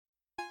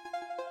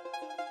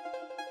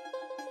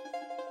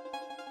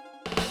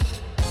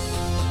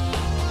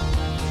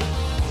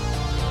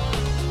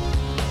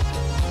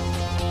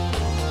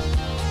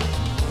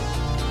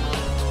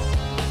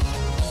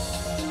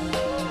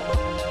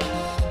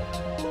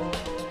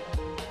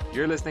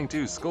You're listening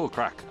to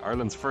Skullcrack,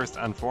 Ireland's first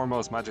and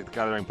foremost Magic the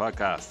Gathering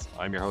podcast.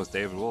 I'm your host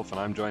David Wolf,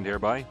 and I'm joined here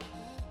by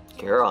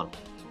Kieran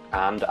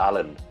and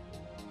Alan.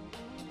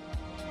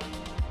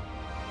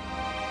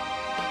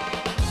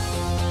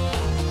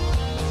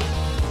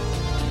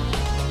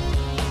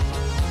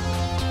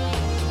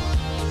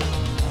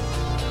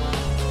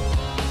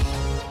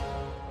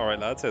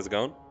 Alright lads, how's it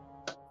going?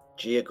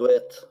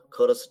 Giagwit,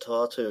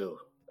 Kudasatatu,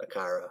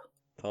 Akara.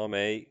 Tom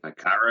A.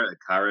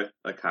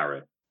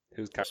 Akara.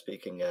 Who's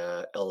Speaking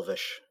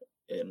Elvish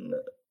in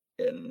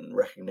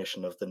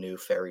recognition of the new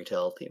fairy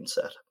tale theme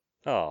set.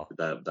 Oh,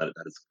 That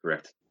is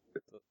correct.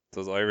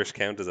 does Irish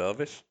count as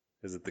Elvish?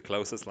 Is it the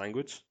closest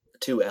language?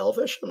 To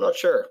Elvish? I'm not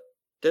sure.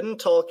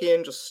 Didn't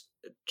Tolkien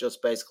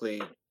just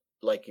basically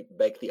like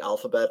make the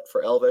alphabet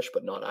for Elvish,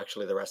 but not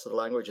actually the rest of the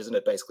language? Isn't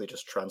it basically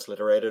just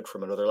transliterated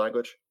from another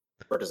language?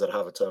 Or does it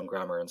have its own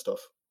grammar and stuff?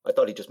 I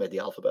thought he just made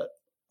the alphabet.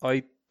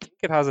 I think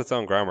it has its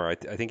own grammar. I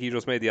think he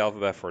just made the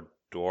alphabet for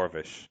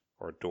Dwarvish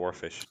or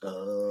Dwarfish.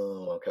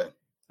 Oh,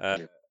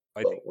 okay.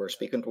 We're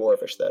speaking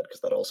Dwarvish then, because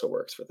that also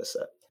works for this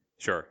set.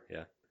 Sure,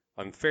 yeah.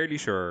 I'm fairly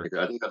sure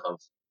I think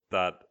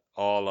that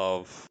all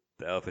of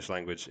the Elfish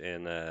language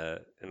in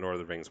Lord of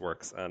the Rings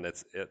works, and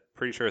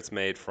pretty sure it's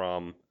made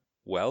from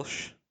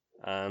Welsh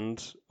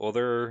and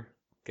other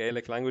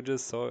Gaelic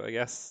languages, so I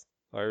guess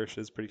Irish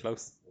is pretty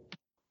close.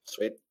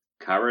 Sweet.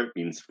 Cara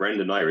means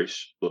friend in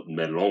Irish, but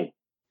melon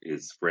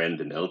is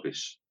friend in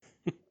Elvish.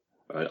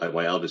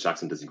 My Elvish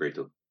accent isn't great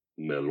though.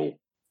 Melon.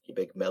 You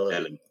big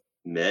melon.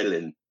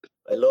 Melon.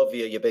 I love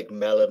you, you big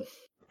melon.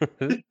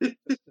 I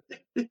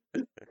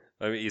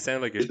mean, you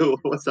sound like you're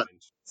What's that?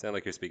 sound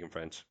like you're speaking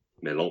French.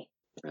 Melon.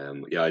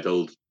 Yeah, I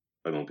don't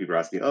know, people are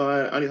asking,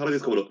 any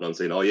holidays coming up? And I'm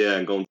saying, oh yeah,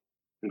 I'm going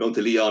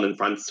to Lyon in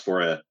France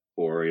for a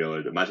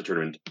magic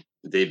tournament.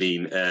 They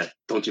mean,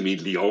 don't you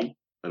mean Lyon?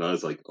 And I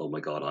was like, oh my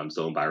god, I'm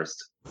so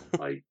embarrassed.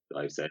 I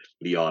said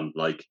Leon,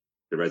 like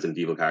the Resident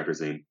Evil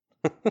character's name.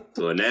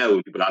 So now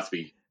when people ask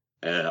me,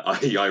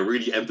 I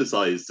really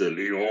emphasize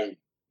Leon,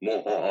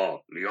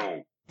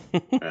 Leon,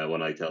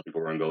 when I tell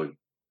people where I'm going.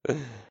 A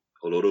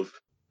load of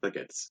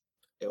tickets.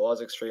 It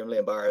was extremely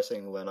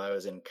embarrassing when I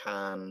was in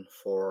Cannes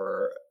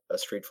for a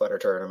Street Fighter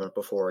tournament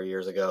before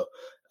years ago,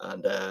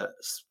 and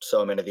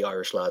so many of the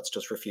Irish lads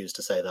just refused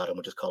to say that and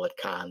would just call it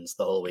Cannes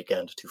the whole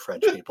weekend to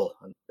French people,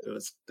 and it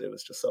was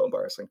just so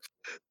embarrassing.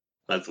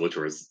 That's much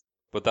worse.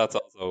 But that's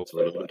also It's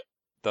really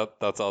bad.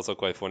 that's also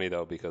quite funny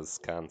though, because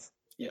cans.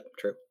 Yeah,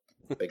 true.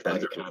 Big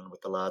bag of Cannes with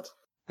the lads.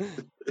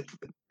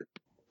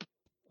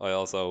 I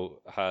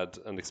also had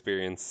an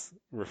experience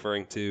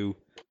referring to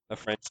a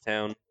French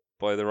town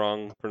by the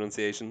wrong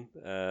pronunciation.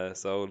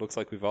 So it looks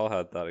like we've all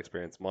had that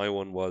experience. My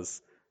one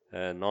was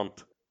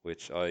Nantes,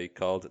 which I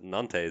called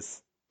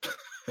Nantes.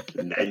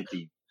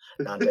 Nantes.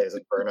 Nantes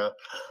and Berna.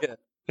 Yeah.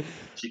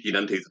 Cheeky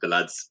Nantes with the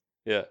lads.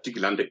 Yeah.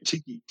 Cheeky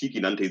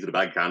Nantes with a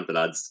bag of cans, the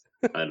lads.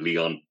 And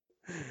Leon.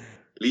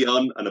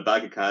 Leon and a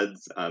bag of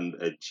cans and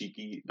a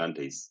cheeky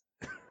Nantes.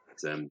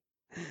 It's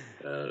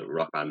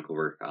rock band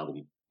cover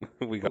album.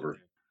 We got cover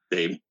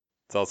name.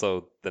 It's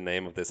also the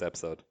name of this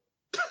episode.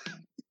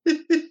 Love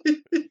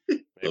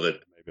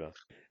it. Maybe not.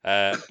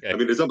 Okay. I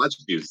mean, there's no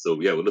magic news,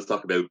 so yeah, well, let's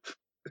talk about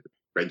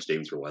French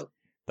names for a while.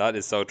 That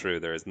is so true.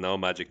 There is no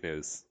magic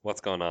news. What's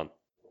going on?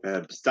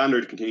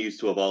 Standard continues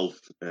to evolve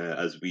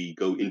as we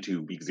go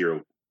into week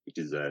 0, which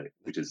is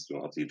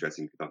obviously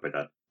interesting to talk about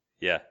that.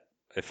 Yeah,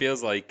 it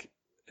feels like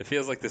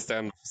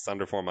the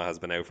standard format has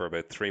been out for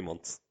about 3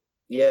 months.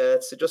 Yeah,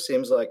 it just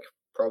seems like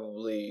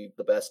probably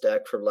the best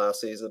deck from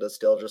last season is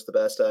still just the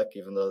best deck,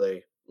 even though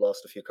they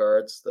lost a few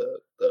cards. The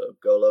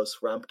Golos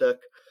ramp deck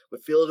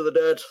with Field of the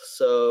Dead.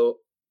 So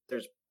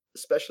there's,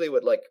 especially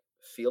with like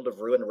Field of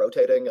Ruin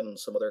rotating and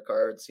some other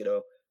cards,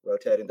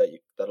 rotating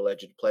that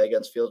allows you to play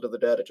against Field of the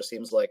Dead. It just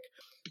seems like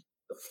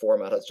the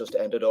format has just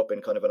ended up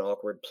in kind of an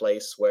awkward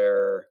place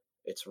where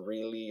it's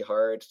really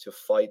hard to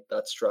fight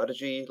that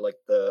strategy. Like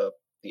the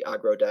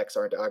aggro decks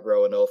aren't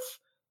aggro enough.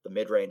 The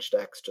mid-range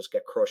decks just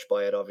get crushed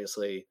by it,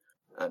 obviously.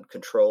 And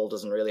Control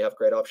doesn't really have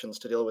great options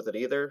to deal with it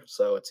either.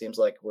 So it seems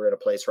like we're in a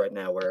place right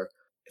now where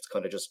it's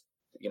kind of just,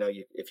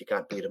 if you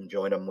can't beat them,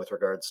 join them with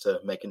regards to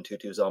making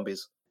 2/2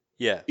 zombies.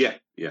 Yeah,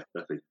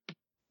 definitely.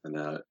 And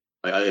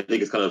I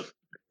think it's kind of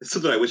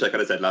something I wish I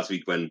kind of said last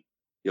week when,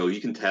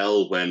 you can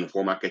tell when the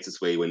format gets its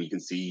way, when you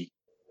can see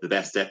the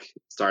best deck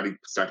start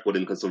to put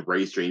in some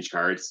very strange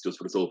cards just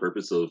for the sole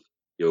purpose of,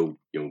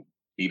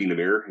 beating the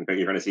mirror. And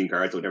you're kind of seeing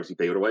cards that would never see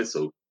play otherwise.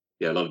 So,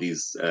 yeah, a lot of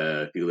these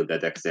Field of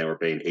Dead decks now are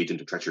playing Agent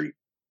of Treachery,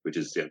 which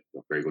is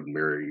very good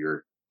mirror.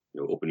 You're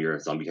open your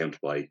zombie count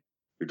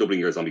you're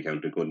doubling your zombie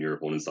count and cutting your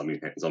opponent's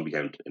zombie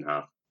count in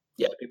half.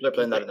 Yeah, people are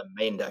playing that in the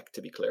main deck,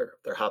 to be clear.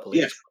 They're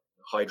happily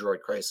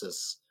Hydroid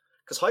Crisis.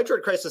 Because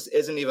Hydroid Crisis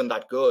isn't even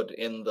that good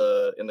in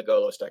the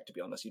Golos deck, to be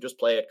honest. You just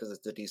play it because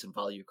it's a decent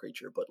value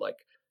creature, but like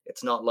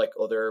It's not like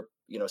other,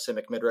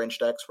 Simic mid-range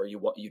decks where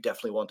you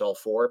definitely want all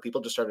 4.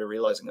 People just started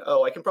realizing,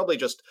 oh, I can probably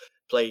just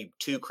play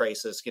 2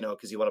 Krasis,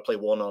 because you want to play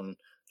 1 on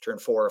turn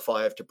 4 or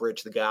 5 to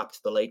bridge the gap to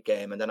the late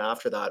game, and then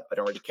after that, I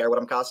don't really care what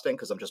I'm casting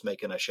because I'm just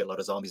making a shitload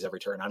of zombies every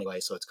turn anyway,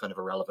 so it's kind of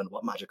irrelevant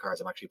what magic cards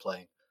I'm actually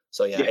playing.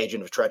 So yeah,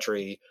 Agent of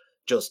Treachery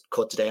just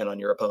cuts down on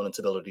your opponent's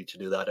ability to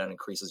do that and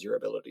increases your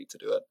ability to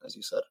do it, as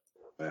you said.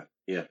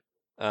 Yeah.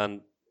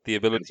 And the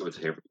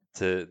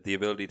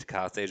ability to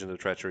cast Agent of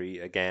Treachery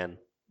again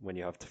when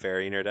you have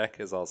Teferi in your deck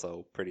is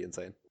also pretty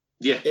insane.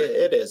 Yeah,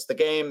 it is. The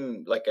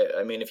game,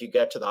 if you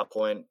get to that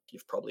point,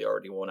 you've probably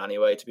already won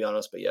anyway, to be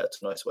honest. But yeah,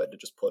 it's a nice way to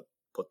just put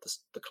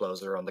the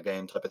closer on the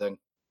game type of thing.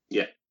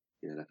 Yeah,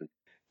 definitely.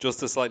 Just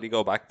to slightly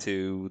go back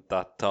to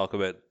that talk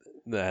about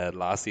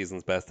last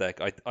season's best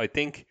deck, I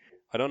think,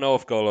 I don't know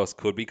if Golos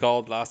could be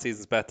called last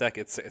season's best deck.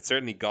 It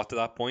certainly got to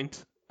that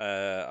point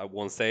at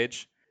one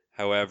stage.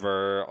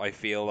 However, I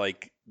feel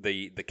like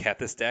the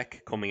Kethis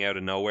deck coming out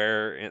of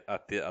nowhere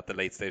at the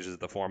late stages of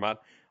the format,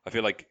 I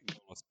feel like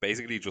Golos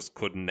basically just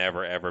could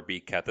never ever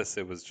beat Kethis.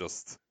 It was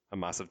just a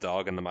massive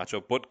dog in the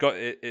matchup. But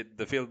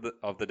the Field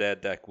of the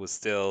Dead deck was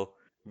still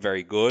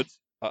very good.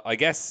 I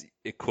guess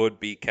it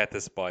could be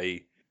Kethis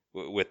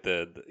with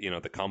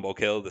the combo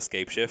kill, the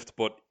scape shift,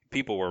 but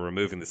people were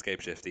removing the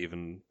scape shift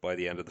even by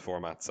the end of the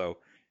format. So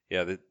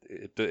yeah,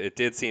 it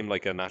did seem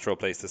like a natural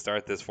place to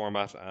start this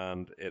format,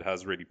 and it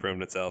has really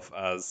proven itself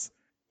as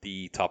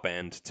the top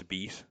end to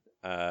beat.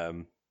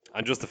 And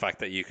just the fact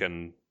that you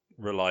can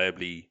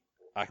reliably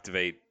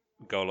activate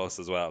Golos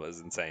as well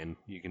is insane.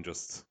 You can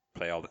just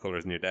play all the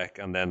colors in your deck,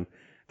 and then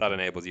that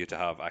enables you to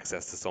have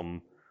access to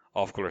some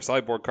off-color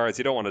sideboard cards.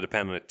 You don't want to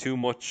depend on it too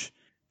much.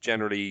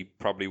 Generally,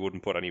 probably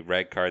wouldn't put any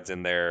red cards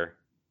in there,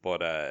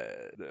 but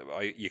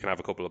you can have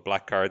a couple of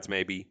black cards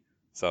maybe.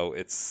 So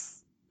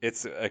it's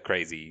a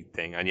crazy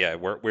thing, and yeah,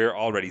 we're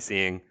already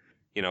seeing,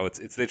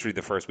 it's literally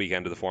the first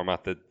weekend of the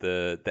format that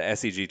the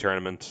SCG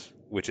tournament,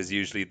 which is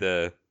usually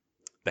the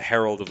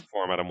herald of the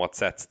format and what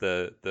sets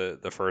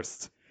the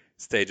first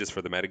stages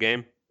for the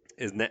metagame,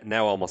 is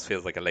now almost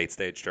feels like a late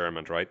stage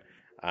tournament, right?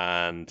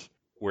 And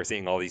we're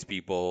seeing all these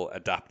people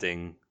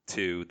adapting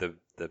to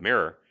the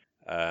mirror,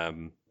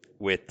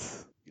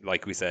 with,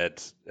 like we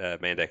said,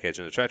 main deck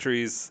Agent of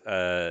Treacheries,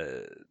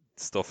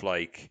 stuff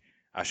like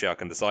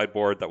Ashiok in the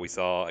sideboard that we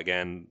saw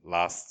again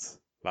last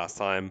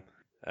time.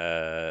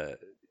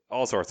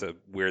 All sorts of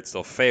weird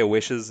stuff. Fey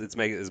Wishes is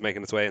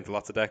making its way into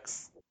lots of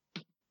decks.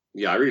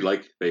 Yeah, I really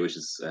like Fey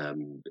Wishes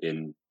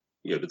in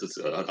just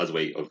as a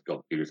way of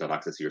giving yourself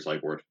access to your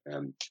sideboard.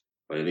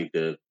 But I think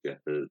the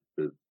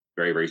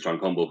very, very strong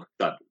combo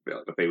that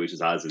Fey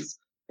Wishes has is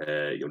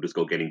just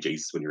go getting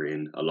Jace when you're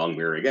in a long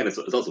mirror. Again, it's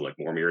also like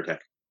more mirror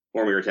tech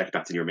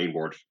that's in your main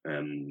board,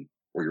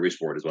 or your wish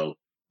board as well.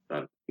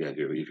 If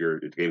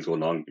the game's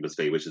going long, you can just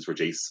Fey Wishes for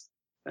Jace,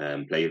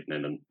 play it,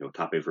 and then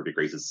tap out for big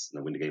races and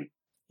then win the game.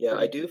 Yeah,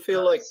 I do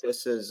feel like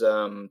this is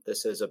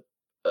a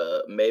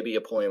maybe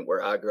a point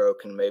where aggro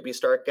can maybe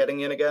start getting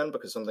in again,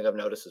 because something I've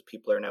noticed is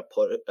people are now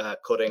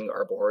cutting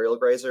Arboreal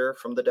Grazer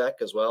from the deck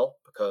as well,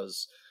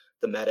 because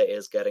the meta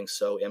is getting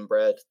so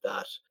inbred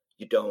that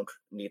you don't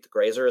need the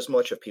Grazer as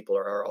much if people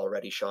are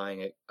already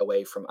shying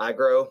away from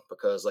aggro,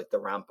 because like the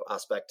ramp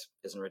aspect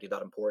isn't really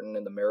that important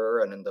in the mirror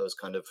and in those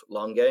kind of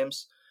long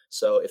games.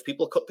 So if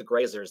people cut the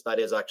Grazers, that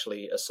is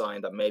actually a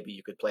sign that maybe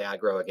you could play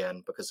aggro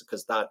again, because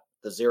the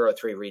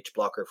 0-3 reach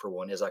blocker for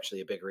 1 is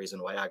actually a big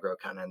reason why aggro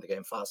can't end the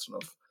game fast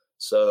enough.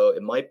 So we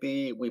might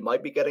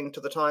be getting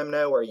to the time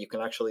now where you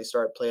can actually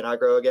start playing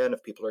aggro again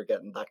if people are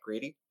getting that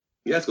greedy.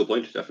 Yeah, that's a good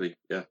point, definitely.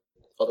 Yeah.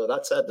 Although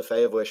that said, the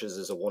Fey of Wishes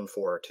is a 1/4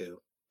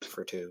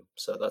 for 2,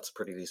 so that's a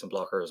pretty decent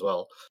blocker as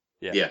well.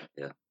 Yeah.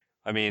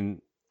 I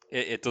mean,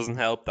 it doesn't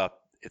help that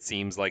it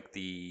seems like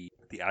the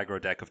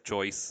aggro deck of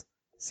choice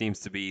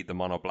seems to be the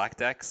mono black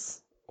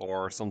decks,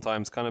 or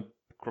sometimes kind of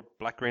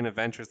black green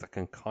adventures that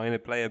can kind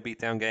of play a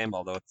beatdown game,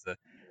 although it's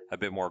a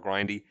bit more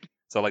grindy.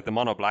 So like the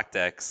mono black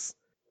decks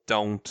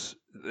don't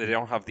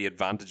have the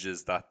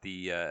advantages that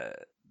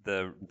the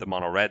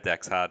mono red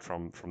decks had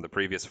from the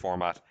previous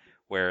format,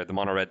 where the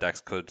mono red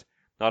decks could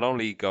not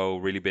only go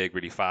really big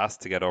really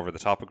fast to get over the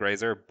top of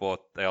Grazer, but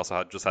they also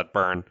had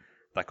burn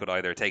that could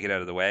either take it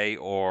out of the way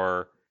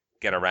or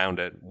get around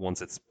it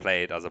once it's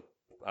played as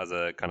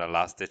a kind of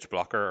last ditch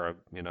blocker,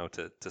 or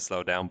to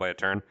slow down by a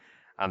turn.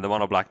 And the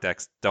mono black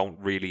decks don't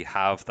really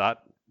have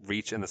that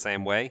reach in the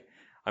same way.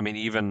 I mean,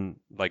 even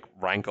like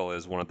Rankle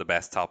is one of the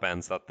best top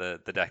ends that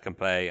the deck can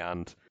play,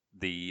 and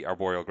the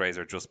Arboreal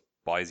Grazer just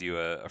buys you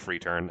a free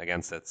turn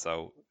against it.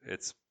 So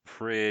it's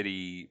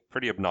pretty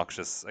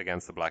obnoxious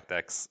against the black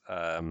decks.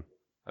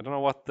 I don't know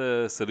what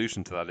the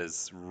solution to that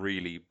is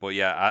really, but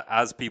yeah,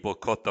 as people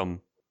cut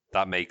them,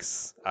 that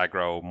makes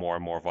aggro more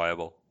and more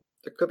viable.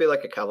 There could be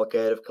like a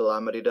Cavalcade of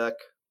Calamity deck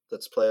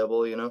that's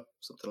playable,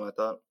 something like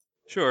that.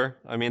 Sure.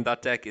 I mean,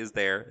 that deck is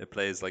there. It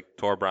plays like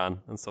Torbran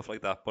and stuff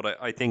like that. But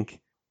I think,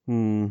 I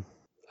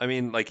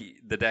mean, like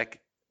the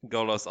deck,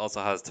 Golos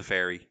also has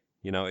Teferi.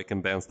 It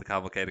can bounce the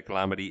Cavalcade of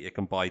Calamity. It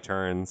can buy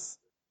turns.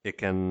 It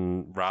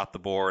can rat the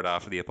board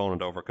after the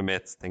opponent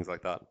overcommits, things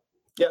like that.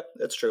 Yeah,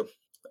 it's true.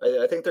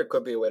 I think there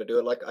could be a way to do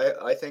it. Like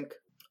I think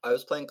I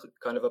was playing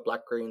kind of a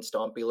black green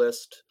stompy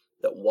list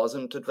that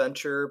wasn't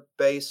adventure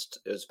based.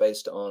 It was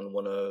based on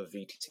one of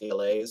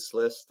VTCLA's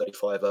lists that he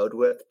 5-0'd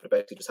with, but it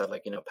basically just had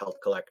like, Pelt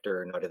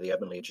Collector, Knight of the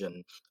Ebon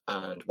Legion,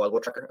 and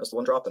Wildwood Tracker as the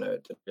one drop, and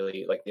it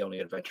really like the only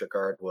adventure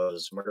card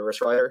was Murderous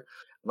Rider.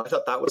 And I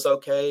thought that was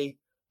okay,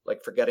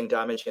 like for getting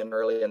damage in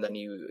early, and then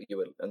you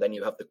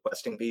have the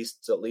questing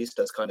beasts at least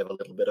as kind of a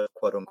little bit of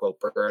quote unquote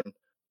burn,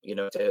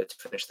 to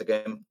finish the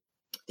game.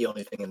 The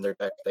only thing in their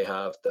deck they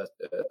have that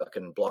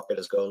can block it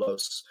is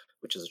Golos,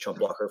 which is a chump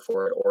blocker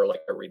for it, or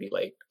like a really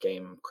late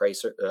game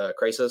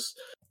Crisis.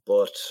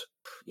 But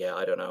yeah,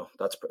 I don't know.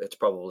 It's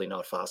probably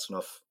not fast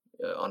enough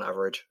on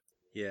average.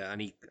 Yeah,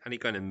 any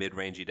kind of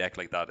mid-rangey deck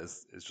like that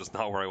is just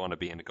not where I want to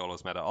be in the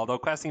Golos meta. Although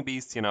Questing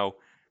Beast,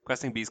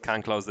 Questing Beast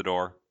can close the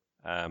door.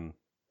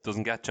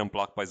 Doesn't get jump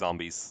blocked by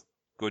zombies.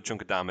 Good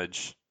chunk of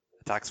damage.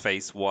 Attacks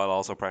face while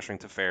also pressuring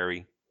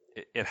Teferi.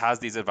 It has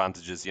these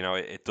advantages,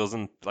 it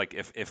doesn't, like,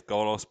 if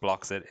Golos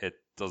blocks it, it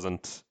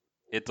doesn't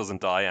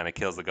die, and it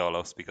kills the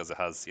Golos because it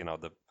has,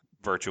 the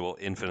virtual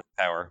infinite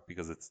power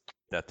because it's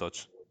Death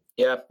Touch.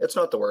 Yeah, it's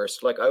not the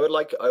worst. Like I would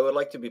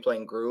like to be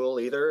playing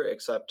Gruul either,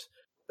 except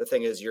the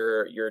thing is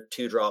your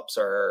 2-drops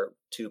are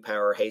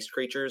 2-power haste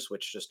creatures,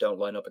 which just don't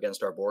line up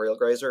against Arboreal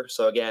Grazer.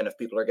 So again, if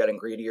people are getting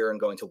greedier and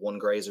going to 1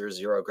 Grazer,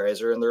 0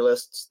 Grazer in their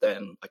lists,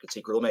 then I could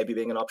see Gruul maybe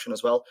being an option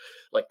as well.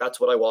 Like that's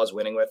what I was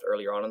winning with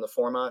earlier on in the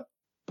format.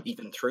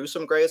 Even through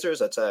some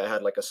Grazers, I'd say I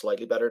had like a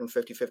slightly better than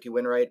 50-50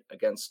 win rate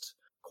against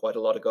quite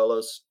a lot of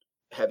Golos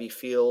heavy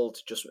field,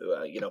 just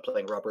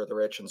playing Robber of the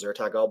Rich and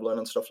Zyrtag Goblin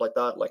and stuff like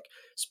that, like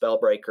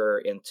Spellbreaker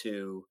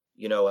into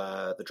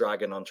the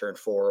Dragon on turn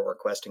 4 or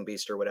Questing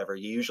Beast or whatever.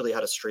 You usually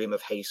had a stream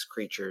of haste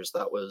creatures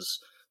that was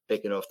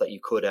big enough that you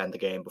could end the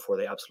game before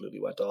they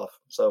absolutely went off.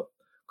 So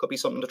could be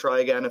something to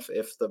try again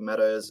if the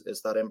meta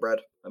is that inbred.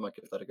 I might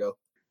give that a go.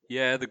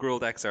 Yeah, the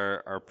Gruul decks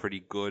are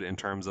pretty good in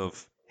terms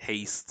of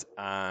haste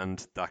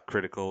and that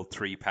critical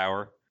 3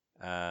 power,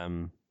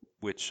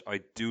 which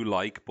I do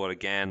like, but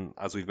again,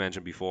 as we've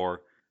mentioned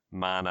before,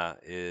 mana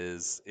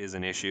is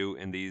an issue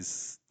in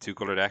these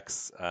 2-color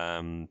decks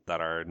that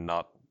are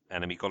not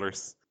enemy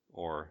colors.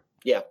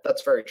 Yeah,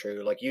 that's very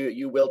true. Like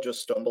you will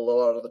just stumble a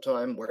lot of the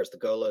time, whereas the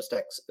Golos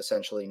decks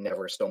essentially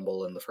never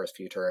stumble in the first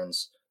few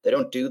turns. They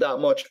don't do that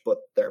much, but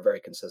they're very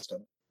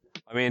consistent.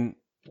 I mean,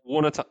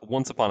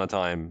 once upon a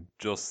time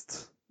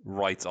just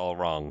rights all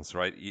wrongs,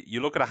 right? You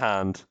look at a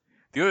hand.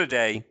 The other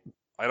day,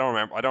 I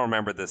don't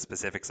remember the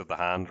specifics of the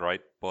hand,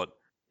 right? But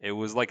it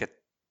was like a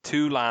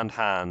 2-land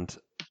hand,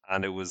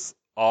 and it was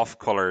off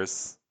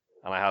colors,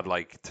 and I had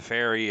like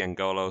Teferi and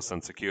Golos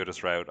and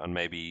Circuitous Route and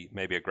maybe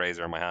a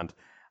Grazer in my hand.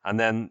 And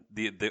then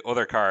the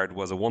other card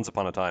was a Once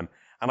Upon a Time,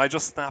 and I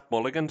just snapped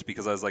mulliganed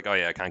because I was like, oh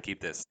yeah, I can't keep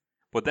this.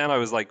 But then I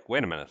was like,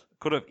 wait a minute,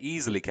 could have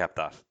easily kept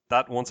that.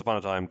 That Once Upon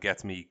a Time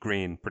gets me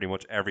green pretty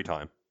much every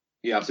time.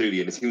 Yeah, absolutely.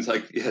 And it seems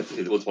like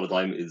Once Upon a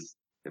Time is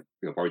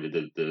probably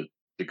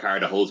the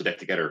card that holds the deck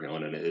together,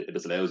 and it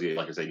just allows you,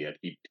 like you're saying,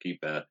 to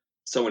keep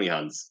so many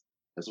hands.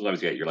 And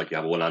sometimes you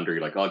have a 1-lander,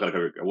 you're like, oh, I got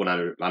a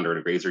 1-lander and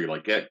a Grazer, you're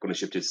like, yeah, going to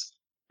shift this.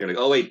 You're like,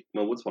 oh wait,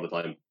 no, Once Upon a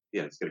Time,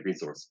 yeah, let's get a green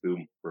source.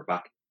 Boom, we're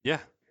back. Yeah,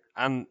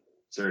 and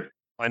Absurd.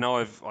 I know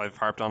I've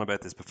harped on about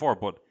this before,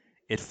 but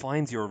it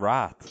finds your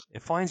Wrath.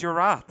 It finds your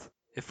Wrath.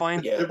 It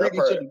finds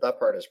that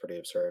part is pretty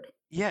absurd.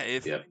 Yeah,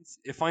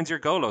 it finds your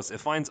Golos. It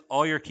finds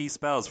all your key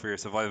spells for your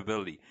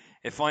survivability.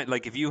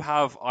 If you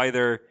have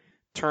either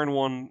turn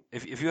 1,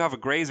 if you have a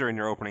Grazer in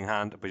your opening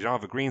hand, but you don't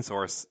have a green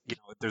source,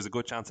 there's a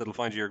good chance it'll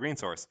find you your green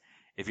source.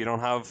 If you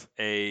have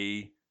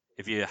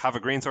a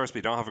green source but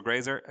you don't have a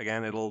Grazer,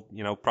 again it'll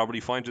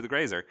probably find you the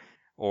Grazer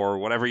or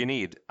whatever you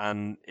need,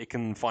 and it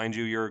can find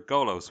you your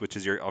Golos, which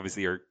is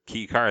obviously your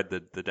key card,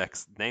 the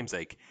deck's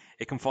namesake.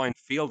 It can find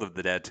Field of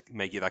the Dead to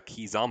make you that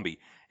key zombie.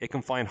 It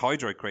can find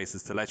Hydroid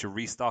Crisis to let you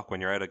restock when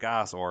you're out of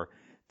gas, or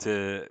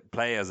to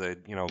play as a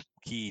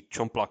key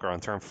chump blocker on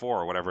turn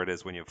 4 or whatever it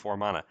is when you have 4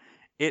 mana.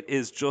 It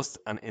is just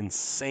an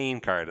insane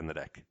card in the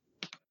deck.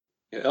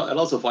 It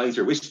also finds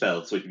your wish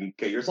spell so you can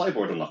get your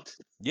sideboard unlocked.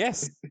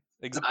 Yes,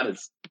 exactly.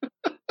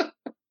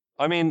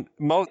 I mean,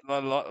 a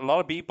lot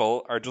of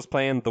people are just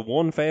playing the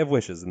 1 Fae of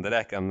Wishes in the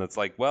deck, and it's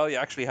like, well, you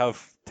actually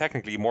have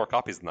technically more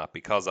copies than that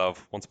because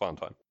of Once Upon a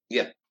Time.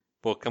 Yeah.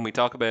 But can we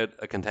talk about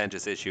a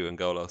contentious issue in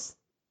Golos?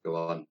 Go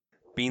on.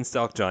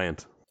 Beanstalk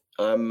Giant.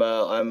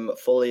 I'm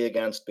fully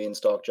against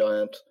Beanstalk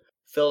Giant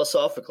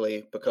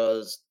philosophically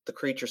because the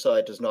creature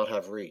side does not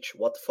have reach.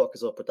 What the fuck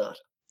is up with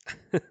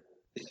that?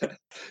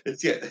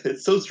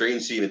 It's so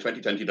strange seeing a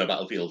 2020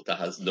 battlefield that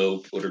has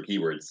no other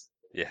keywords.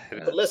 Yeah.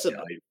 But listen,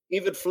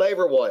 even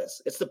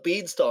flavor-wise, it's the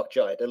Beanstalk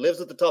Giant. It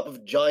lives at the top of a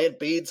giant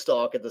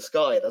beanstalk in the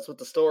sky. That's what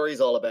the story's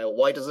all about.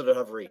 Why doesn't it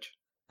have reach?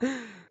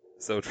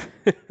 So true.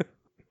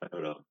 I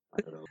don't know.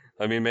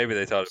 I mean, maybe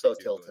they thought so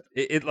tilted.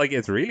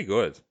 It's really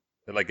good.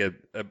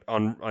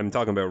 I'm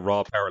talking about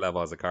raw power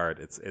level as a card.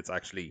 It's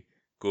actually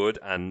good,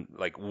 and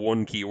like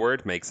 1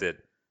 keyword makes it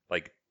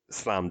like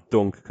slam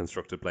dunk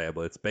constructed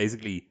playable. It's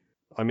basically,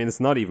 I mean, it's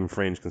not even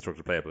fringe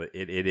constructed playable.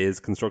 It is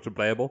constructed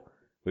playable.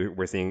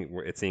 We're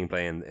seeing it's seeing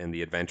play in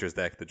the Adventures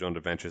deck, the Jund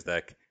Adventures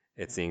deck.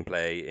 It's seeing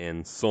play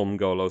in some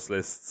Golos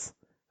lists.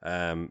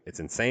 It's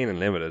insane and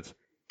limited,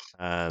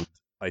 and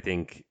I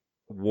think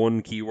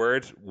one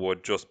keyword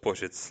would just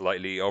push it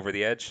slightly over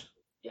the edge.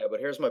 Yeah, but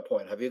here's my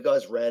point. Have you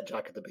guys read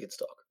Jack of the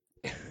Beanstalk?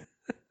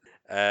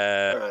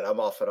 Uh, All right, I'm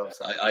off it. I'm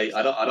sorry.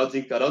 I don't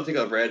think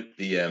I've read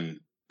the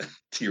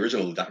the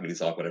original Jack and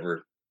Sock,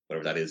 whatever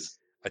that is.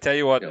 I tell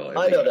you what, You know,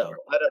 I don't know.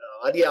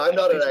 Yeah, I'm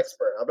not an pages.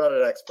 expert. I'm not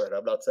an expert.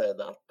 I'm not saying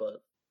that,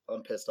 but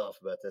I'm pissed off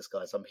about this,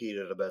 guys. I'm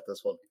heated about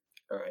this one.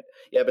 All right.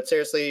 Yeah, but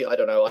seriously, I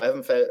don't know.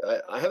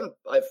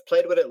 I've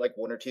played with it like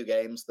 1 or 2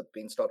 games, the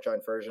Beanstalk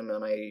Giant version,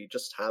 and I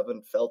just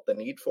haven't felt the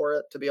need for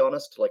it, to be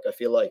honest. Like, I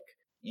feel like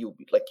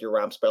your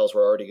ramp spells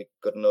were already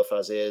good enough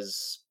as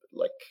is.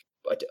 Like,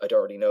 I don't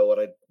already know what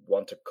I'd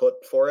want to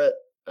cut for it.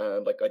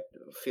 And like, I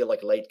feel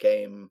like late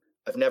game,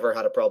 I've never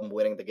had a problem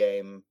winning the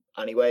game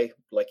anyway.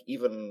 Like,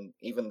 even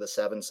the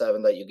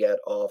 7/7 that you get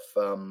off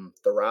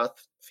the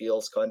Wrath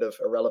feels kind of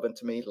irrelevant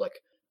to me.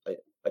 Like,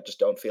 I just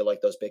don't feel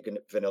like those big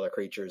vanilla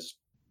creatures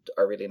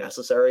are really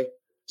necessary.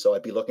 So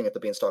I'd be looking at the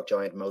Beanstalk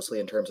Giant mostly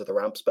in terms of the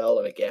ramp spell.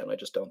 And again, I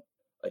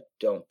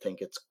don't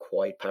think it's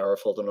quite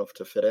powerful enough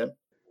to fit in.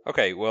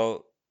 okay,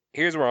 well,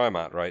 here's where I'm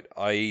at, right?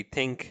 I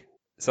think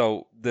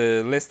so.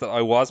 The list that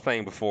I was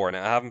playing before, and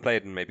I haven't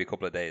played in maybe a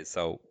couple of days,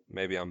 so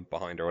maybe I'm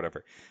behind or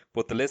whatever.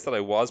 But the list that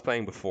I was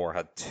playing before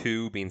had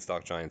 2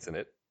 Beanstalk Giants in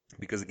it.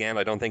 Because again,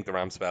 I don't think the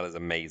ramp spell is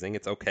amazing.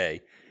 It's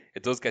okay.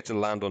 It does get you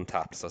land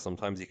untapped, so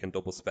sometimes you can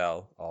double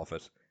spell off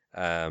it.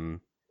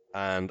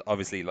 And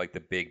obviously, like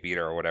the big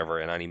beater or whatever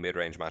in any mid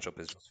range matchup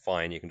is just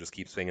fine. You can just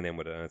keep swinging in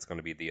with it, and it's going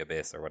to be the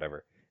abyss or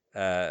whatever.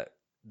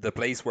 The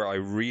place where I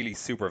really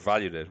super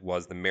valued it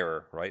was the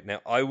mirror. Right now,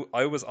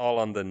 I was all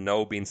on the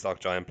no Beanstalk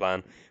Giant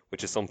plan,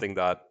 which is something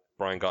that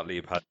Brian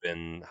Gottlieb had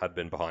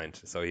been behind.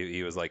 So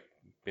he was like,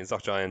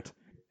 Beanstalk Giant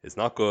is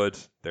not good.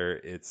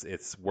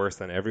 It's worse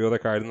than every other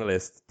card in the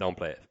list. Don't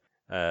play it.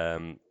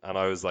 And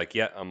I was like,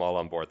 yeah, I'm all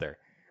on board there.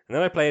 And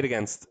then I played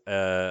against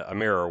a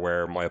mirror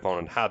where my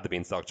opponent had the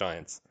Beanstalk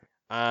Giants,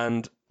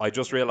 and I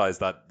just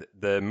realized that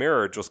the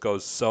mirror just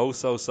goes so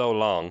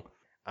long,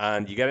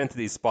 and you get into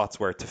these spots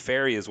where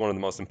Teferi is one of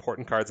the most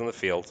important cards on the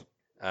field,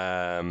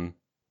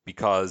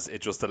 because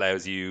it just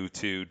allows you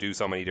to do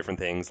so many different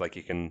things, like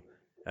you can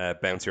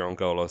bounce your own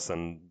Golos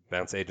and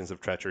bounce Agents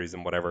of Treacheries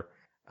and whatever,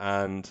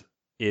 and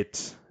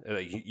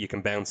you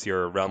can bounce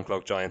your Realm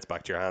Cloak Giants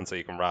back to your hand so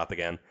you can Wrath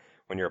again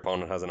when your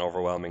opponent has an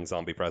overwhelming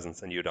zombie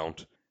presence and you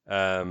don't.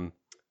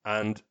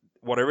 And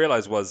what I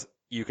realized was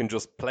you can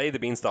just play the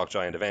Beanstalk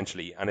Giant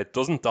eventually, and it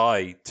doesn't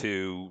die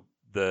to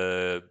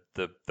the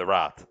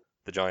Wrath,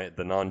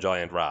 the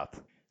non-giant Wrath.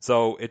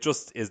 So it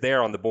just is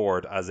there on the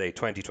board as a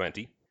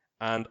 20/20,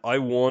 and I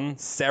won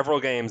several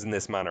games in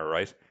this manner,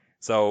 right?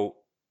 So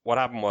what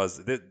happened was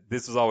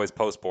this was always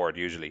post board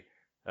usually.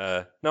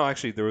 No,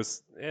 actually there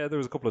was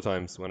a couple of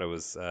times when it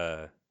was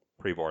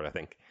pre-board, I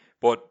think.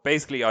 But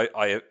basically,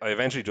 I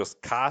eventually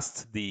just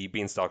cast the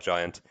Beanstalk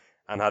Giant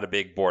and had a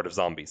big board of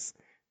zombies.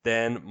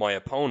 Then my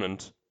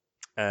opponent,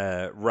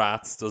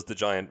 Wraths, does the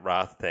giant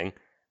Wrath thing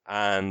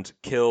and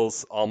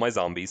kills all my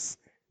zombies,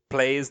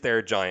 plays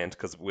their giant,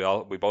 because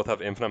we both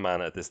have infinite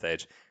mana at this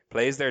stage,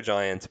 plays their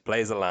giant,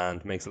 plays a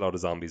land, makes a load of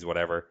zombies,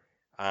 whatever,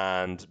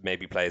 and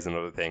maybe plays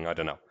another thing, I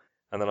don't know.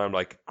 And then I'm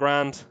like,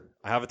 grand,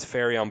 I have a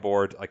Teferi on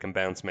board, I can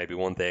bounce maybe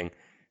one thing.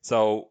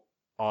 So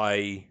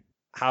I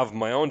have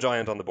my own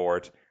giant on the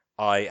board,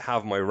 I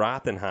have my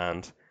Wrath in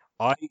hand,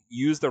 I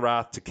use the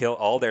Wrath to kill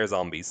all their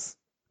zombies,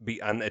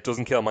 and it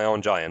doesn't kill my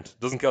own giant,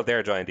 doesn't kill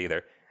their giant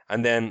either.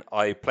 And then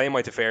I play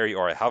my Teferi,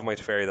 or I have my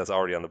Teferi that's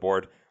already on the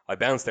board, I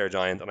bounce their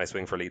giant, and I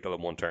swing for lethal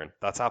in one turn.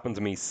 That's happened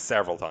to me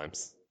several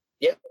times.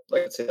 Yeah, I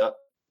can see that.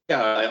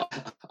 Yeah,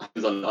 I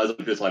was on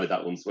the side of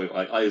that one. So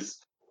I was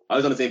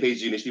on the same page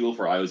as you initially, Wolf,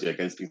 where I was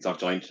against Beanstalk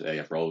Giant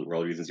for all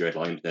reasons you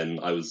outlined. Then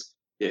I was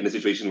in a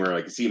situation where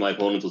I could see my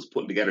opponent was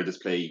putting together this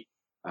play,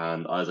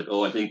 and I was like,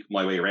 oh, I think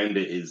my way around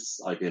it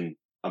is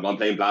I'm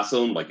playing Blast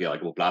Zone, I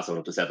go Blast Zone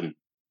up to 7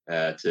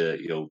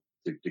 to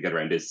get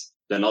around this.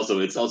 Then also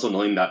it's also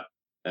annoying that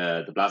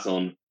the Blast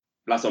Zone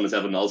in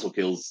 7 also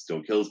kills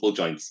both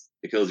giants.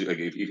 It kills you, like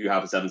if you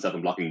have a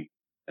 7/7 blocking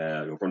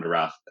from the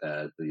Wrath,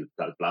 the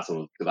Blast Zone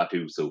will kill that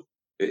too. So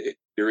it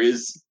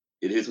is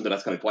something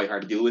that's kind of quite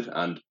hard to deal with,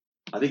 and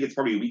I think it's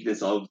probably a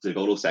weakness of the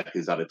Golos deck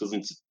is that it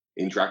doesn't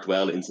interact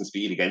well at instant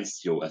speed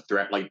against a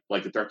threat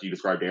like the threat you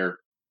described there,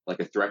 like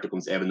a threat that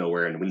comes out of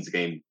nowhere and wins the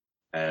game.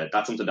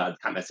 That's something that I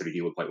can't necessarily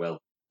deal with quite well.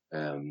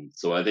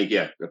 So I think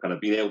kind of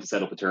being able to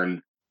set up a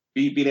turn,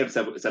 being able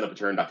to set up a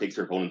turn that takes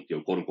your opponent,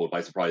 quote unquote,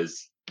 by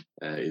surprise,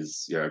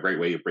 is a great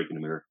way of breaking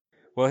the mirror.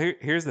 Well,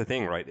 here's the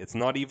thing, right? It's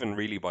not even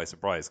really by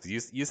surprise,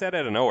 because you said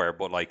out of nowhere,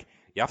 but like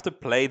you have to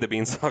play the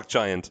Beanstalk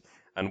Giant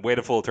and wait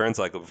a full turn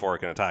cycle before it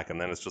can attack,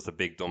 and then it's just a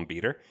big dumb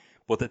beater.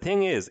 But the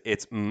thing is,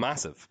 it's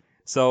massive,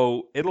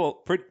 so it'll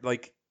pretty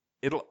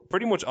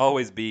much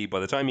always be, by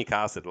the time you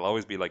cast it, it'll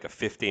always be like a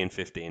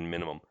 15/15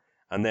 minimum,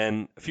 and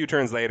then a few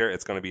turns later,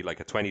 it's going to be like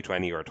a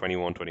 20/20 or a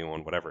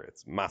 21/21, whatever.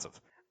 It's massive,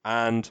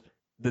 and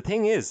the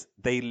thing is,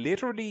 they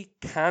literally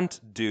can't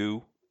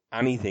do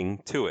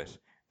anything to it.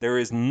 There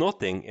is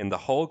nothing in the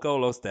whole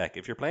Golos deck.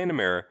 If you're playing a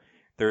mirror,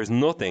 there is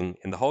nothing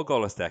in the whole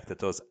Golos deck that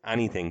does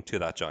anything to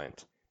that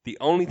giant. The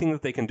only thing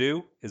that they can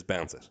do is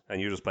bounce it,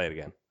 and you just play it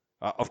again.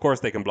 Of course,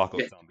 they can block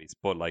up zombies,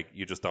 but like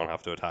you just don't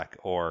have to attack,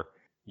 or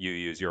you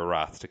use your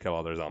wrath to kill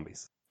all their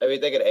zombies. I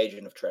mean, they get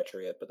Agent of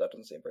Treachery it, but that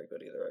doesn't seem very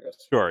good either, I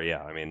guess. Sure,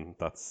 yeah. I mean,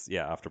 that's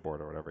afterboard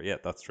or whatever. Yeah,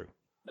 that's true.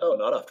 No,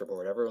 not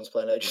afterboard. Everyone's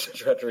playing Agent of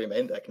Treachery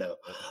main deck now.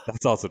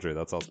 That's also true.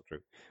 But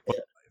Yeah.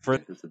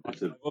 I've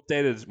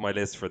updated my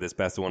list for this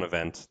best of one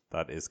event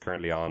that is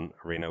currently on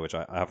Arena, which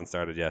I haven't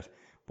started yet.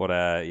 But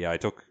I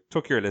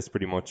took your list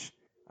pretty much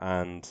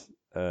and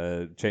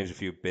changed a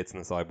few bits in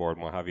the sideboard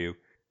and what have you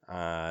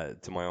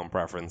to my own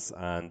preference,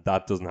 and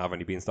that doesn't have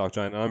any Beanstalk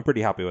Giant, and I'm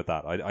pretty happy with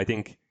that. I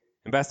think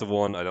in best of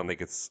one, I don't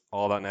think it's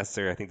all that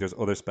necessary. I think there's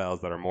other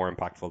spells that are more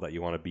impactful that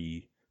you want to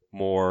be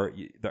more.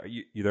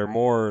 They're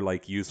more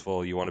like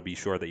useful. You want to be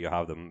sure that you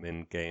have them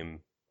in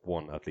game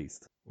one at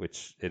least,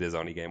 which it is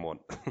only game one.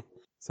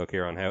 So,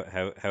 Kieran,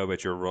 how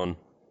about your run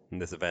in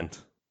this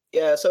event?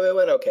 Yeah, so it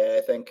went okay,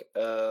 I think.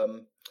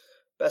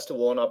 Best of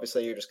one,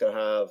 obviously, you're just going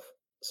to have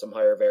some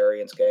higher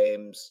variance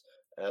games.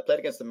 Played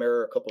against the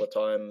Mirror a couple of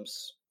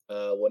times,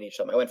 one each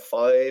time. I went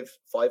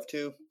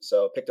 5-2,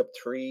 so picked up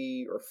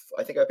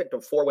I think I picked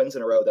up 4 wins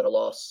in a row, then a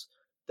loss,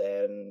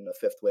 then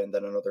a 5th win,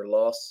 then another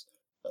loss.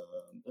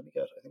 I think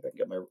I can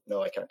get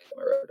no, I can't get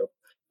my record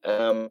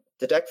up.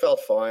 The deck felt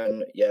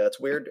fine. Yeah,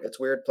 it's weird. It's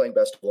weird playing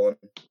best of one.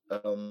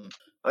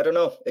 I don't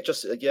know. It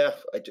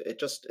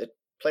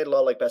played a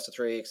lot like best of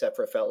 3, except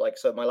for it felt like,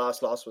 so my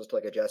last loss was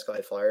like a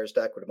Jeskai Fires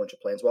deck with a bunch of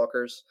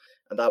Planeswalkers,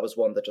 and that was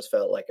one that just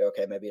felt like,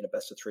 okay, maybe in a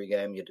best of 3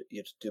 game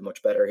you'd do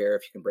much better here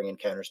if you can bring in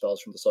counter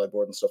spells from the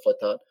sideboard and stuff like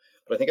that.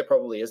 But I think it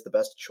probably is the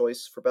best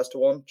choice for best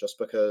of one, just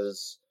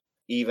because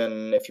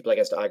even if you play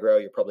against aggro,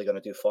 you're probably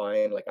going to do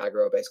fine. Like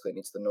aggro basically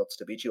needs the nuts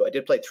to beat you. I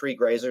did play 3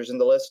 Grazers in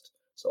the list,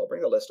 so I'll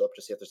bring the list up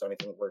to see if there's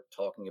anything worth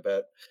talking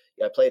about.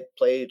 Yeah, I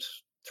played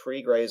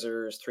 3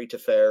 Grazers, 3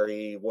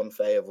 Teferi, 1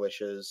 Fae of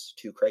Wishes,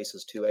 2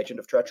 Krasis, 2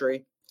 Agent of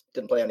Treachery.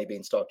 Didn't play any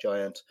Beanstalk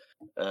Giant.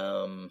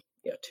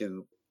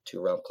 2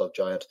 Realm Cloak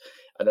Giant.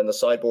 And then the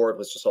sideboard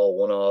was just all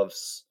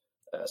one-ofs.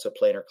 So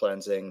Planar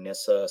Cleansing,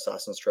 Nissa,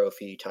 Assassin's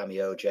Trophy,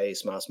 Tamiyo,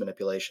 Jace, Mass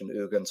Manipulation,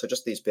 Ugin. So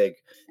just these big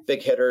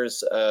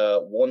hitters.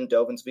 1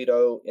 Dovin's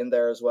Veto in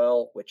there as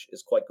well, which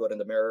is quite good in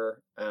the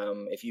mirror.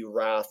 If you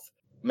Wrath,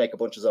 make a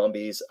bunch of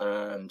zombies,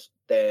 and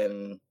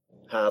then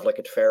have like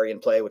a Teferi in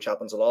play, which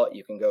happens a lot,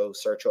 you can go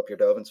search up your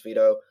Dovin's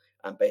Veto,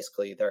 and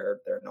basically they're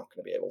not going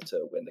to be able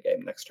to win the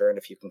game next turn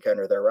if you can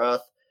counter their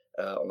Wrath,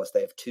 unless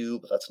they have 2,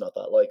 but that's not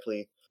that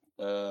likely.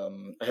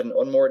 I had an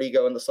Unmoored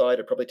Ego on the side.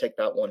 I'd probably take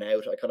that one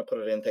out. I kind of put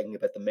it in thinking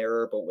about the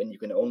mirror, but when you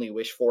can only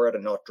wish for it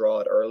and not draw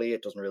it early,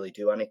 it doesn't really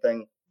do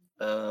anything.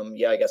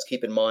 I guess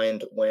keep in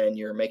mind when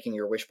you're making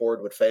your wish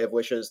board with Fae of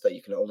Wishes that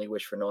you can only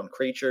wish for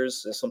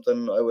non-creatures is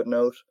something I would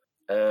note.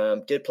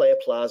 Did play a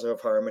Plaza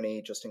of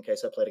Harmony just in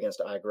case I played against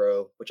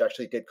aggro, which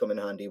actually did come in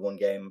handy one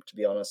game, to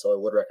be honest. So I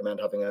would recommend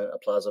having a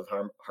Plaza of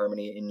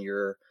Harmony in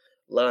your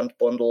land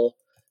bundle.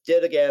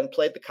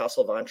 Played the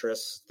Castle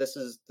Vantress. This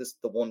is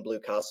the 1 blue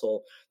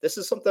castle. This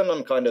is something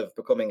I'm kind of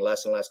becoming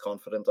less and less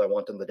confident I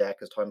want in the deck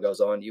as time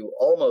goes on. You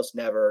almost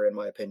never, in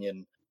my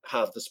opinion,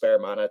 have the spare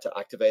mana to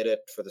activate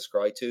it for the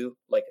Scry 2.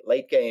 Like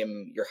late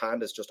game, your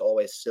hand is just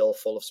always still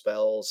full of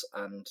spells,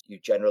 and you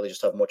generally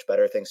just have much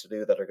better things to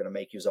do that are going to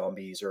make you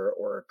zombies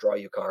or draw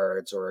you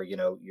cards, or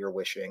you're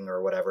wishing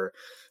or whatever.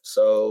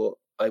 So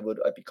I'd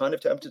be kind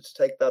of tempted to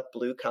take that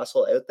blue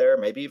castle out there,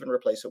 maybe even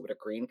replace it with a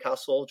green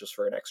castle just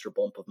for an extra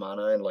bump of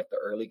mana in like the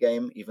early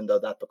game, even though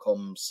that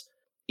becomes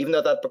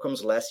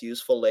less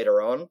useful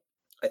later on.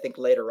 I think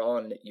later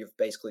on you've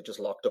basically just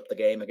locked up the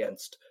game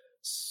against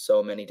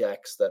so many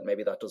decks that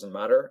maybe that doesn't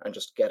matter, and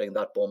just getting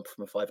that bump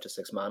from 5 to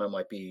 6 mana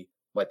might be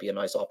a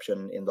nice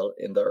option in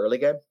the early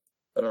game.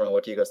 I don't know,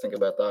 what do you guys think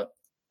about that?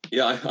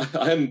 Yeah,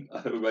 I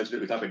mentioned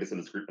it. We talked about this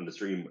on the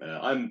stream.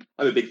 I'm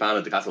a big fan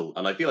of the castle,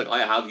 and I feel like I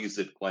have used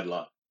it quite a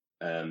lot.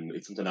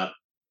 It's something that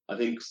I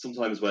think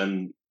sometimes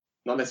when,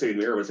 not necessarily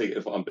mirror, but say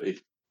if I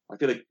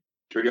feel like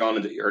early on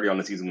in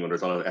the season when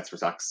there's a lot of S for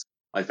sacks,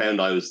 I found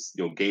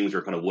games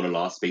were kind of won and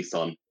lost based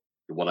on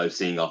what I was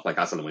seeing off my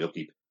castle and my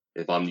upkeep.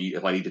 If I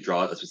need to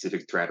draw a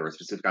specific threat or a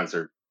specific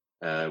answer,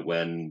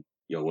 when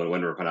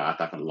we're kind of at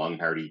that kind of long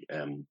party,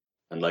 and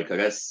like I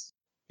guess.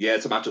 Yeah,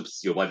 it's a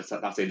matchups. By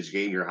that stage of the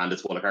game, your hand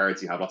is full of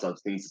cards. You have lots of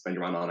things to spend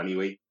your mana on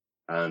anyway.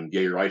 And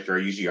yeah, you're right. There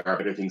usually are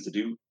better things to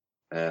do.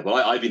 But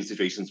I've been in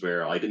situations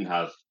where I didn't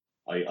have.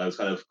 I was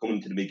kind of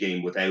coming to the mid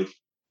game without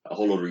a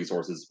whole lot of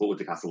resources, but with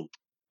the castle,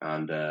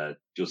 and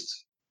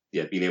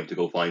being able to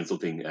go find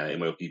something in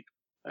my upkeep,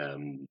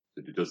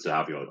 just to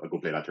have a go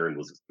play that turn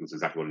was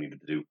exactly what I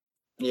needed to do.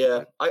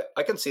 Yeah,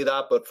 I can see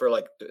that, but for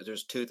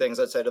there's 2 things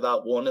I'd say to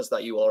that. One is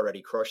that you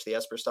already crushed the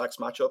Esper Stacks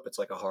matchup. It's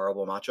like a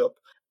horrible matchup.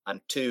 And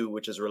 2,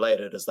 which is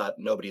related, is that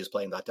nobody is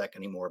playing that deck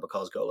anymore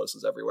because Golos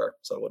is everywhere.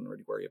 So I wouldn't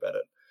really worry about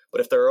it. But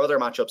if there are other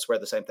matchups where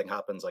the same thing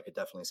happens, I could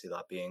definitely see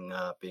that being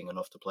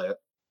enough to play it.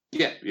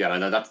 Yeah,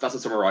 and that's a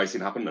summer I've seen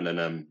happen. And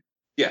then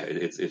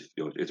if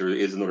there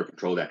is another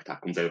control deck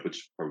that comes out,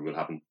 which probably will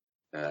happen,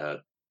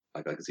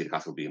 I can see the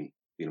castle being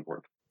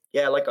important.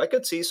 Yeah, like I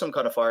could see some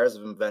kind of Fires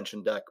of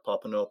Invention deck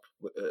popping up,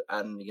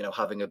 and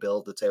having a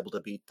build that's able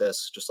to beat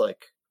this, just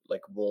like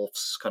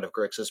Wolf's kind of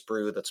Grixis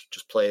brew that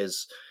just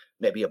plays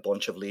maybe a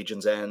bunch of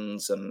Legion's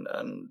Ends and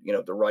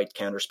the right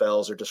counter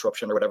spells or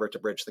disruption or whatever to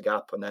bridge the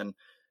gap, and then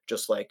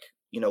just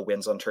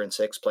wins on turn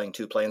 6 playing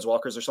 2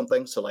 planeswalkers or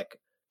something. So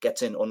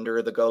gets in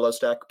under the Golos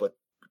deck, but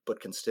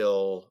can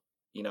still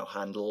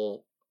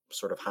handle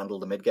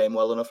the mid game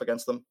well enough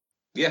against them.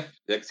 Yeah,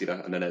 I can see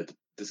that. And then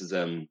this is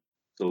you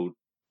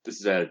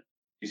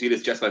see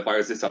this Jeskai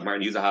Fires list that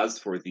Martin User has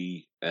for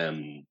the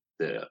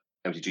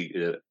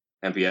MTG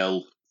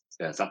MPL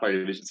Sapphire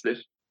Division split.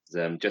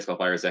 Jeskai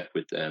Fires deck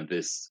with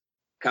this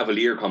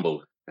Cavalier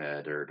combo.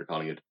 They're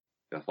calling it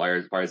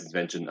Fires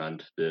Invention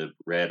and the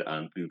red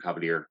and blue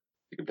Cavalier.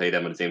 You can play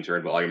them on the same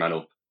turn with all your mana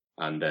up,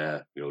 and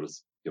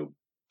just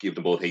give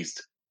them both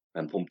haste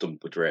and pump them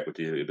with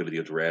the ability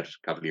of the red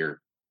Cavalier.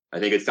 I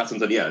think that's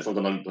something. Yeah,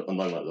 something along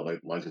the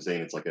lines of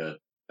saying it's like a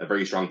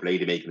very strong play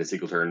to make in a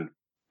single turn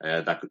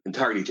that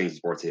entirely changes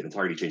the board state,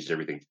 entirely changes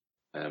everything.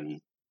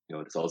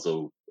 It's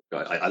also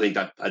I think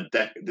that a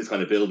deck, this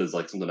kind of build is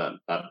like something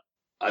that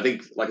I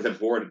think, like I said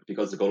before,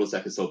 because the Golos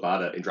deck is so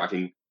bad at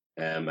interacting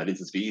at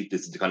instant speed,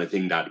 this is the kind of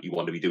thing that you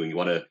want to be doing. You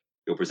want to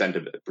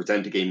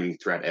present a gaming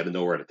threat out of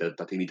nowhere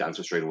that they need to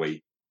answer straight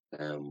away.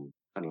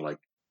 Kind of like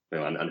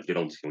and if you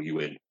don't, you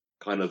win.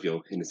 Kind of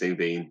in the same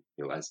vein,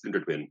 as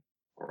Splintered win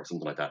or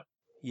something like that.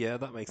 Yeah,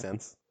 that makes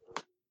sense.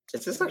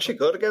 Is this actually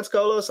good against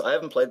Golos? I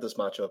haven't played this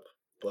matchup,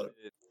 but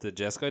the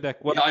Jeskai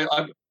deck. Well,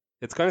 yeah,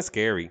 it's kind of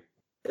scary.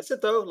 Is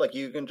it though? Like,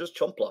 you can just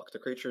chump block. The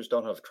creatures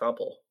don't have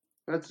trample.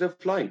 They're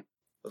flying.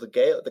 But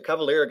the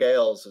Cavalier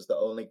Gales is the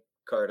only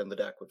card in the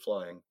deck with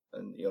flying,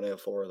 and you only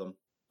have 4 of them.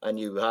 And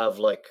you have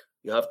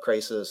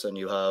Krasis and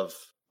you have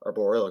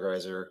Arboreal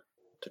Geyser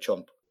to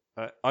chump.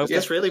 Does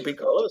this really beat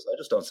Golos? I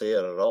just don't see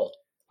it at all.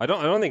 I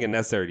don't think it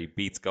necessarily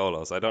beats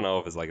Golos. I don't know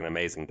if it's like an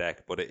amazing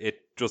deck, but it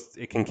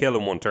can kill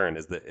in one turn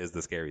is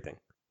the scary thing.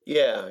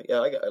 Yeah,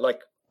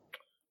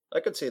 I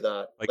could see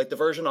that. Like the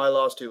version I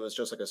lost to was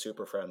just like a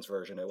Super Friends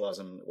version. It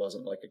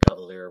wasn't like a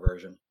Cavalier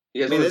version.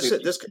 Yeah, I mean,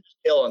 this could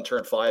kill on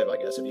turn 5, I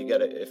guess,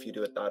 if you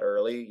do it that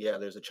early. Yeah,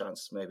 there's a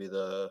chance maybe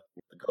the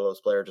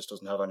Golos player just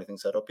doesn't have anything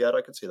set up yet.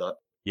 I could see that.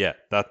 Yeah,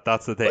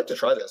 that's the thing. I'd like to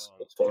try this.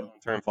 It's fun.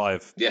 Turn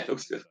 5. Yeah, it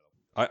looks good.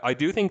 I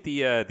do think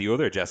the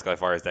other Jeskai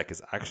Fires deck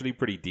is actually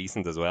pretty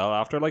decent as well.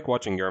 After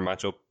watching your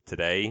matchup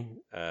today,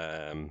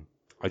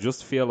 I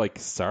just feel like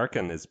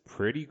Sarkhan is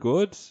pretty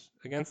good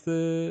against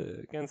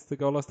the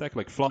Golos deck.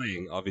 Like,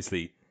 flying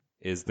obviously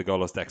is the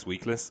Golos deck's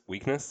weakness.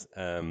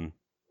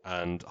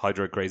 And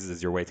Hydroid Krasis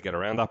is your way to get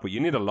around that, but you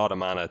need a lot of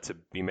mana to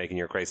be making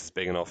your Krasis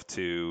big enough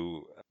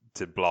to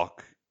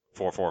block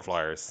 4/4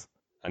 flyers.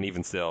 And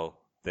even still,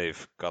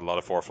 they've got a lot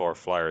of 4/4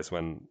 flyers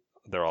when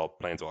they're all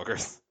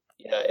planeswalkers.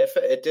 Yeah, if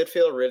it did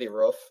feel really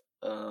rough.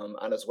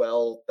 And as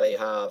well, they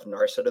have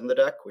Narset in the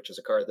deck, which is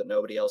a card that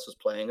nobody else is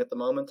playing at the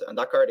moment. And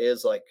that card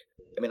is I'm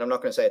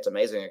not going to say it's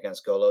amazing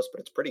against Golos,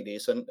 but it's pretty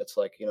decent. It's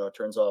it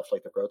turns off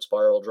the Growth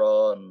Spiral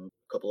draw and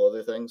a couple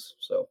other things.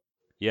 So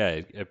yeah,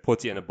 it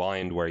puts you in a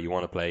bind where you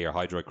want to play your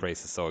Hydroid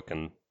Krasis so it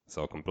can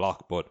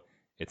block, but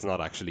it's not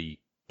actually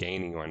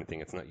gaining or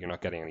anything. You're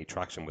not getting any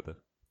traction with it.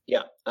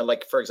 Yeah, and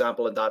for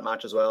example, in that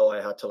match as well,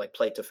 I had to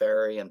play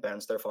Teferi and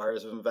bounce their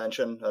Fires of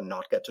Invention and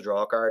not get to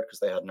draw a card because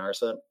they had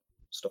Narset,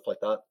 stuff like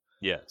that.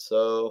 Yeah.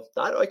 So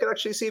that I could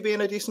actually see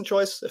being a decent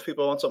choice if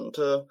people want something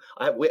to.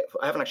 I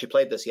haven't actually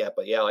played this yet,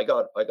 but yeah, I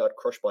got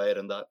crushed by it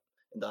in that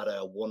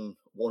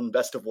one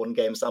best of 1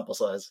 game sample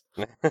size.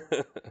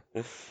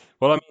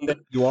 Well, I mean,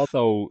 you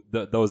also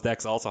those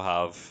decks also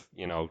have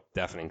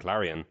Deafening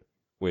Clarion,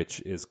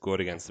 which is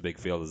good against the big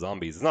field of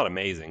zombies. It's not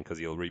amazing because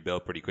you'll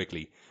rebuild pretty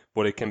quickly,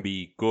 but it can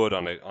be good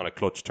on a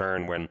clutch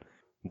turn when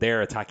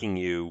they're attacking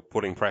you,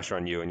 putting pressure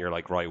on you, and you're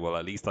like, right, well,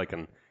 at least I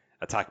can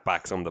attack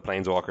back some of the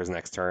planeswalkers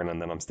next turn,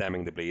 and then I'm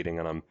stemming the bleeding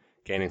and I'm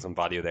gaining some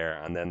value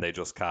there, and then they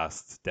just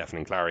cast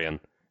Deafening Clarion,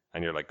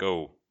 and you're like,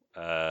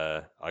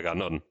 I got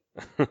nothing.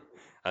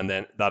 And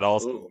then that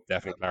also,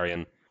 Deafening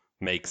Clarion,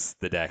 makes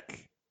the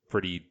deck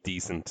pretty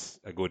decent,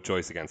 a good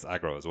choice against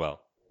aggro as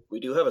well. We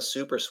do have a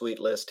super sweet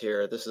list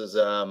here. This is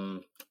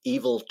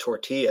Evil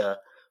Tortilla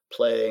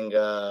playing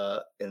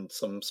in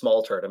some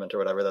small tournament or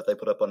whatever that they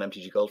put up on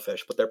MTG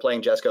Goldfish, but they're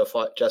playing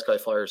Jeskai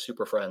Fire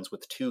Super Friends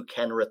with 2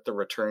 Kenrith the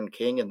Return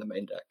King in the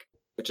main deck,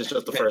 which is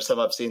just the first time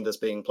I've seen this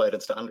being played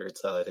in Standard,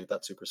 so I think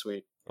that's super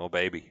sweet. Oh,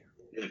 baby.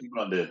 Yeah, people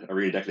on the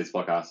Arena Decklist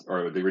podcast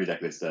or the Arena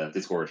Decklist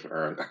Discord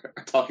are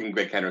talking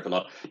about Kenrith a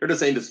lot. They're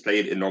just saying this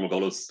played in normal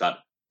Golos that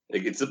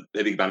it's a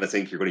big band. I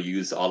think you're going to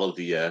use all of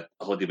the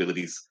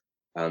abilities,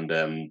 and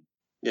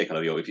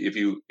if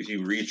you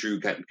read through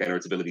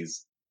Kenrith's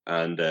abilities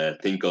and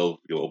think of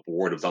a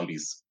board of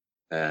zombies,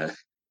 it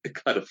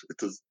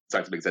does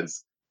start to make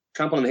sense.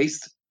 Trample and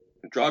haste,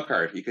 draw a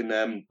card. You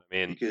can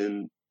you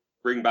can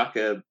bring back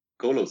a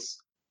Golos.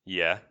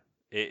 Yeah,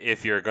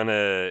 if you're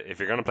gonna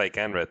play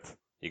Kenrith,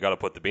 you got to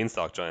put the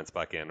Beanstalk Giants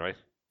back in, right?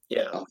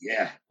 Yeah. Oh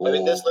yeah. I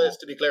mean, this Oh. list,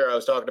 to be clear, I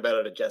was talking about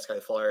it at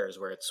Jeskai Flyers,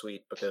 where it's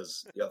sweet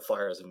because you have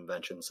Fire as an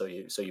invention, so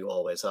you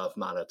always have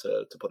mana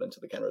to put into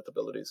the Kenrith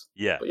abilities.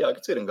 Yeah, But yeah, I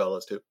can see it in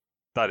Golos too.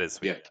 that is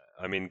sweet.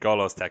 Yeah. I mean,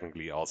 Golos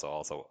technically also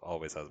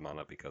always has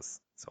mana because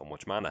so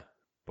much mana.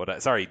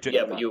 But sorry,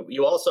 Yeah, but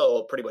you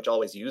also pretty much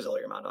always use all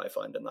your mana, I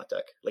find, in that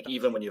deck. Like,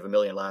 even when you have a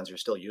million lands, you're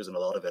still using a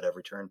lot of it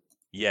every turn.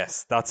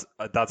 yes, that's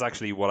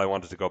actually what I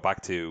wanted to go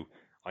back to.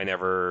 I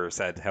never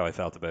said how I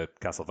felt about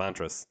Castle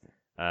Vantras.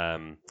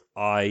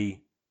 I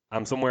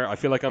am somewhere. I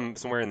feel like I'm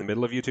somewhere in the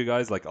middle of you two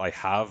guys. Like I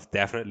have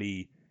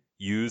definitely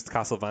used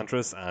Castle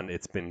Vantras, and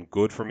it's been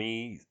good for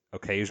me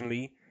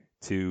occasionally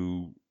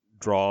to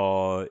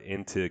draw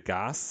into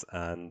gas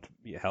and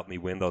help me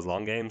win those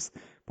long games.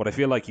 But I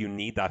feel like you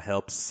need that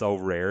help so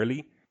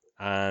rarely,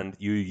 and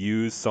you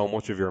use so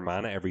much of your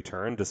mana every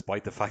turn,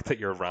 despite the fact that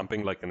you're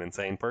ramping like an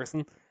insane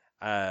person.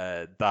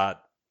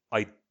 That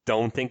I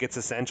don't think it's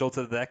essential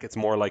to the deck. It's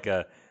more like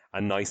a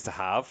nice to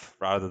have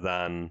rather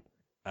than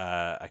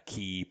a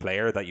key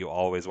player that you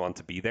always want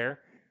to be there.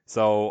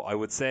 So I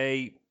would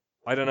say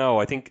I don't know.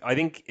 I think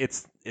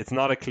it's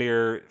not a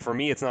clear for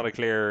me. It's not a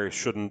clear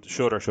should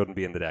or shouldn't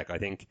be in the deck. I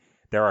think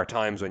there are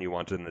times when you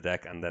want it in the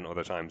deck, and then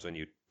other times when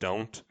you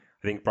don't.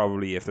 I think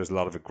probably if there's a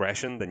lot of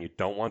aggression, then you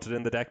don't want it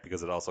in the deck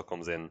because it also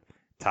comes in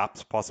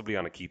tapped possibly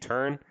on a key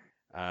turn,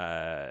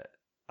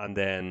 and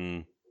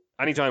then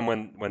anytime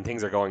when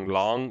things are going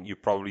long, you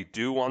probably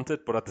do want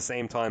it. But at the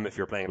same time, if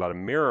you're playing a lot of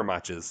mirror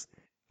matches,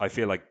 I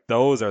feel like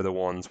those are the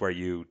ones where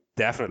you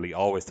definitely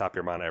always tap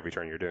your mana every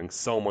turn. You're doing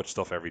so much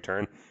stuff every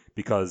turn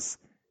because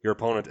your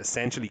opponent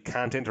essentially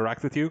can't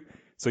interact with you.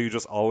 So you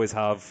just always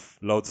have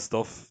loads of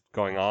stuff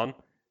going on.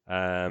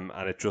 And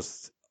it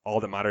just, all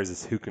that matters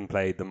is who can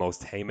play the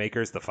most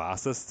haymakers the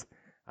fastest.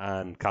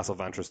 And Castle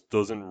Vantras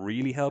doesn't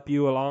really help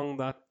you along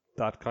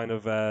that kind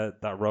of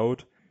that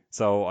road.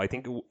 So I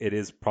think it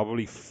is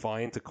probably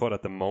fine to cut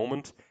at the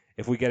moment.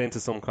 If we get into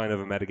some kind of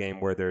a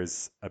metagame where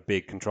there's a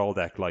big control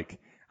deck, like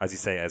as you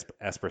say, as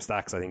Esper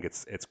Stacks, I think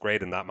it's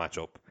great in that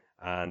matchup,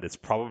 and it's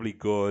probably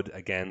good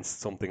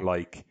against something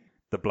like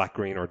the Black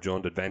Green or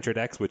Jund Adventure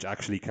decks, which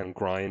actually can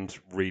grind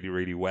really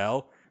really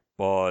well,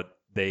 but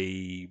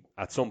they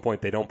at some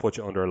point they don't put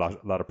you under a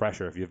lot of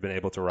pressure. If you've been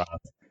able to rat,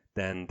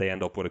 then they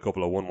end up with a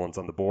couple of 1/1s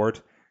on the board,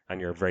 and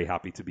you're very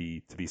happy to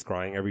be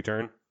scrying every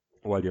turn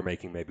while you're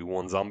making maybe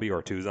one zombie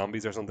or two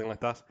zombies or something like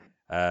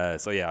that.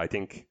 So yeah, I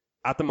think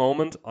at the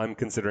moment I'm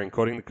considering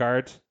cutting the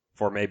card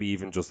for maybe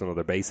even just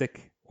another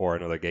basic or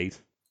another gate.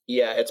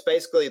 Yeah, it's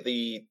basically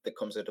that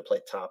comes into play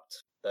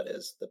tapped. That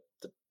is the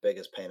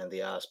biggest pain in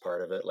the ass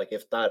part of it. Like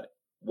if that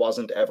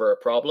wasn't ever a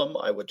problem,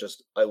 I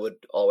would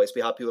always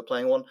be happy with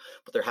playing one.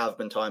 But there have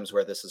been times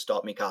where this has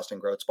stopped me casting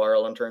Growth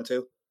Spiral on turn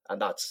 2,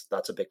 and that's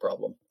a big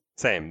problem.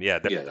 Same, yeah.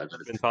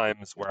 There's been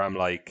times where I'm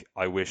like,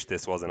 I wish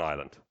this was an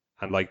island,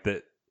 and like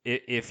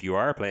if you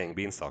are playing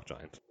Beanstalk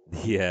Giant,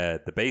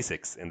 the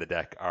basics in the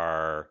deck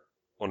are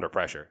under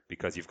pressure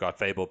because you've got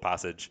Fable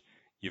Passage,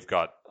 you've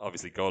got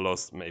obviously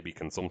Golos maybe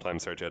can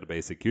sometimes search out a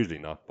basic, usually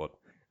not,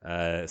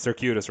 but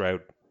Circuitous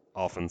Route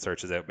often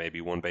searches out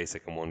maybe one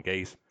basic and one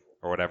gate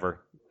or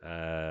whatever,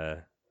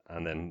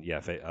 and then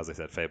as I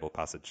said, Fable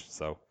Passage.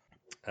 So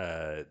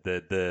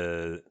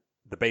the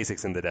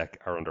basics in the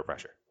deck are under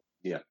pressure.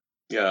 Yeah,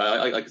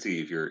 I can see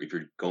if you're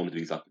going to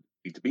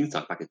the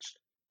Beanstalk package.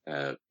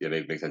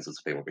 It makes sense to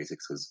play more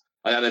basics because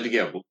I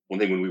think one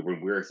thing when we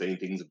were saying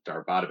things that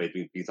are bad about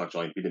Beanstalk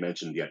Giant, we did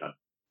mention that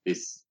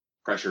this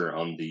pressure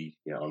on the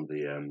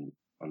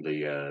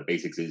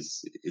basics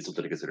is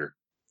something to consider.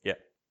 Yeah,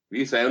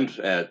 we found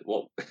I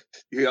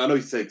know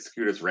you said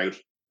Circuitous Route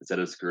instead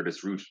of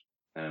Circuitous Route.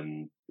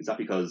 Is that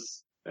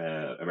because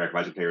American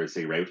Magic players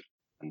say route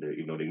and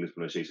even though the English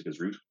pronunciation is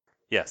route?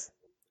 Yes.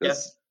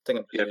 Yes. I think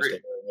I'm used to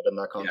hearing it in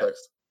that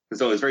context. Yeah.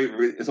 So it's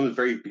something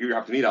very peculiar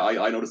happened to me that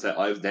I noticed that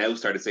I've now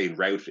started saying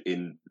route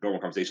in normal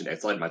conversation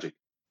outside Magic,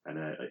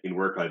 and in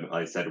work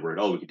I said the word,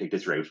 we can take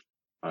this route,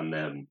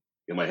 and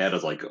in my head I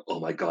was like, oh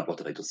my god, what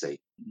did I just say?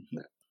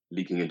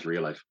 Leaking into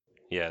real life.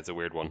 Yeah, it's a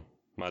weird one.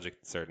 Magic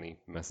certainly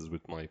messes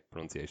with my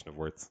pronunciation of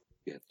words.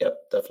 Yeah. Yep,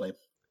 definitely.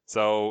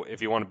 So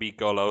if you want to beat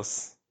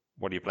Golos,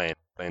 what are you playing?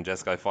 Playing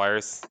Jeskai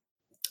Fires?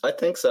 I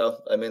think so.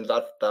 I mean,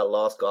 that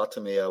loss got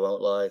to me, I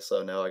won't lie.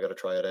 So now I got to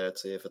try it out,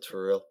 see if it's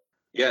for real.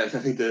 Yeah, I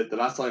think the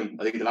last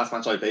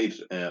match I played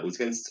was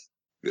against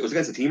a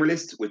teamer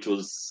list, which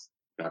was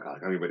I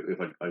can't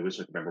remember I wish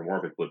I could remember more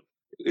of it, but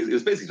it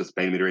was basically just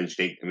playing mid-range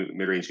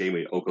game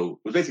with Oko. It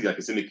was basically like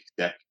a Simic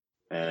deck,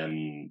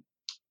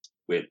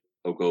 with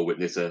Oko, with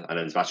Nissa, and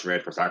then Splash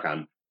Red for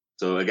Sarkhan.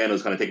 So again, I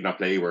was kind of taking that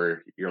play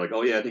where you're like,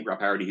 oh yeah, I think we're at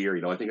parity here.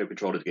 I think I've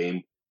controlled the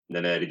game. And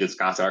then they just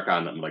cast Sarkhan,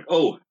 and I'm like,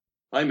 oh,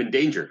 I'm in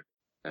danger.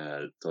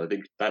 So I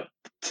think that,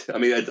 I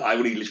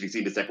only literally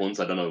seen this deck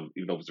once. I don't know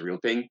even if it's a real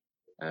thing,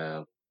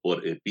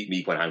 but it beat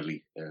me quite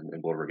handily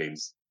in both of our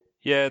games.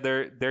 Yeah,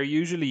 they're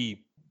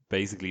usually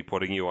basically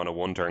putting you on a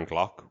 1-turn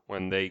clock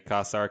when they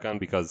cast Sarkhan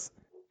because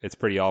it's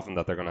pretty often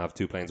that they're going to have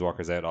 2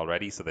 Planeswalkers out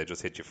already, so they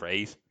just hit you for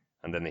 8,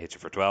 and then they hit you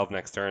for 12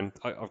 next turn.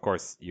 Of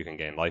course, you can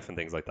gain life and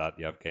things like that.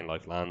 You have gain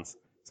life lands.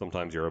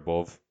 Sometimes you're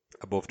above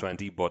above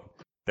 20, but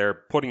they're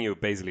putting you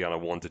basically on a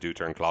 1 to 2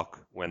 turn clock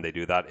when they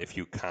do that if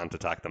you can't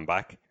attack them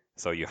back.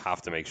 So you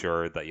have to make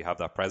sure that you have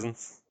that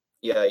presence.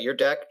 Yeah, your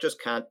deck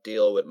just can't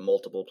deal with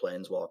multiple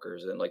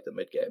planeswalkers in like the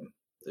mid game.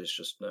 There's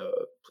just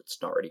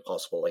it's not really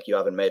possible. Like you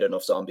haven't made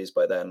enough zombies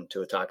by then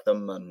to attack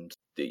them, and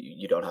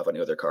you don't have any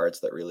other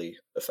cards that really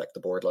affect the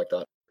board like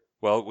that.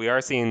 Well, we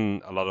are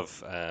seeing a lot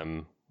of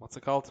what's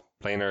it called?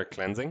 Planar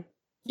cleansing.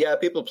 Yeah,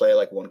 people play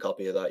like one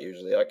copy of that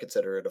usually. I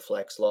consider it a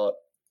flex slot.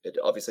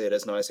 Obviously it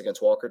is nice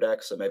against walker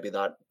decks, so maybe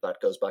that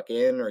goes back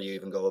in, or you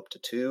even go up to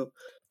 2.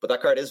 But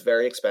that card is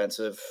very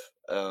expensive.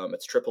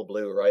 It's triple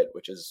blue, right?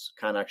 Which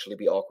can actually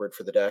be awkward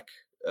for the deck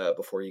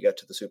before you get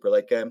to the super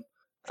late game.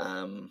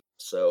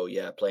 So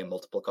yeah, playing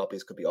multiple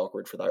copies could be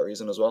awkward for that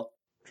reason as well.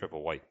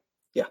 Triple white.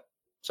 Yeah.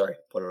 Sorry,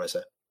 what did I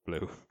say?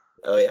 Blue.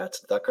 Oh yeah,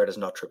 that card is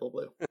not triple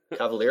blue.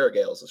 Cavalier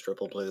Gales is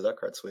triple blue. That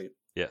card's sweet.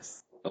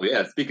 Yes. Oh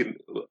yeah, speaking,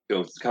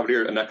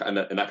 Cavalier and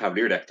that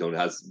Cavalier deck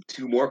has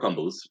 2 more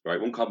combos,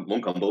 right? One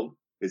combo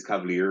is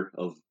Cavalier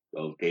of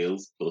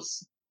Gales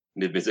plus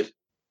Niv Mizzet.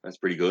 That's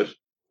pretty good.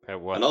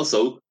 And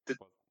also,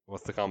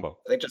 what's the combo?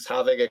 I think just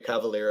having a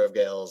Cavalier of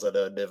Gales and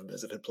a Niv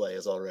Mizzet in play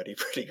is already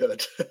pretty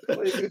good.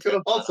 It's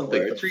gonna vault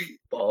something. Three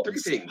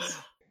things.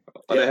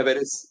 And how about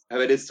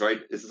this, right?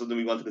 This is something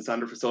we wanted in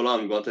Standard for so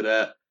long. We wanted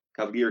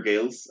Cavalier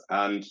Gales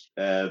and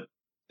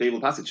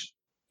Fable Passage.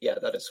 Yeah,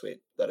 that is sweet.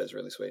 That is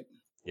really sweet.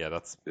 Yeah,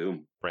 that's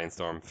Boom.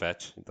 Brainstorm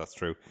Fetch. That's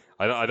true.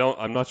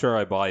 I'm not sure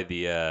I buy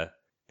the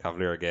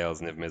Cavalier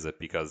Gales Niv Mizzet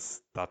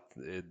because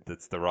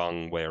that's the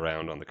wrong way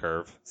around on the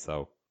curve.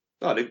 So.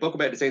 Oh, they both come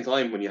out at the same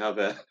time when you have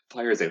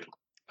flyers out.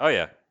 Oh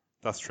yeah,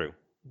 that's true.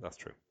 That's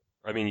true.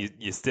 I mean,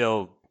 you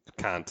still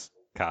can't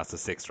cast a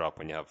 6-drop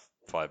when you have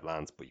 5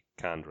 lands, but you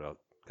can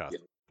cast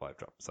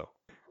 5-drop. So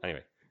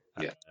anyway,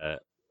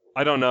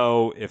 I don't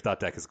know if that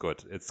deck is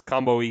good. It's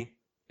combo-y.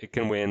 It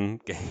can win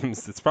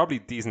games. It's probably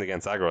decent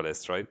against aggro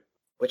lists, right?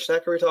 Which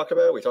deck are we talking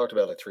about? We talked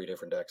about like 3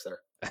 different decks there.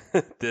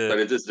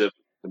 It's just the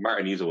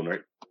Martin user one,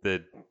 right?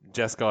 The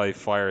Jeskai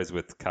fires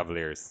with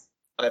Cavaliers.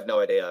 I have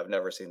no idea. I've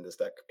never seen this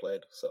deck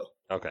played, so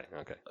okay.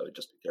 I would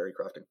just be theory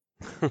crafting.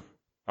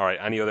 All right.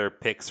 Any other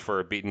picks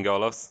for beating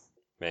Golos?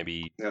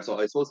 Maybe. Yeah, so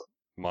I suppose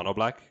mono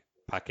black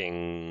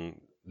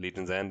packing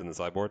Legion's End in the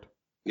sideboard.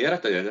 Yeah,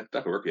 that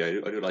could work. Yeah,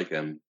 I do like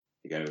again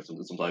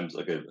sometimes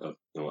like an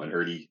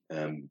early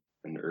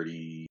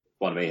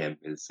Quantum Mayhem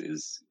is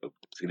a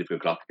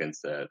significant clock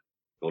against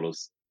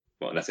Golos.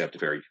 Well, unless they have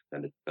Teferi,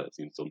 then that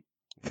seems some.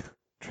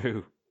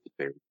 True.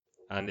 Teferi.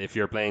 And if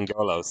you're playing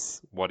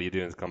Golos, what are you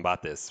doing to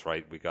combat this,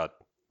 right? We got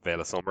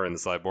Veil of Summer in the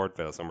sideboard.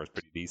 Veil of Summer is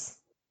pretty decent.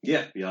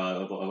 Yeah,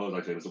 I've always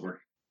liked Veil of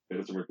Summer.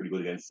 Veil of Summer is pretty good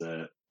against...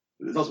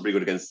 it's also pretty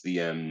good against the...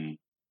 in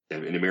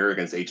the mirror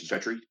against Ancient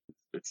Treachery.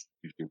 It's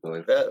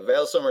usually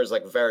Veil of Summer is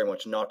like very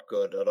much not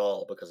good at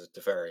all because it's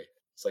Teferi.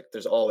 It's like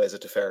there's always a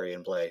Teferi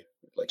in play.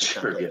 Like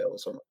you can't play Veil of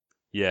Summer.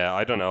 Yeah,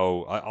 I don't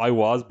know. I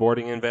was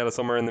boarding in Veil of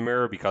Summer in the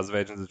mirror because of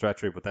Agents of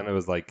Treachery, but then it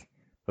was like...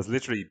 That's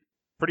literally...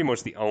 pretty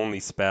much the only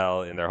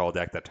spell in their whole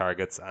deck that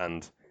targets,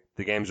 and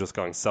the game's just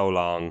going so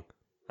long,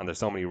 and there's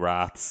so many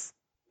rats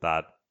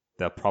that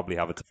they'll probably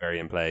have a Teferi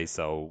in play,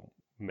 so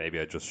maybe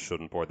I just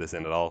shouldn't board this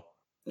in at all.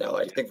 No,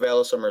 I think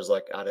Veil of Summer is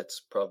like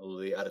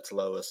probably at its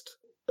lowest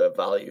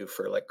value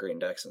for like green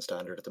decks in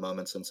Standard at the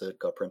moment since it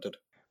got printed.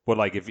 But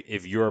like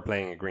if you're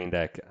playing a green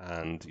deck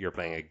and you're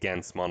playing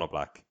against mono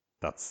black,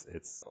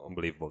 it's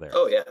unbelievable there.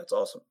 Oh yeah, it's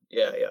awesome.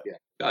 Yeah.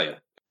 Oh yeah.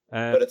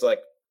 But it's like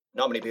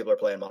not many people are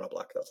playing mono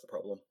black. That's the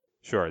problem.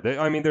 Sure.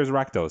 There's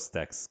Rakdos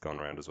decks going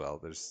around as well.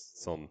 There's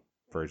some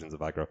versions of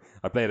aggro.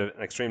 I played an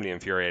extremely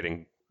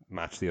infuriating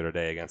match the other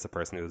day against a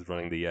person who was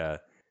running the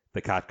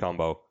cat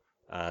combo,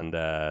 and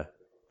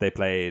they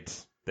played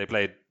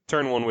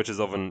turn 1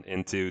 Witch's Oven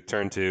into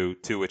turn 2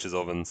 Witch's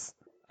Ovens,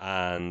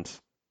 and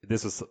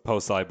this was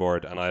post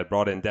sideboard, and I had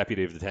brought in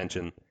Deputy of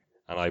Detention,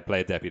 and I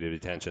played Deputy of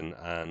Detention,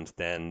 and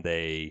then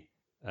they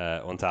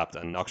untapped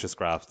and Noxious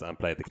Grasp and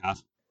played the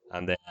cat,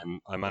 and then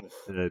I managed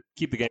to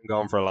keep the game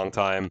going for a long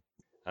time.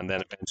 And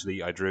then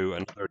eventually I drew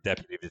another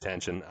Deputy of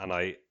Detention,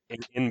 and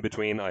in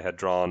between I had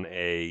drawn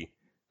an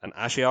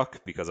Ashiok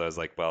because I was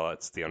like, well,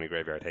 it's the only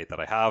graveyard hate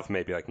that I have.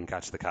 Maybe I can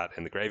catch the cat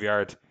in the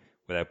graveyard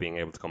without being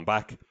able to come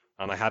back.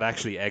 And I had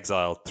actually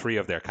exiled 3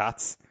 of their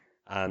cats,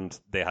 and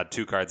they had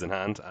 2 cards in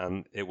hand,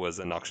 and it was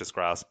a Noxious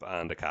Grasp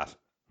and a cat.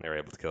 They were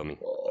able to kill me.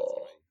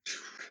 Oh.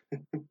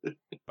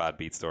 Bad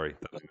beat story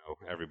that I know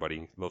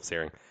everybody loves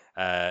hearing.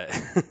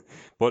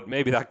 But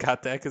maybe that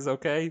cat deck is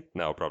okay?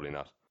 No, probably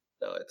not.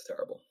 No, it's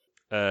terrible.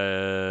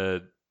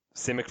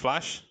 Simic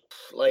Flash?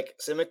 Like,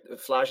 Simic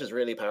Flash is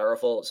really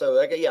powerful. So,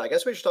 like, yeah, I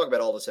guess we should talk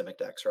about all the Simic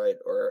decks, right?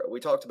 Or we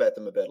talked about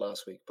them a bit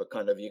last week, but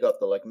kind of you got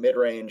the, like,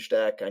 mid-range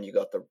deck, and you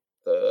got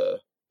the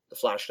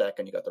Flash deck,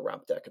 and you got the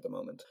Ramp deck at the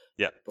moment.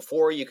 Yeah.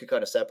 Before, you could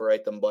kind of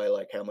separate them by,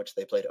 like, how much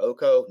they played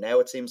Oko.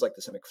 Now it seems like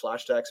the Simic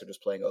Flash decks are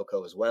just playing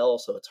Oko as well,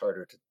 so it's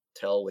harder to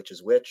tell which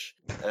is which.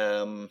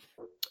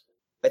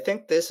 I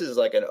think this is,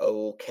 like, an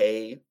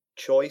okay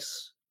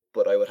choice.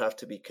 but I would have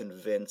to be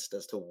convinced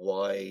as to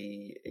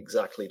why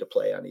exactly to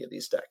play any of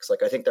these decks.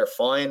 Like, I think they're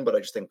fine, but I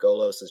just think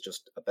Golos is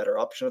just a better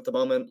option at the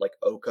moment. Like,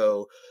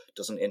 Oko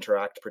doesn't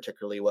interact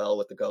particularly well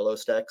with the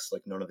Golos decks.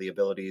 Like, none of the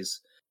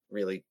abilities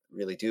really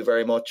do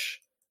very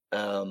much.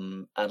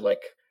 And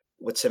like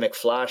with Simic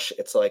Flash,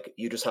 it's like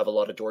you just have a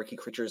lot of dorky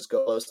creatures,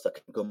 Golos, that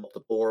can come up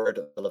the board.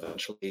 They'll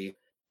eventually,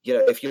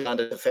 if you land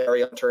a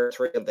Teferi on turn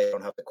 3 and they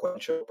don't have the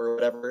Quench Up or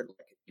whatever,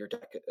 like, your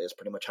deck is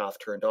pretty much half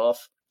turned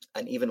off.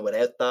 And even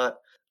without that,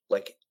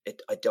 like,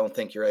 I don't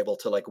think you're able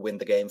to like win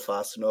the game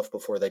fast enough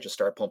before they just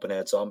start pumping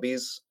out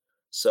zombies.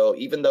 So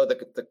even though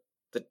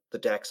the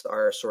decks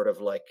are sort of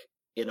like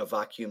in a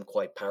vacuum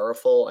quite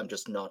powerful, I'm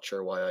just not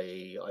sure why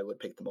I would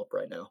pick them up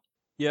right now.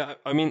 Yeah,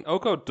 I mean,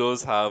 Oko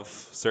does have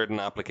certain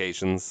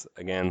applications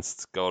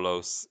against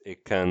Golos.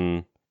 It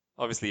can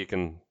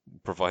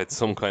provide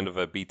some kind of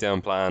a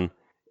beatdown plan.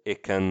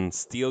 It can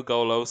steal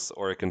Golos,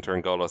 or it can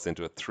turn Golos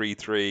into a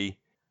 3/3.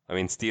 I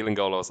mean, stealing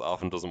Golos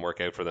often doesn't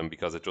work out for them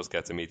because it just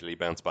gets immediately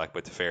bounced back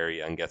by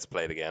Teferi and gets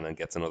played again and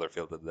gets another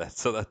Field of Death.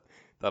 So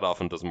that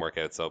often doesn't work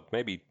out. So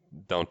maybe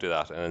don't do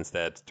that and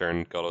instead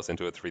turn Golos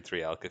into a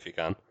 3/3 Elk if you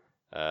can.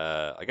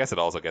 I guess it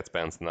also gets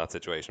bounced in that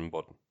situation,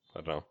 but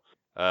I don't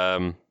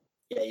know.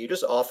 Yeah, you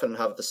just often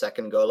have the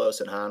second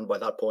Golos in hand by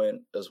that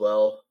point as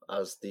well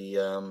as the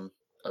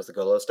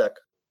Golos deck.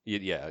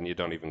 Yeah, and you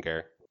don't even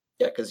care.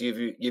 Yeah, because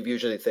you've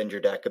usually thinned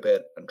your deck a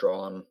bit and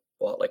drawn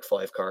like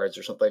 5 cards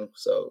or something.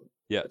 So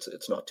yeah,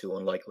 it's not too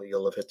unlikely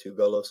you'll have hit 2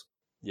 Golos.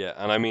 Yeah,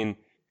 and I mean,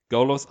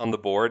 Golos on the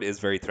board is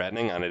very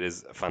threatening, and it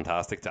is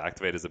fantastic to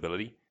activate his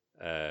ability.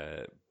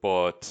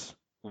 But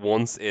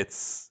once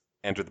it's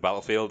entered the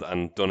battlefield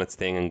and done its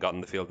thing and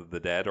gotten the Field of the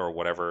Dead or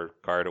whatever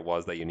card it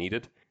was that you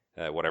needed,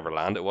 whatever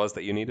land it was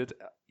that you needed,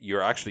 you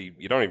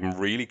don't even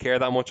really care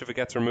that much if it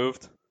gets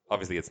removed.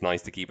 Obviously, it's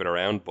nice to keep it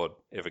around, but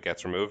if it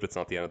gets removed, it's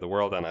not the end of the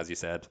world. And as you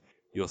said,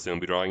 you'll soon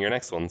be drawing your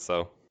next one.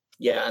 So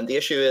yeah, and the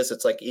issue is,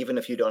 it's like, even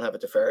if you don't have a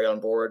Teferi on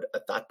board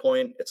at that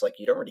point, it's like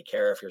you don't really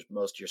care if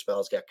most of your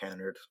spells get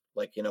countered.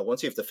 Like,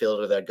 once you have the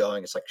Field of the Dead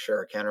going, it's like,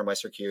 sure, counter my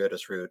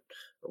Circuitous Route,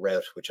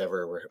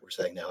 whichever we're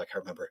saying now, I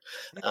can't remember.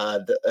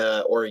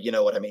 Or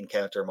what I mean,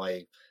 counter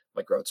my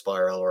Growth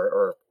Spiral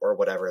or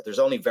whatever. There's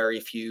only very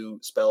few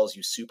spells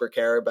you super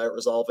care about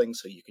resolving,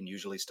 so you can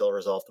usually still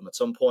resolve them at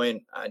some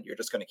point, and you're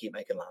just going to keep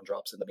making land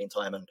drops in the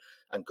meantime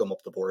and gum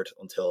up the board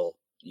until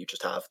you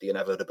just have the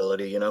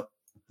inevitability,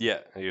 Yeah,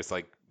 and you're just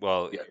like,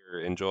 well,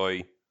 here,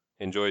 enjoy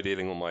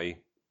dealing with my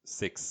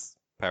 6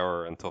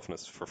 power and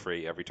toughness for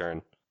free every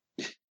turn.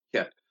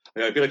 Yeah,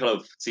 I feel like kind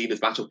of seeing this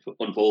matchup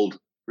unfold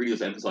really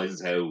just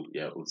emphasizes how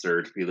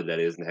absurd Field of the Dead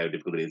is and how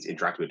difficult it is to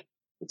interact with.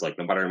 It's like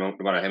no matter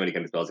how many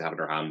kind of spells you have in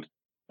your hand,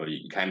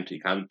 you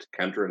can't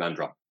counter a land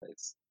drop.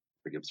 It's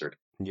pretty absurd.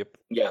 Yep.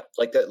 Yeah,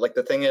 like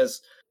the thing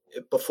is,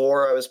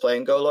 before I was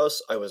playing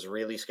Golos, I was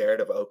really scared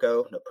of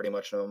Oko. Pretty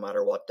much no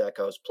matter what deck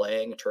I was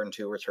playing, turn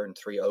 2 or turn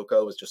 3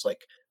 Oko was just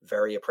like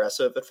very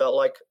oppressive. It felt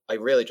like I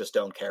really just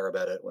don't care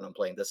about it when I'm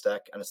playing this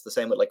deck, and it's the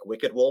same with like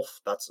Wicked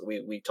Wolf.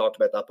 We talked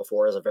about that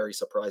before as a very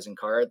surprising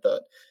card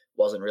that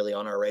wasn't really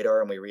on our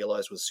radar, and we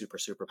realized was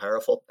super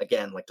powerful.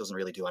 Again, like, doesn't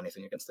really do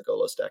anything against the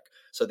Golos deck.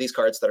 So these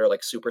cards that are like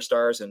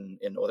superstars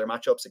in other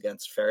matchups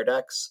against fair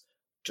decks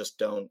just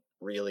don't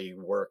really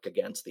work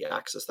against the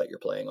axis that you're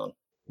playing on.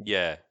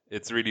 Yeah,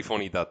 it's really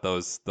funny that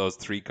those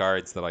 3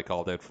 cards that I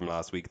called out from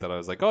last week that I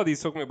was like, oh,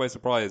 these took me by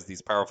surprise.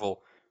 These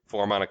powerful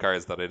 4-mana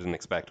cards that I didn't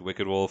expect.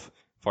 Wicked Wolf,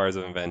 Fires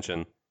of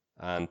Invention,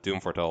 and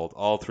Doom Foretold.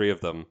 All 3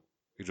 of them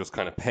are just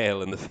kind of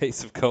pale in the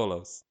face of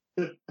Golos.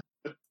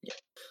 Yeah.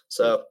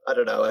 So I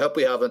don't know. I hope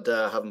we haven't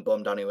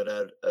bummed anyone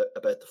out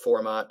about the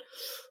format,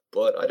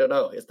 but I don't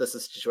know. Is this a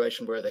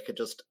situation where they could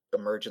just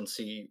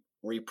emergency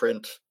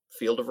reprint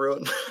Field of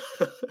Ruin?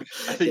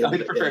 I think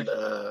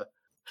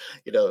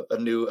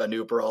a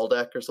new Brawl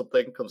deck or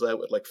something comes out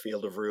with like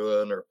Field of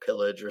Ruin or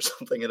Pillage or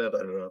something in it. I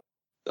don't know.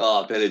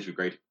 Oh, Pillage would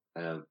be great.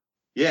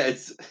 Yeah,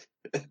 it's.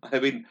 I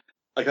mean,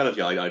 I kind of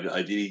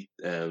ideally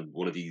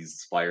one of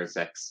these fire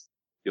decks,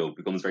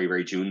 becomes very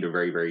very tuned or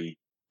very very,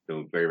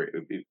 very.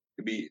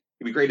 It'd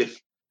be great if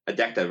a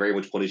deck that very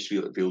much punished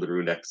Field of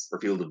Ruin decks or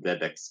Field of Dead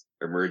decks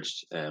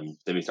emerged. Then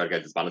we start to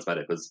get this balance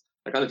meta, because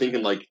I'm kind of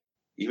thinking, like,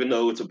 even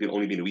though it's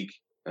only been a week,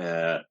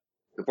 the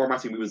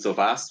format's been moving so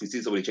fast. We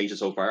see so many changes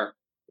so far.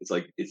 It's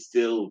like it's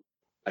still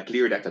a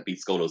clear deck that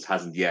beats Golos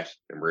hasn't yet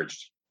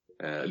emerged.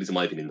 At least in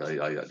my opinion,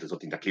 there's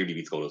something that clearly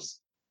beats Golos.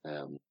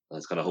 I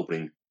was kind of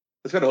hoping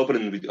we'd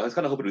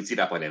see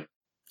that by now.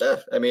 Yeah,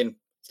 I mean,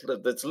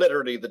 it's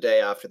literally the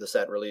day after the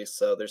set release,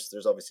 so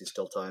there's obviously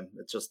still time.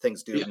 It's just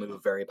things do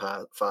move very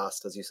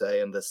fast, as you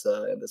say, in this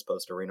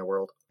post arena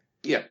world.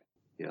 Yeah,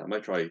 I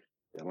might try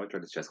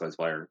this Jeskai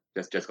Spire,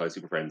 Jeskai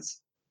Super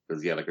Friends,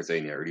 because like you're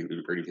saying, early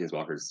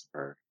Planeswalkers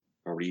are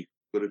really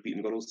good at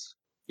beating Golos.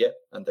 Yeah,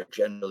 and they're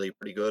generally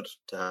pretty good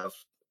to have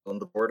on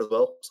the board as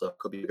well, so it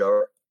could be a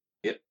goer.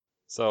 Yep.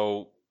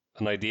 So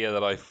an idea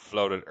that I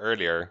floated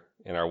earlier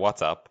in our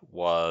WhatsApp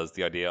was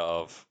the idea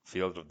of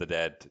Field of the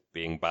Dead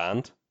being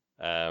banned.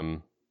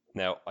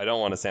 Now, I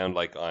don't want to sound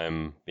like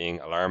I'm being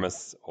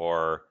alarmist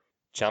or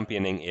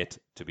championing it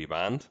to be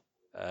banned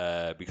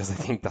because I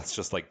think that's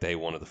just like day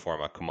one of the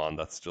format. Come on,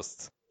 that's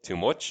just too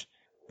much.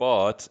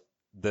 But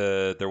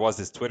there was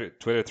this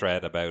Twitter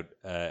thread about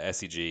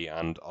SCG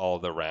and all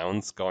the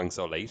rounds going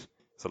so late.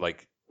 So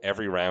like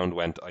every round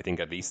went, I think,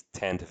 at least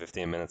 10 to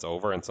 15 minutes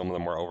over, and some of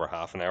them were over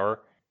half an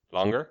hour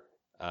longer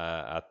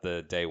at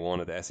the day one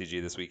of the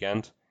SCG this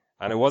weekend.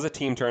 And it was a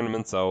team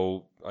tournament,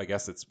 so I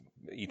guess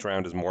each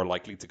round is more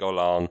likely to go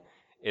long.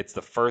 It's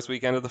the first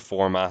weekend of the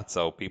format,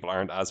 so people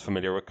aren't as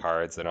familiar with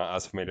cards. They're not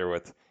as familiar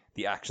with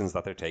the actions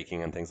that they're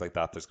taking and things like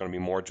that. There's going to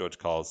be more judge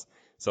calls.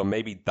 So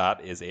maybe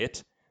that is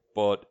it.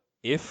 But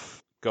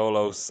if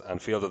Golos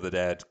and Field of the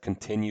Dead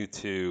continue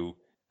to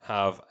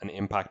have an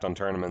impact on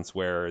tournaments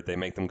where they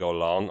make them go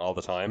long all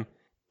the time,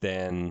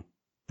 then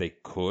they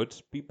could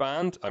be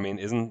banned. I mean,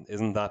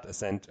 isn't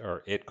that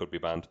or it could be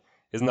banned?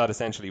 Isn't that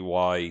essentially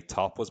why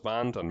Top was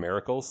banned on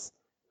Miracles?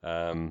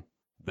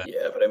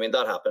 Yeah, but I mean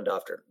that happened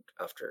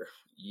after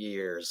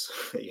years,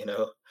 you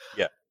know.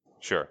 Yeah,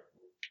 sure.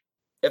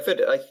 If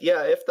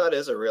that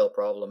is a real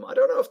problem, I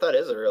don't know if that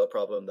is a real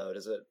problem though.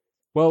 Is it?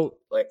 Well,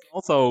 like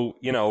also,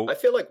 you know, I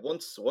feel like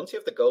once you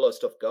have the Golo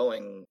stuff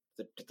going,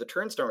 the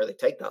turns don't really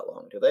take that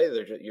long, do they?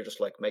 You're just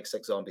like make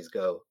 6 zombies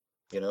go,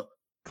 you know.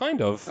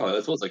 Kind of. Oh, I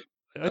suppose like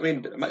I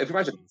mean, if you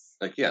imagine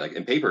like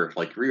in paper,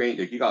 like rearrange,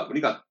 like when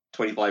you got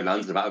 25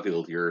 lands in the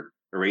battlefield, you're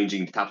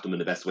arranging to tap them in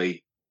the best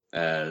way.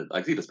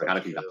 I think this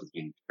mechanically that has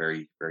been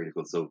very, very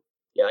difficult. So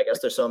yeah, I guess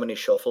there's so many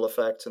shuffle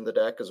effects in the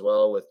deck as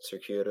well with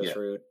Circuitous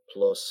Route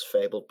plus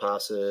Fabled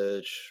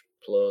Passage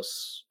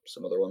plus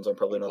some other ones I'm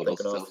probably not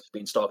thinking of.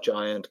 Beanstalk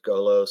Giant,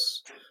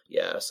 Golos.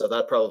 Yeah, so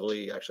that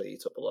probably actually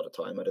eats up a lot of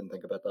time. I didn't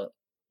think about that.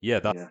 Yeah,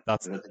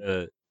 that's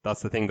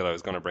the thing that I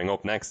was going to bring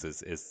up next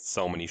is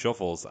so many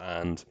shuffles,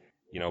 and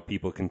you know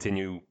people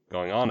continue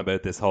going on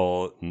about this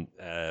whole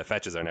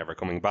fetches are never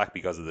coming back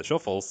because of the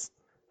shuffles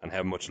and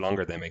how much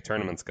longer they make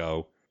tournaments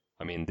go.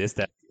 I mean, this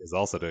deck is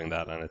also doing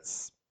that, and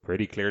it's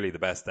pretty clearly the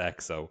best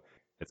deck, so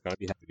it's going to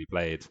be heavily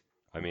played.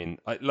 I mean,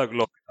 look,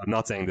 I'm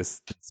not saying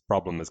this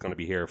problem is going to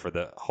be here for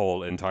the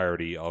whole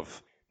entirety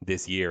of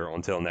this year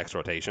until next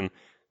rotation.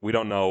 We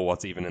don't know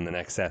what's even in the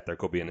next set. There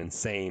could be an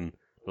insane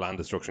land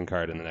destruction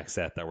card in the next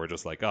set that we're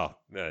just like, Field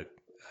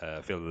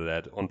of the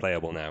Dead,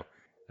 unplayable now.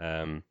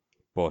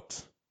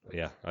 But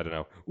yeah, I don't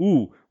know.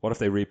 Ooh, what if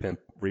they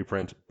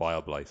reprint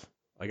Bile Blight?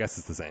 I guess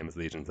it's the same as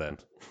Legion's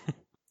End.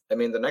 I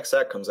mean, the next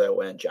set comes out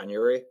when?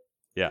 January?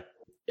 Yeah.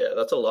 Yeah,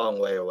 that's a long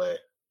way away.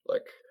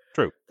 Like,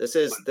 true. This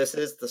is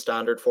the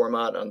standard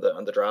format on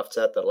the draft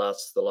set that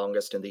lasts the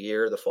longest in the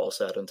year, the fall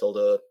set until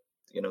the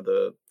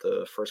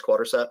first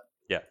quarter set.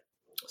 Yeah.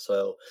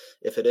 So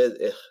if it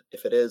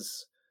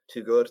is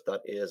too good,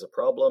 that is a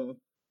problem.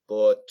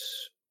 But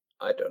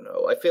I don't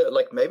know. I feel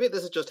like maybe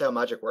this is just how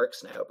Magic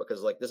works now,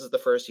 because like this is the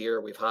first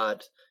year we've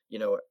had,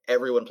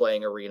 everyone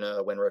playing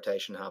Arena when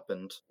rotation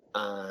happened,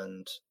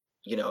 and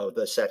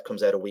the set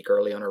comes out a week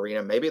early on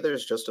Arena. Maybe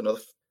there's just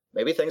enough.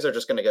 Maybe things are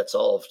just going to get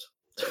solved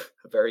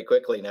very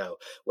quickly now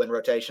when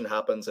rotation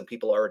happens and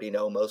people already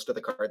know most of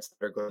the cards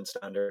that are good in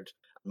standard,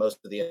 most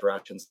of the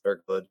interactions that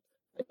are good.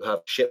 And you have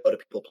a shitload of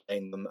people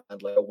playing them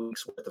and like a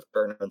week's worth of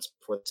tournaments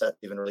before the set's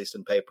even released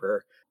in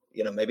paper.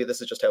 Maybe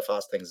this is just how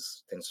fast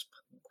things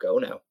go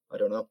now. I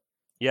don't know.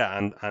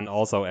 Yeah, and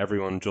also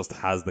everyone just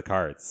has the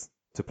cards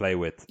to play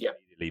with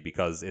immediately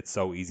because it's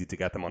so easy to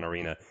get them on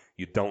Arena.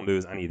 You don't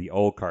lose any of the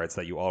old cards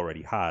that you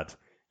already had.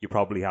 You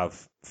probably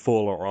have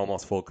full or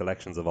almost full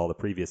collections of all the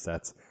previous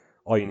sets.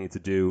 All you need to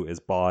do is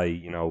buy,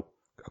 a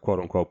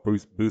quote-unquote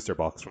booster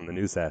box from the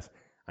new set,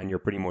 and you're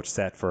pretty much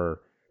set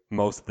for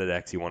most of the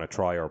decks you want to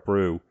try or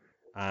brew.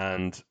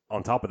 And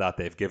on top of that,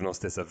 they've given us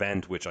this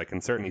event, which I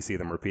can certainly see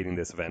them repeating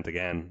this event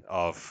again,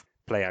 of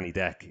play any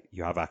deck.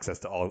 You have access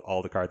to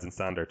all the cards in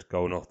Standard.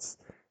 Go nuts.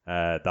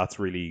 That's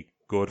really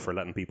good for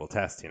letting people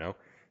test,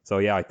 So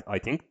yeah, I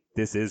think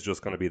this is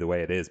just going to be the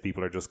way it is.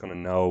 People are just going to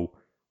know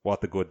what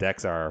the good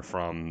decks are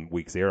from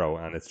week 0,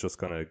 and it's just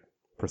going to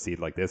proceed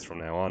like this from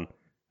now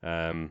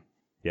on.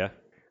 Yeah,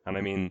 and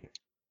I mean,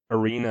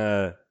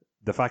 Arena,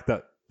 the fact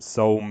that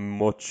so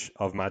much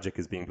of Magic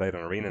is being played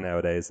on Arena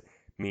nowadays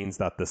means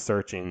that the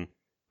searching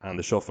and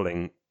the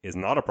shuffling is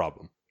not a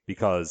problem,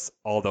 because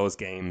all those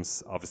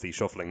games, obviously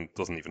shuffling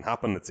doesn't even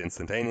happen, it's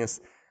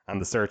instantaneous,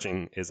 and the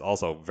searching is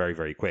also very,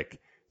 very quick.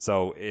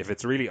 So if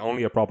it's really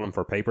only a problem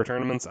for paper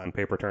tournaments, and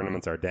paper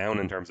tournaments are down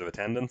in terms of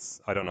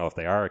attendance, I don't know if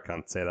they are, I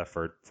can't say that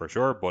for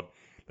sure, but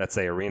let's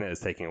say Arena is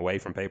taking away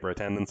from paper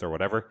attendance or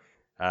whatever,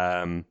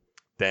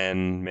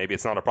 then maybe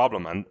it's not a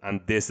problem.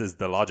 And this is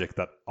the logic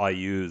that I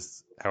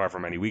used however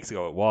many weeks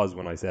ago it was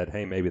when I said,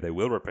 hey, maybe they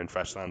will reprint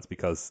fresh lands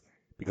because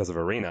of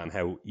Arena and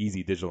how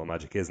easy digital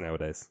Magic is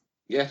nowadays.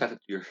 Yeah,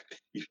 you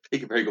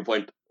make a very good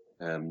point.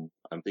 I'm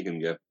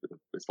thinking,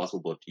 it's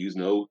possible, but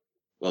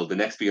well, the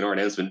next BNR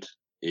announcement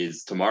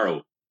is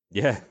tomorrow.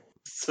 Yeah.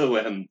 So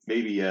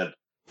maybe by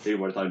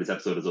the time this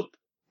episode is up,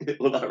 it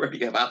will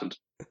already have happened.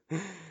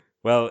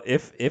 Well,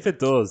 if it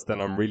does,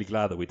 then I'm really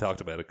glad that we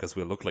talked about it, because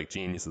we'll look like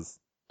geniuses.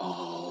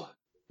 Oh,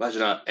 imagine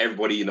that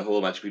everybody in the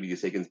whole Magic community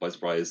is taken by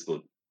surprise, but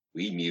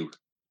we knew.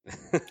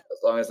 As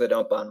long as they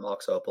don't ban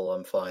Mox Opal,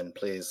 I'm fine.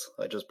 Please,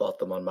 I just bought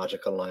them on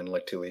Magic Online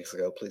like 2 weeks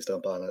ago. Please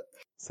don't ban it.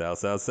 Sell,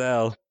 sell,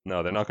 sell.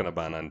 No, they're not going to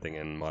ban anything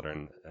in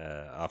Modern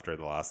after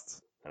the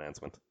last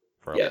announcement.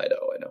 Yeah, I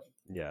know.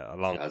 Yeah,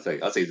 along. I'd say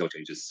no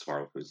changes as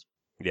far as.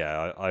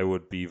 Yeah, I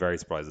would be very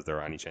surprised if there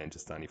are any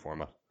changes to any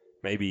format.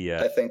 Maybe.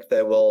 I think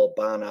they will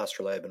ban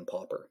Astrolabe and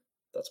Pauper.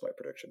 That's my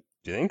prediction.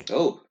 Do you think?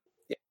 Oh,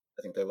 Yeah,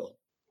 I think they will.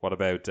 What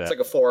about? It's like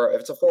a 4.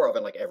 If it's a 4 of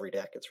in like every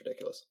deck, it's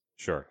ridiculous.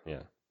 Sure.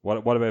 Yeah.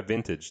 What about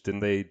Vintage? Didn't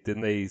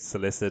they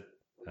solicit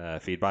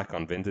feedback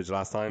on Vintage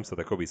last time? So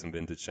there could be some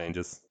Vintage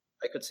changes.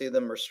 I could see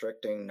them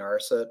restricting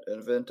Narset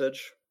in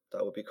Vintage.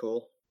 That would be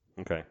cool.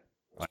 Okay.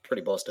 It's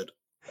pretty busted.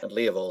 And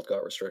Leovold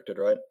got restricted,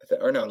 right?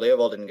 Or no,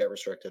 Leovold didn't get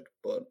restricted,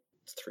 but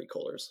it's 3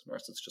 colors.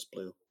 Narset's just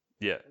blue.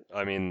 Yeah,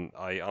 I mean,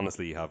 I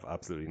honestly have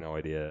absolutely no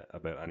idea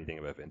about anything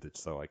about Vintage,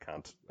 so I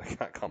can't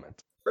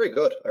comment. Very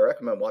good. I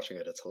recommend watching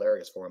it. It's a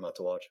hilarious format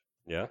to watch.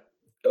 Yeah.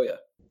 Oh yeah.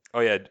 Oh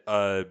yeah.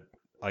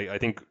 I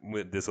think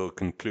this will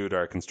conclude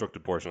our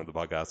constructed portion of the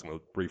podcast, and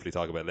we'll briefly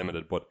talk about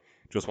limited. But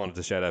just wanted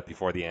to shout out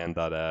before the end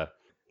that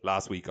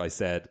last week I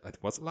said,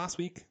 was it last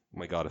week? Oh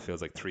my god, it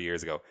feels like 3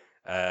 years ago.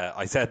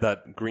 I said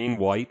that green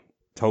white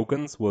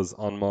tokens was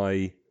on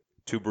my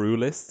to brew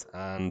list,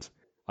 and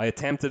I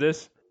attempted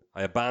it.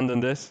 I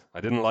abandoned it.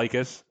 I didn't like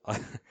it.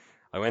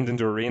 I went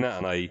into Arena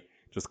and I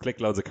just clicked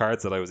loads of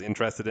cards that I was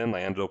interested in.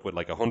 I ended up with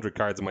like 100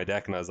 cards in my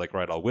deck, and I was like,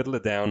 right, I'll whittle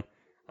it down,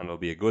 and it'll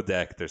be a good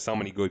deck. There's so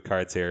many good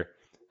cards here,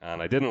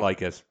 and I didn't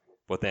like it,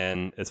 but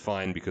then it's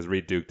fine because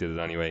Reed Duke did it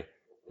anyway.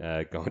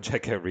 Go and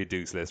check out Reed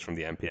Duke's list from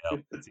the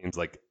MPL. It seems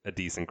like a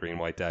decent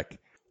green-white deck.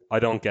 I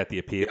don't get the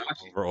appeal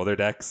over other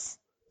decks,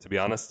 to be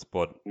honest,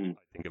 but I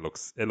think it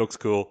looks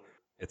cool.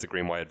 It's a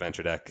green-white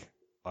adventure deck.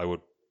 I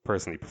would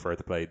personally prefer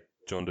to play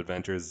Jund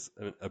Adventures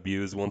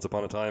Abuse Once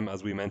Upon a Time,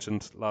 as we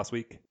mentioned last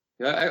week.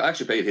 Yeah, I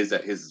actually played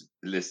his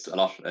list a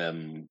lot.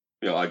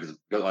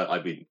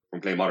 I've been from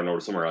playing Modern over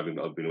the summer. I've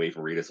been away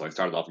from Rita, so I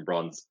started off in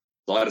Bronze.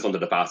 So I just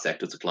wanted a fast deck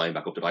just to climb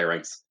back up to high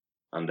ranks,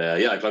 and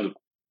I climbed up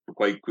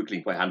quite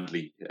quickly, quite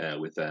handily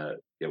with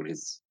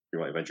his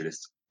Green White Adventure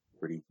list.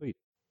 Pretty sweet.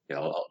 Yeah,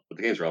 but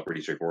the games are all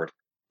pretty straightforward.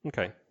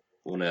 Okay.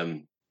 One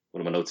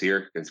of my notes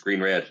here against Green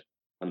Red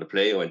on the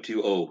play. I went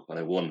 2-0 and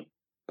I won.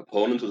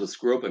 Opponent was a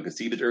screw up and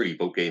conceded early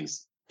both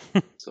games.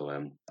 So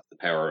the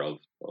power of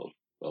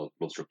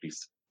Bloodstruck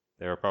Beast.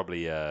 They were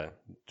probably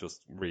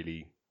just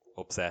really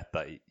upset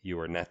that you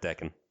were net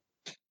decking.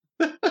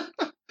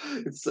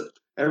 It's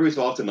every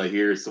so often I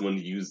hear someone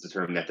use the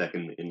term net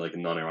decking in like a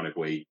non-ironic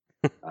way,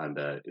 and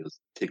it just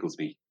tickles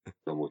me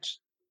so much.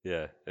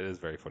 Yeah, it is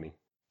very funny.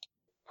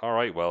 All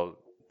right, well,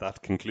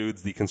 that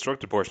concludes the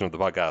constructed portion of the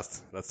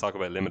podcast. Let's talk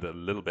about Limited a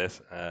little bit.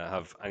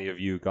 Have any of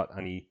you got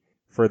any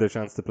further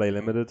chance to play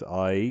Limited?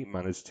 I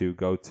managed to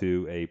go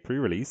to a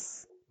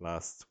pre-release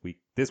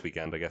this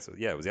weekend, I guess.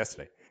 Yeah, it was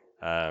yesterday.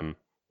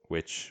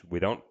 Which we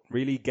don't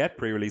really get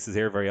pre-releases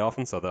here very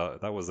often, so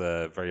that was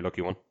a very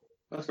lucky one.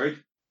 That's great.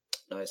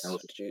 Nice.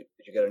 Did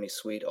you get any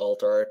sweet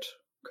alt art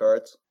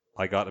cards?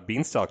 I got a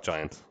Beanstalk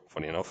Giant,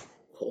 funny enough.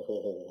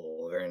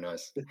 Oh, very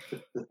nice.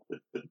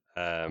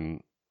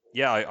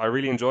 Yeah, I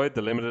really enjoyed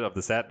the limited of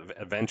the set.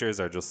 Adventures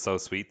are just so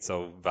sweet,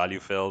 so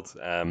value-filled.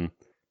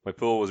 My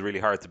pool was really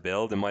hard to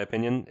build, in my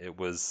opinion. It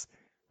was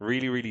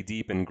really, really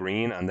deep in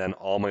green, and then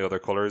all my other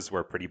colors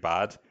were pretty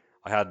bad.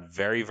 I had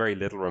very, very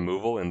little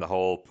removal in the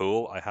whole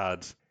pool. I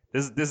had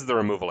this is the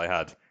removal I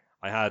had.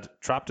 I had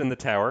Trapped in the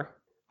Tower,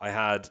 I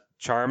had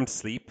Charmed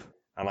Sleep,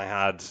 and I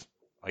had,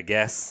 I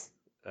guess,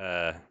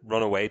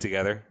 Run Away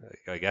Together.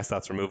 I guess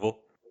that's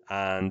removal.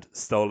 And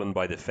Stolen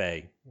by the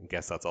Fae. I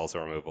guess that's also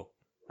removal.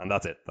 And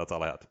that's it. That's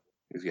all I had.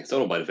 Yeah,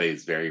 Stolen by the Fae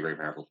is very, very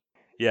powerful.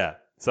 Yeah.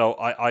 So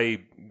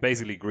I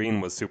basically,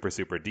 green was super,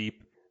 super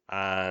deep,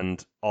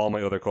 and all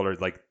my other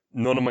colors, like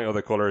none of my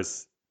other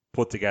colors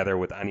put together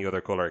with any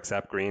other color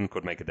except green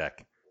could make a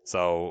deck.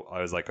 So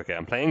I was like, okay,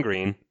 I'm playing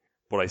green,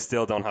 but I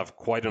still don't have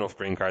quite enough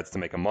green cards to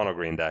make a mono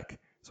green deck.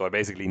 So I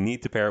basically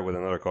need to pair it with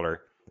another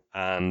color.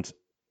 And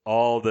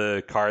all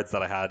the cards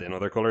that I had in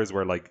other colors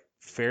were like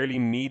fairly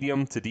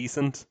medium to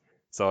decent.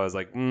 So I was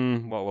like,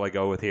 what will I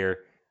go with here?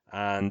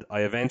 And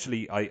I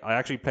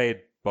actually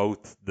played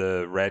both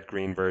the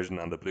red-green version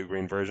and the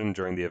blue-green version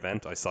during the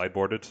event. I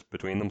sideboarded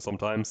between them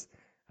sometimes.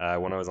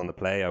 When I was on the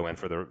play, I went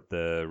for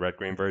the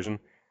red-green version.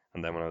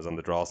 And then when I was on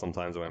the draw,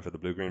 sometimes I went for the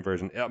blue-green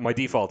version. My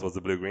default was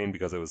the blue-green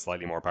because it was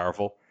slightly more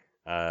powerful.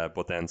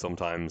 But then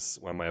sometimes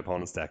when my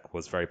opponent's deck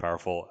was very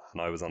powerful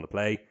and I was on the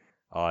play,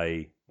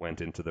 I went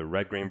into the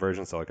red-green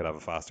version so I could have a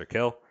faster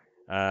kill.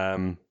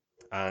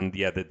 And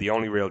yeah, the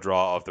only real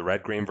draw of the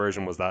red-green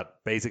version was that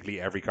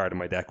basically every card in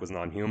my deck was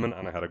non-human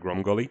and I had a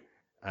Grumgully.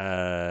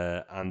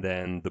 And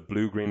then the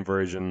blue-green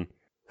version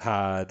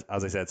had,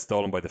 as I said,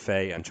 Stolen by the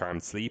Fae and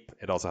Charmed Sleep.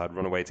 It also had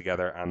Runaway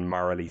Together and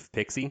Maraleaf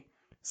Pixie.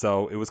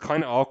 So it was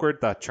kind of awkward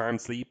that Charmed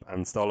Sleep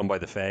and Stolen by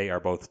the Fae are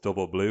both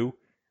double blue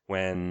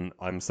when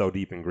I'm so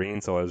deep in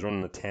green. So I was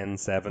running a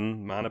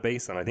 10-7 mana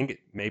base, and I think it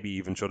maybe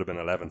even should have been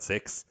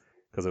 11-6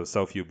 because there was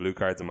so few blue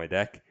cards in my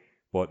deck.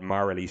 But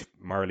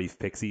Maraleaf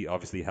Pixie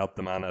obviously helped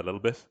the mana a little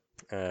bit.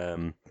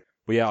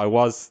 But yeah, I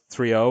was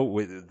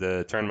 3-0.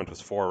 The tournament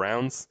was 4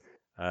 rounds.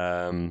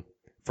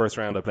 First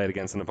round I played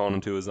against an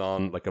opponent who was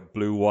on like a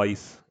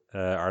blue-white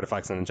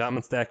artifacts and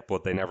enchantments deck,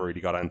 but they never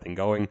really got anything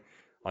going.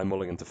 I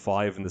mulliganed to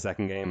 5 in the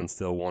second game and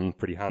still won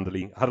pretty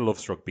handily. I had a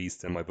Lovestruck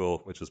Beast in my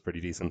bull, which was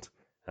pretty decent.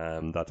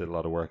 That did a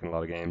lot of work in a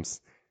lot of games.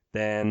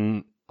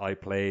 Then I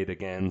played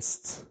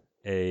against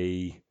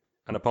an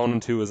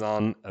opponent who was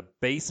on a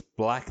base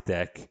black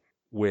deck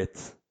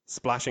with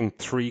splashing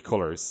 3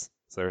 colors.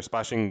 So they were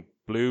splashing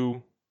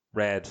blue,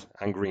 red,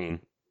 and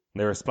green.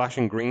 They were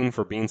splashing green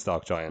for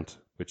Beanstalk Giant,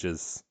 which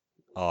is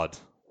odd.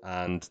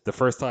 And the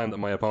first time that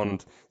my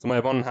opponent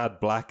had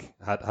black,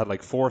 had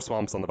like 4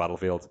 swamps on the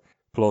battlefield,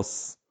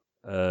 plus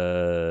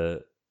an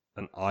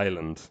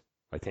island,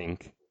 I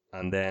think.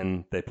 And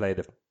then they played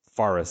a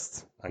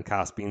forest and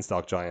cast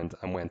Beanstalk Giant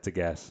and went to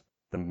get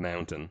the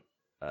mountain.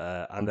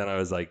 And then I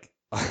was like,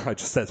 I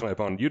just said to my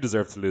opponent, you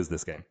deserve to lose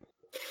this game.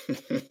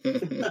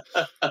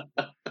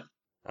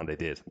 And they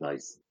did.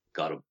 Nice.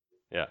 Got him.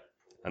 Yeah.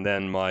 And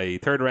then my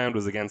third round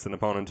was against an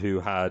opponent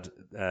who had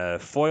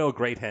foil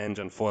Great Henge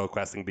and foil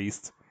Questing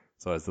Beast.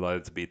 So I was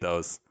delighted to beat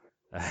those.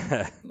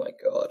 My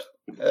God.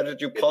 How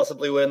did you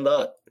possibly win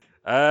that?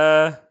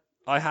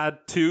 I had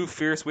 2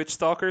 Fierce Witch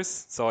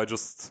Stalkers, so I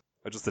just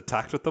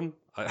attacked with them.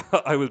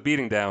 I was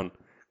beating down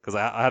because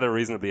I had a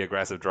reasonably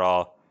aggressive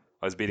draw.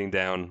 I was beating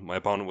down. My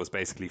opponent was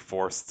basically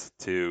forced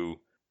to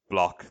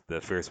block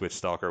the Fierce Witch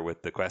Stalker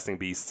with the Questing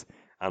Beast,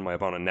 and my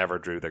opponent never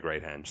drew the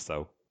Great Henge,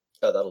 so...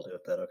 Oh, that'll do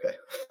it then, okay.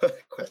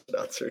 Question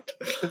answered.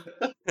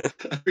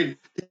 I mean,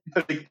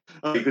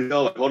 because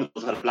no, one of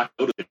us had a black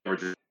notice, never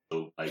drew,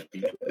 so I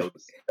beat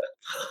those.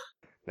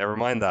 Never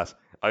mind that.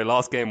 I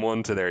lost game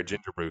 1 to their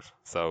Ginger Brute,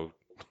 so...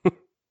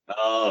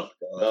 Oh,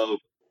 no.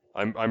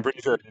 I'm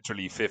pretty sure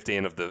literally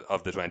 15 of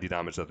the 20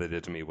 damage that they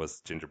did to me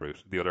was Ginger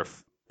Brute. The other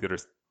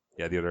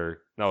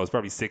no, it was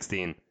probably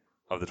 16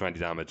 of the 20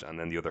 damage, and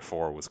then the other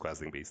 4 was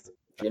Questing Beast.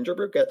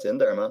 Gingerbread gets in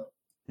there, man.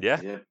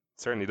 Yeah.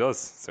 Certainly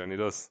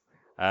does.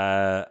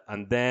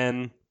 And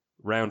then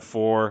round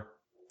 4,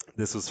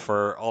 this was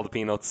for all the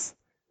peanuts.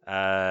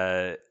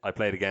 I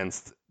played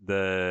against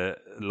the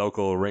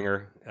local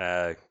ringer,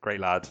 great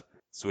lad,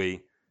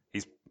 Sui.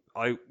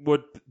 I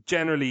would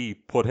generally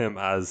put him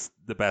as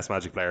the best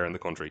Magic player in the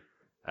country.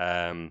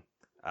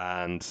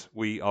 And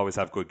we always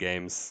have good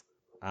games.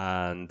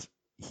 And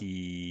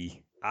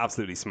he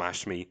absolutely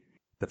smashed me.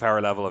 The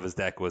power level of his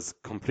deck was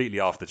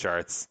completely off the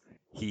charts.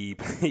 He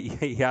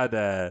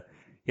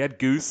had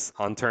Goose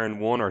on turn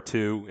 1 or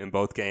 2 in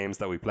both games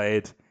that we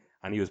played,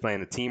 and he was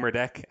playing a Teamer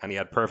deck, and he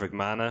had perfect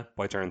mana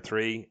by turn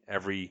 3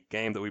 every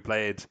game that we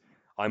played.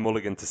 I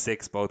mulliganed to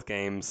 6 both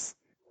games.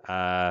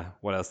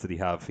 What else did he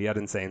have? He had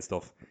insane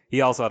stuff.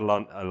 He also had a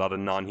lot of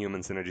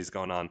non-human synergies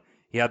going on.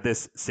 He had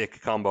this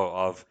sick combo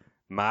of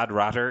Mad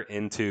Ratter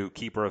into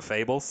Keeper of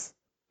Fables.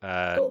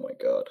 Oh my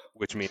God.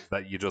 Which means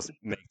that you just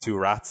make 2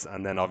 rats,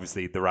 and then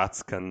obviously the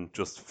rats can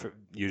just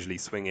usually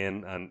swing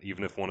in, and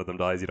even if one of them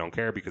dies, you don't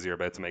care because you're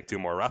about to make 2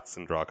 more rats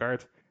and draw a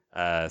card.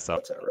 So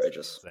that's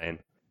outrageous. Insane.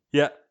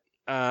 Yeah,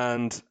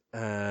 and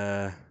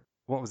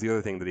what was the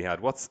other thing that he had?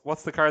 What's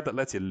the card that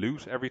lets you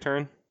loot every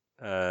turn?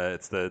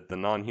 It's the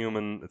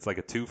non-human. It's like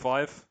a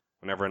 2/5.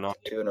 Whenever a non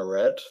 2 in a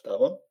red. That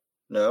one?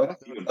 No.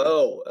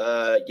 Oh,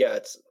 yeah,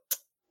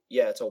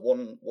 it's a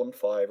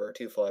 1/5 or a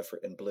 2/5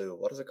 in blue.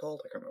 What is it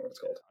called? I can't remember what it's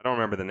called. I don't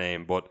remember the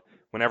name, but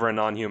whenever a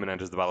non-human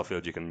enters the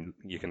battlefield, you can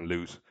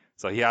loot.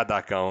 So he had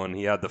that going.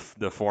 He had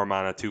the 4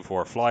 mana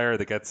 2/4 flyer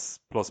that gets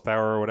plus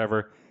power or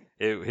whatever.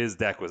 His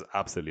deck was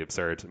absolutely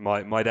absurd.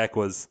 My deck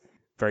was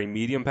very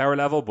medium power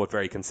level, but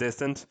very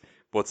consistent.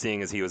 But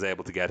seeing as he was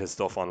able to get his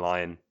stuff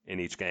online in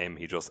each game,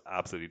 he just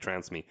absolutely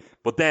trounced me.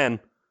 But then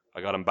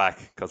I got him back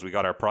because we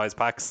got our prize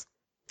packs.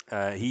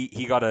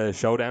 He got a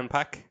showdown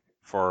pack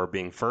for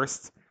being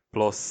first.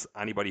 Plus,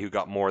 anybody who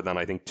got more than,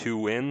 I think, 2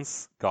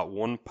 wins got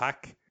 1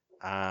 pack.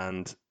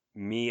 And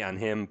me and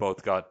him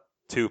both got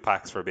 2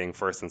 packs for being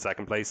first and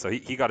second place. So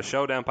he got a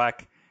showdown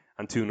pack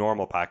and 2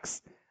 normal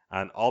packs.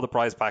 And all the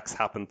prize packs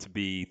happened to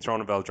be Throne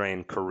of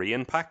Eldraine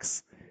Korean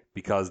packs.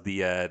 Because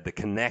the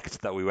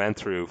connect that we went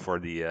through for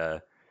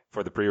the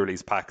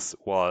pre-release packs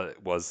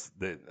was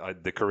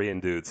the Korean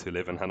dudes who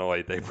live in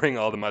Hanoi. They bring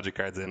all the Magic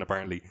cards in,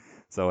 apparently.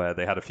 So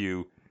they had a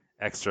few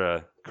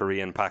extra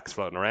Korean packs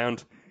floating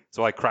around.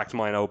 So I cracked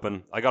mine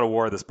open. I got a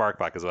War of the Spark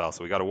pack as well.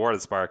 So we got a War of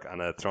the Spark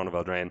and a Throne of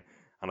Eldraine.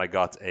 And I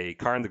got a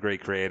Karn the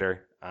Great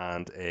Creator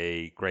and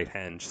a Great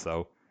Henge.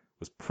 So it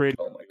was pretty...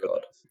 Oh my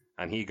God.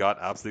 And he got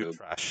absolute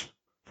trash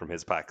from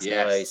his packs.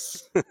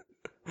 Yes. The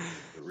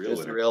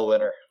real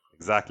winner.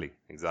 Exactly.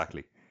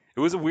 It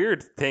was a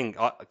weird thing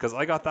because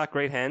I got that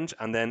Great Henge,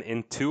 and then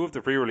in 2 of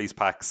the pre-release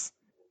packs,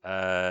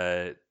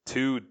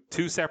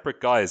 two separate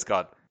guys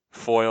got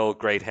foil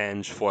Great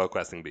Henge, foil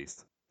Questing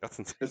Beast. That's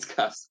insane. It's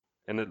cast.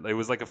 And it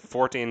was like a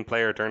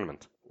 14-player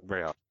tournament.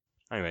 Very odd.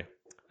 Anyway,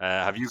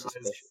 have you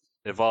guys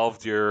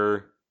evolved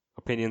your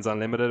opinions on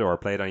Limited or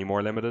played any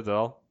more Limited at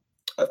all?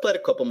 I've played a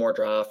couple more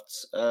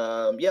drafts.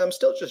 Yeah, I'm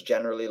still just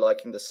generally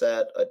liking the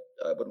set.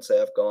 I wouldn't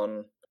say I've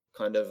gone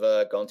kind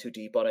of gone too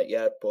deep on it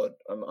yet, but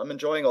I'm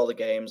enjoying all the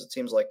games. It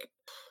seems like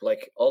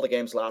all the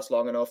games last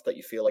long enough that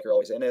you feel like you're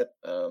always in it.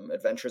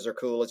 Adventures are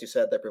cool, as you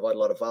said. They provide a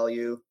lot of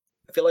value.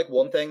 I feel like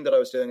one thing that I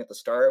was doing at the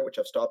start, which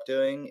I've stopped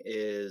doing,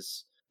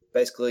 is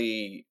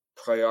basically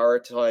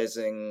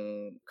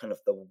prioritizing kind of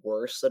the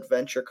worst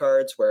adventure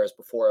cards, whereas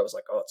before I was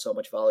like, oh, it's so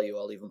much value,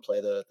 I'll even play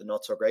the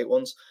not so great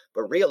ones.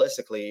 But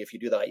realistically, if you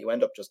do that, you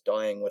end up just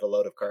dying with a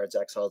load of cards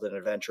exiled in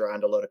adventure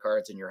and a load of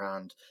cards in your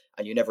hand,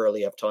 and you never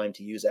really have time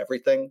to use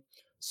everything.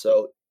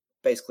 So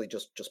basically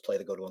just play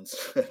the good ones.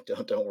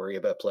 Don't worry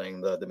about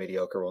playing the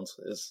mediocre ones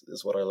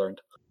is what I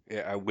learned.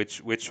 Yeah,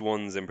 which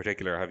ones in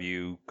particular have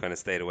you kind of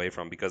stayed away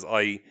from? Because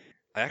I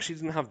actually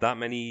didn't have that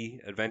many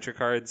adventure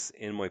cards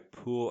in my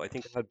pool. I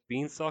think I had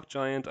Beanstalk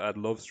Giant, I had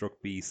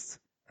Lovestruck Beast,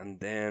 and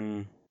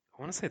then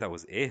I want to say that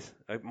was it.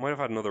 I might have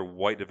had another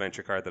white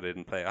adventure card that I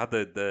didn't play. I had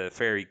the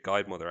Fairy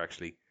Guide Mother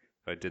actually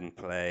that I didn't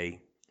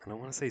play, and I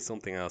want to say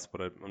something else,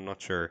 but I'm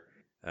not sure.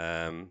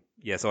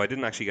 Yeah, so I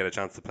didn't actually get a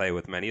chance to play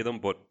with many of them,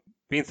 but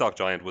Beanstalk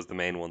Giant was the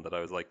main one that I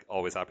was like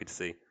always happy to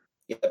see.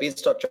 Yeah,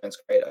 Beanstalk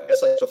Giant's great. I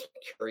guess I just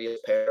like Curious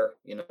Pair,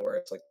 where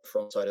it's like the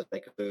front side is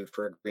make a food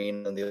for a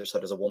green and the other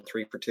side is a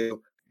 1/3 for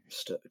 2.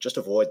 Just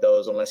avoid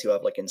those unless you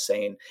have like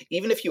insane.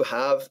 Even if you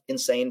have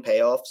insane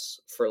payoffs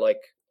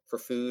for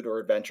food or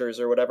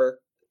adventures or whatever,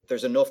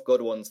 there's enough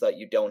good ones that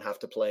you don't have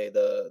to play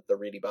the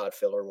really bad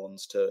filler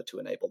ones to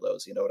enable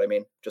those. You know what I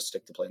mean? Just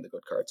stick to playing the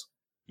good cards.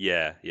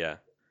 Yeah, yeah.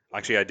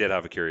 Actually, I did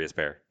have a Curious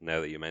Pair now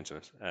that you mention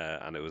it,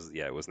 and it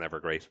was never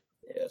great.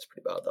 Yeah, it's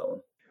pretty bad, that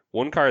one.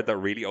 One card that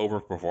really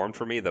overperformed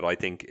for me that I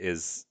think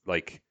is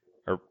like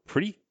a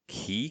pretty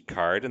key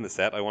card in the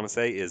set, I want to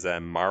say, is a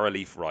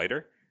Maraleaf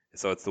Rider.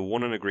 So it's the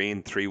 1 and a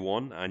green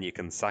 3/1, and you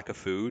can sack a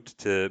food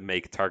to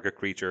make target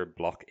creature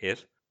block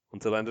it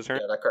until end of turn.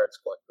 Yeah, that card's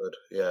quite good.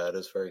 Yeah, it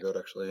is very good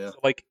actually. Yeah. So,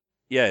 like,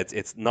 yeah,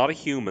 it's not a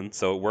human,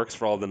 so it works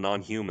for all the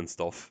non-human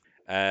stuff.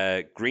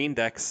 Green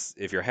decks,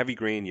 if you're heavy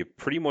green, you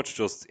pretty much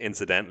just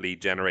incidentally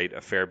generate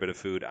a fair bit of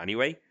food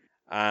anyway,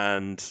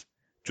 and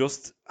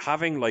just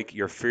having like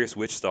your fierce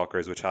witch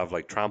stalkers, which have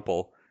like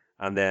trample,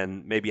 and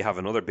then maybe have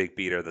another big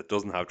beater that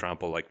doesn't have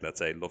trample, like let's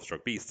say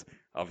Lovestruck Beast.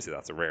 Obviously,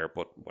 that's a rare,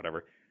 but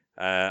whatever.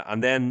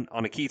 And then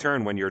on a key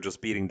turn, when you're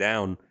just beating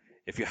down,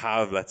 if you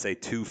have, let's say,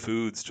 2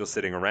 foods just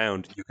sitting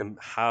around, you can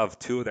have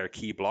 2 of their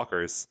key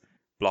blockers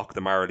block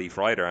the Maraleaf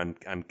Rider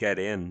and get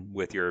in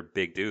with your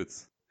big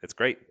dudes. It's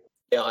great.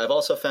 Yeah, I've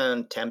also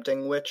found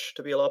Tempting Witch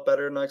to be a lot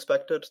better than I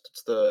expected.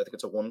 I think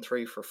it's a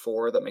 1/3 for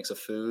 4 that makes a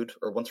food,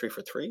 or 1/3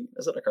 for 3,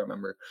 is it? I can't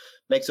remember.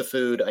 Makes a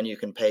food, and you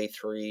can pay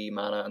 3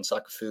 mana and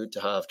sack a food to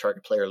have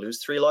target player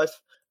lose 3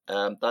 life.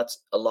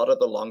 That's a lot of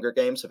the longer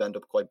games have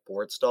ended up quite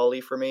board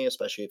stally for me,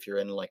 especially if you're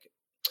in like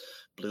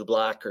blue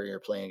black or you're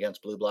playing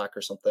against blue black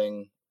or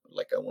something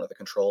like one of the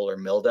control or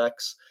mill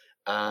decks.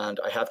 And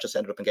I have just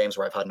ended up in games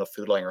where I've had enough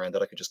food lying around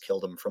that I could just kill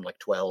them from like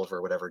 12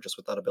 or whatever just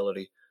with that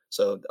ability.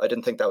 So I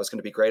didn't think that was going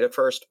to be great at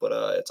first, but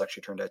it's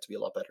actually turned out to be a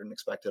lot better than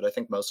expected. I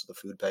think most of the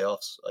food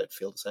payoffs I'd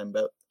feel the same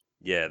about.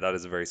 Yeah, that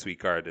is a very sweet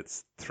card.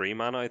 It's 3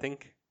 mana, I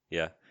think.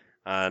 Yeah.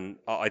 And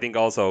I think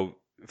also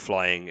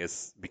flying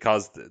is,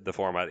 because the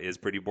format is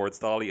pretty board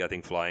stally, I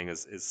think flying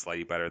is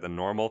slightly better than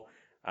normal.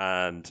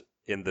 And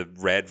in the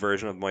red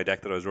version of my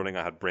deck that I was running,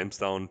 I had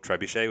Brimstone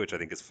Trebuchet, which I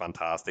think is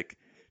fantastic.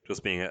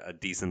 Just being a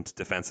decent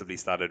defensively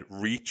statted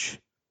reach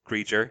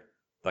creature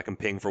that can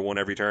ping for 1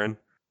 every turn.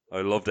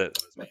 I loved it.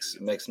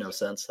 Makes no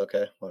sense.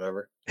 Okay,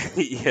 whatever.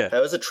 Yeah.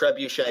 How is a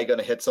Trebuchet going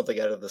to hit something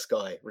out of the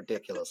sky?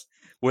 Ridiculous.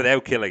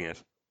 Without killing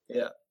it.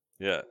 Yeah.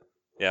 Yeah.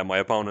 Yeah, my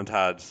opponent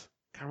had,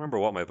 can't remember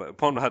what my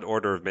opponent had,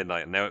 Order of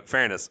Midnight. Now, in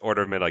fairness,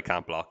 Order of Midnight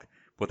can't block,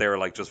 but they were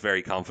like just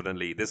very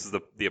confidently, this is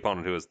the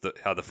opponent who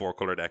had the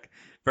 4-color deck,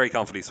 very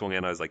confidently swung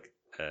in. I was like,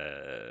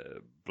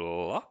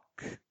 block?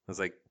 I was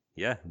like,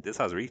 yeah, this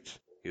has reach.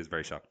 He was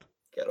very shocked.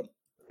 Get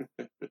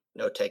him.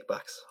 No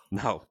takebacks.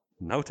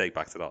 No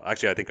takebacks at all.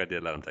 Actually, I think I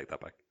did let him take that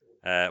back.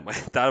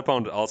 That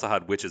opponent also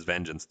had Witch's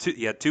Vengeance.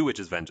 He had 2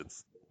 Witch's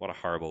Vengeance. What a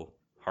horrible,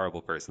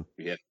 horrible person.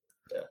 Yeah.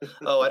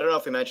 Oh, I don't know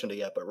if we mentioned it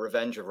yet, but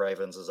Revenge of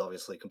Ravens is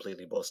obviously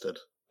completely busted.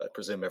 I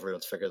presume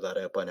everyone's figured that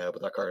out by now,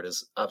 but that card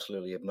is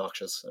absolutely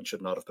obnoxious and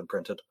should not have been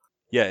printed.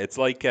 Yeah, it's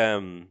like,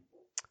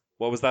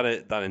 what was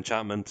that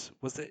enchantment?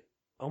 Was it,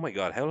 oh my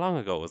god, how long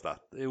ago was that?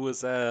 It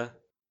was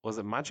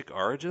it Magic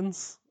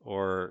Origins?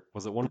 Or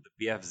was it one of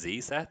the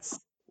BFZ sets?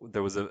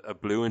 There was a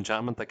blue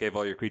enchantment that gave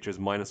all your creatures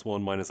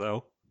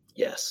 -1/-0.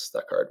 Yes,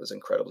 that card was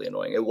incredibly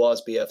annoying. It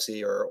was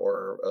BFC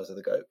or Out of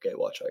the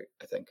Gatewatch,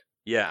 I think.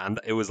 Yeah, and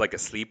it was like a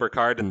sleeper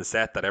card in the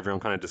set that everyone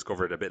kind of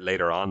discovered a bit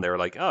later on. They were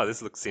like, oh,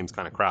 this seems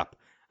kind of crap.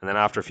 And then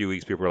after a few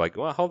weeks, people were like,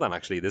 well, hold on,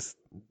 actually, this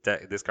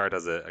card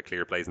has a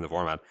clear place in the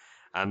format.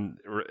 And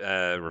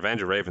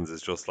Revenge of Ravens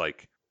is just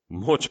like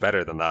much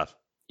better than that.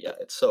 Yeah,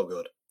 it's so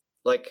good.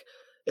 Like,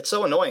 It's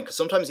so annoying because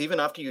sometimes even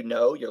after you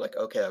know, you're like,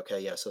 okay,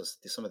 yeah, so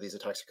some of these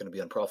attacks are going to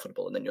be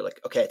unprofitable, and then you're like,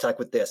 okay, attack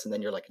with this, and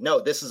then you're like, no,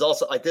 this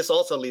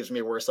also leaves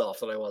me worse off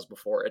than I was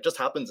before. It just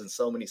happens in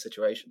so many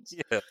situations.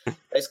 Yeah.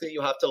 Basically,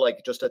 you have to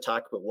like just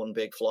attack with one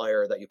big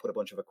flyer that you put a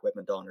bunch of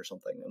equipment on or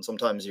something, and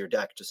sometimes your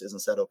deck just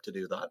isn't set up to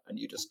do that, and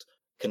you just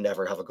can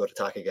never have a good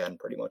attack again,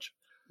 pretty much.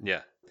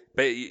 Yeah,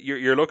 but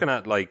you're looking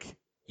at like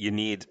you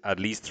need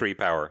at least 3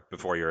 power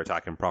before you're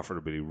attacking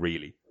profitably,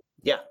 really.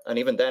 Yeah, and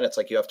even then, it's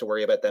like you have to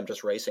worry about them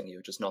just racing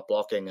you, just not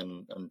blocking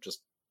and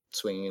just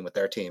swinging with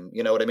their team.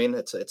 You know what I mean?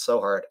 It's so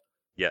hard.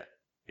 Yeah,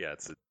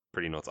 it's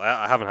pretty nuts.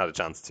 I haven't had a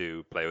chance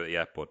to play with it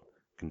yet, but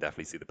can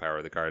definitely see the power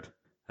of the card.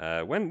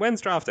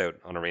 When's draft out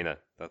on Arena?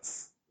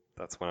 That's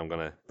when I'm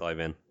gonna dive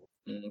in.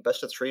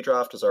 Best of 3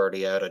 draft is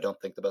already out. I don't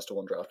think the best of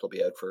 1 draft will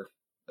be out for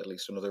at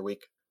least another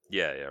week.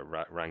 Yeah,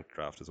 ranked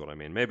draft is what I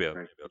mean. Maybe I'll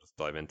just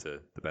dive into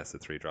the best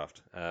of 3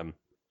 draft.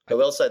 I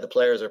will say the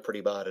players are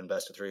pretty bad in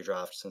best of 3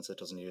 draft since it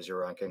doesn't use your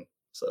ranking.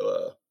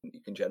 So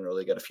you can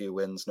generally get a few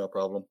wins, no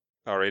problem.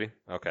 Oh, really?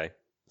 Okay.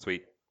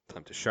 Sweet.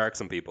 Time to shark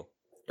some people.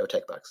 No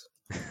takebacks.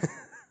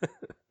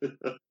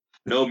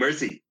 No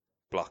mercy.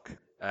 Block.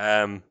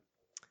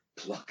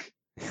 Block.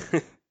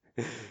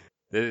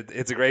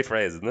 It's a great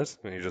phrase, isn't it?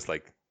 When you're just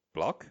like,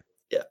 block?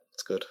 Yeah,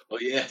 it's good. Oh,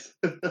 yes.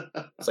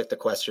 It's like the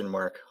question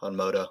mark on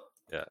Modo.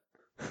 Yeah.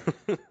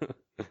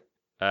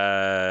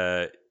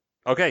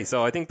 Okay,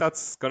 so I think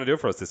that's going to do it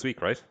for us this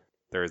week, right?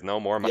 There is no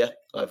more Yeah,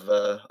 I've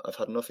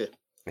had enough of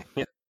you.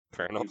 Yeah,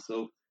 fair enough.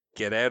 So,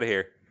 Get out of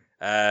here.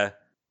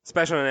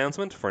 Special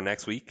announcement for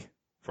next week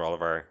for all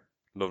of our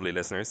lovely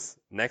listeners.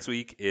 Next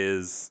week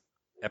is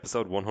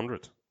episode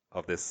 100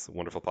 of this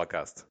wonderful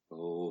podcast.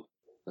 oh,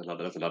 that's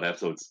a lot of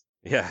episodes.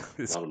 Yeah,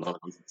 it's A lot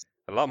of nonsense.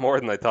 a lot more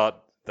than I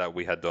thought that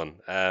we had done.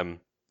 I'm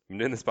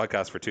doing this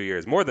podcast for 2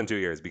 years, more than 2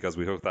 years, because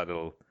we took that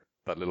little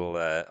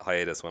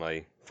hiatus when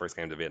I first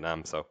came to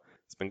Vietnam. So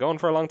it's been going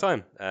for a long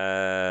time,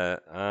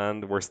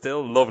 and we're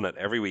still loving it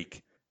every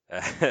week.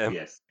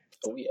 Yes.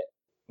 Oh yeah.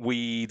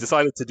 We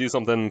decided to do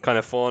something kind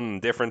of fun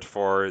and different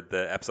for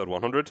the episode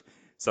 100.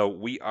 So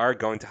we are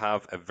going to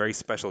have a very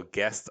special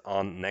guest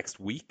on next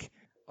week.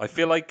 I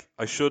feel like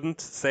I shouldn't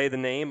say the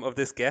name of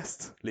this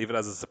guest, leave it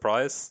as a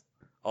surprise.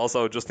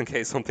 Also, just in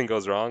case something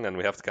goes wrong and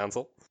we have to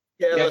cancel.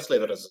 Yeah, Yeah. let's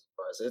leave it as a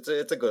surprise.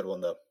 It's a good one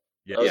though.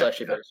 Yeah. I was Yeah.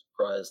 actually very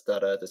surprised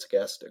that this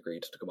guest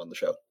agreed to come on the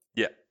show.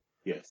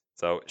 Yes.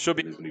 So it should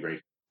be It's going to be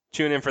great.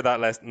 tune in for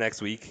that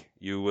next week.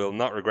 You will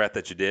not regret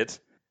that you did.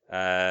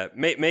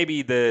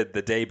 Maybe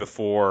the day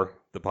before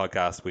the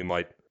podcast, we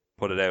might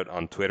put it out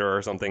on Twitter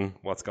or something,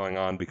 what's going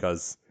on,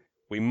 because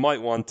we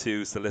might want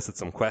to solicit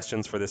some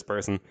questions for this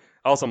person.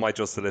 Also might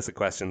just solicit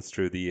questions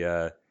through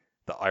the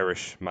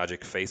Irish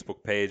Magic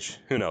Facebook page.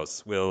 Who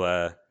knows?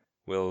 We'll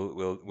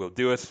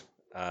do it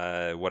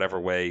whatever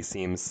way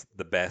seems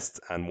the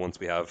best, and once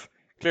we have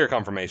clear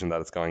confirmation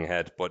that it's going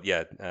ahead. But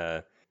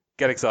yeah,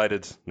 get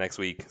excited next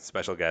week,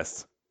 special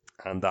guest,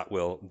 and that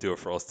will do it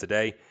for us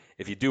today.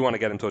 If you do want to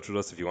get in touch with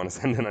us, if you want to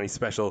send in any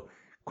special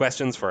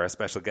questions for our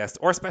special guest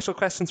or special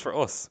questions for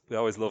us, we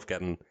always love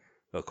getting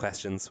little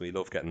questions. We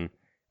love getting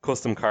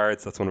custom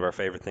cards. That's one of our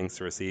favorite things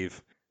to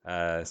receive,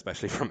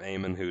 especially from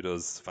Eamon, who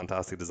does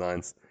fantastic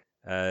designs.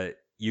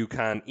 You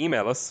can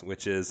email us,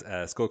 which is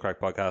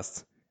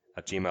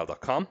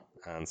skullcrackpodcast@gmail.com,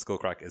 and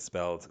skullcrack is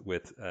spelled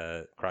with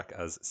crack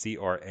as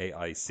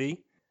CRAIC.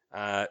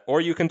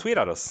 Or you can tweet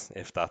at us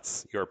if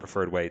that's your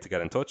preferred way to get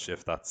in touch,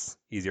 if that's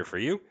easier for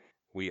you.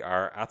 We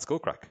are at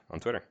Skullcrack on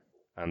Twitter.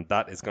 And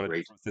that is going to do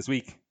it for us this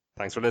week.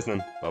 Thanks for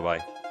listening.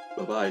 Bye-bye.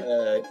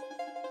 Bye-bye.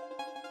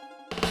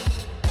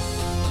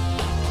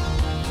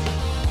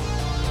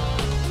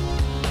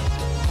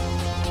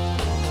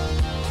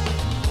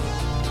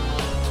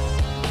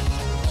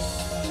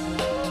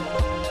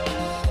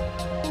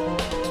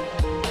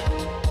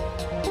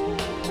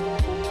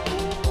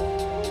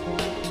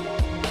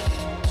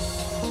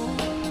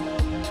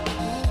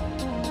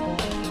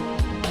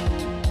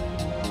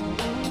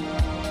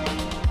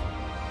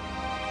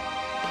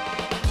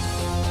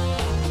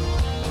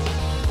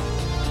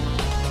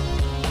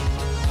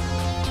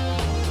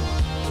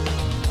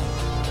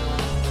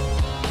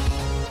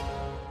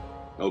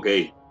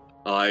 Okay,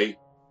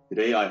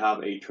 today I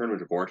have a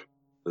tournament report,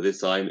 but this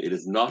time it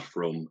is not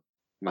from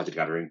Magic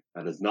Gathering,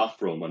 and it's not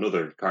from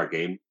another card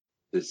game.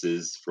 This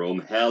is from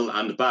Hell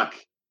and Back.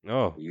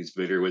 Oh, Are you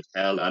familiar with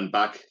Hell and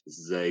Back? This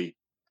is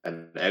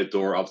an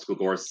outdoor obstacle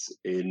course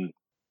in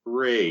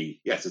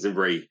Bray. Yes, it's in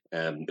Bray.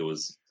 It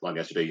was long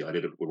yesterday. I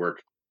did it with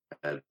work.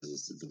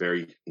 It's a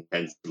very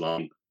intense,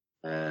 long,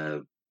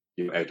 outdoor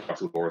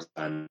obstacle course,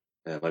 and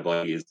my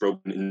body is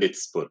broken in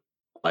bits. But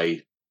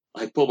I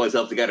pulled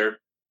myself together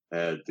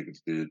to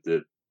do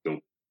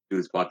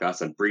this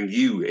podcast and bring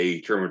you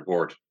a tournament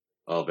report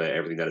of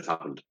everything that has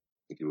happened. I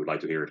think you would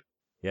like to hear it.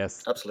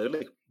 yes.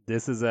 Absolutely.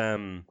 This is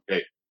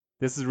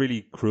this is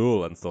really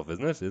cruel and stuff,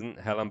 isn't it? Isn't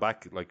Hell and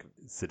Back like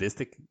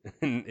sadistic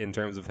in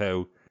terms of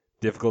how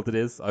difficult it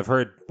is? I've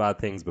heard bad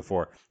things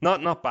before.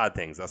 Not bad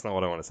things. That's not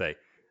what I want to say.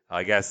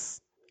 I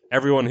guess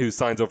everyone who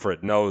signs up for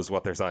it knows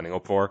what they're signing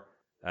up for.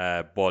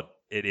 But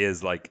it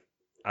is like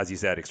as you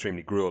said,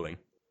 extremely grueling.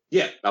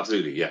 Yeah,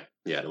 absolutely. Yeah.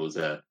 It was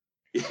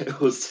it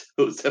was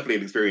definitely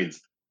an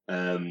experience.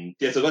 So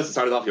once I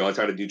started off, I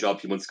started a new job a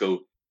few months ago.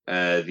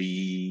 Some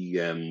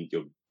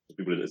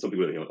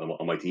people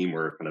on my team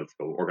were kind of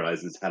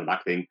organizing this hell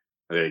back thing.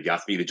 They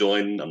asked me to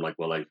join. I'm like,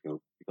 well,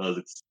 because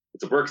it's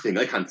a work thing,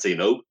 I can't say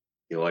no.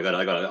 I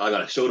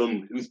gotta show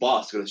them who's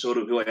boss. I gotta show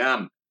them who I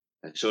am,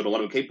 and show them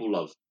what I'm capable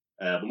of.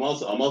 I'm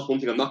also one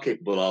thing I'm not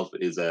capable of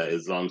is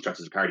long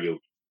stretches of cardio.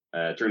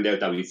 Turned out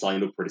that we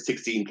signed up for the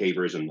 16K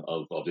version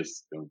of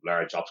this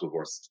large obstacle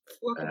course.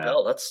 Fucking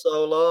hell, that's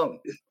so long.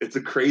 It's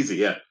a crazy,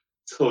 yeah.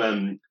 So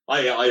I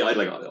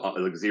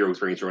like zero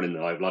experience running.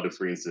 I have a lot of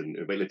experience in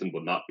weightlifting,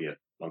 but not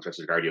long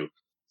stretches of cardio.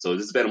 So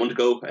this is about a month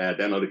ago.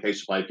 Downloaded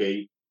Case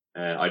 5K.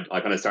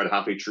 I kind of started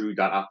halfway through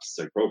that app's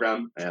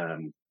program.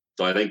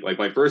 So I think like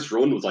my first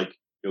run was like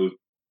it was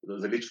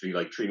like literally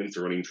like 3 minutes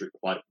of running, 3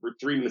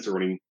 minutes of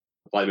running,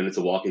 5 minutes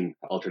of walking,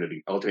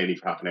 alternating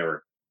for half an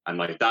hour. And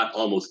like that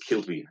almost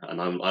killed me.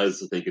 And I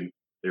was thinking,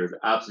 there's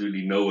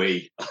absolutely no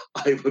way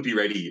I would be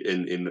ready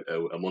in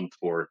a month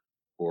for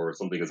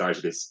something as large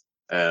as this.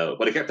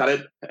 But I kept at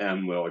it.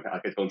 I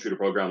kept going through the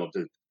program of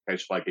the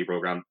Couch 5K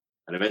program,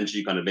 and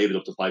eventually kind of made it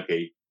up to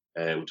 5K,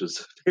 which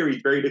was very,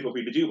 very difficult for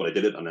me to do. But I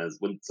did it, and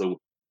so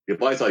the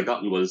advice I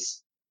gotten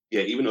was,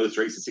 even though this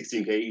race is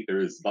 16K,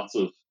 there's lots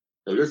of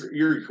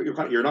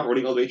you're not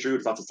running all the way through.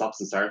 There's lots of stops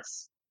and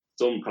starts.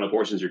 Some kind of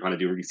portions you're kind of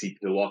doing really steep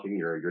hill walking.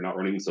 You're not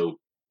running, so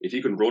if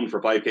you can run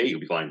for 5K, you'll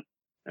be fine.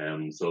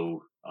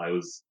 So I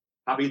was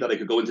happy that I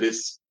could go into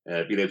this,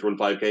 being able to run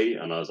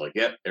 5K, and I was like,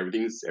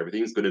 everything's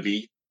going to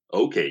be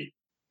okay.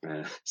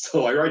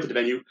 So I arrived at the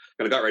venue,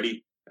 kind of got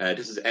ready.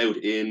 This is out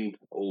in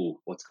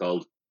what's it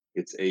called?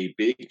 It's a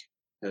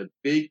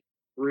big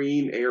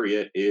green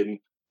area in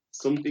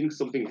something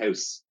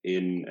house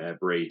in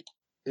Bray,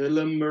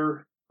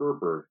 Hilmer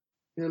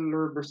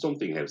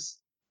something house.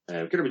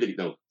 Can't remember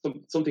the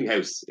something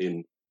house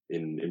in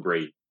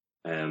Bray.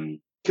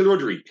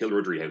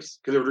 Kilrudry House,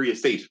 Kilrudry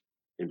Estate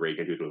in Bray,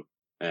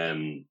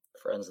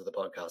 Friends of the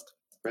podcast.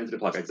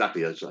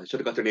 Exactly. I should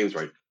have got their names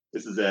right.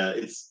 This is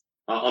it's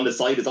on the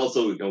side. It's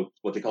also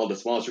what they call the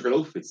small sugar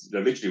loaf. It's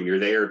literally when you're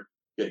there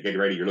getting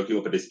ready, you're looking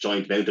up at this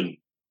giant mountain,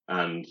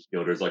 and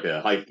there's like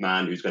a hype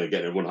man who's going to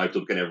get everyone hyped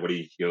up, getting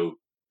everybody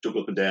jump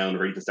up and down,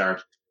 ready to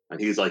start. And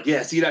he's like,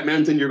 "Yeah, see that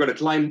mountain? You're going to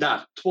climb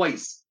that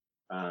twice."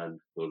 And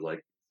it was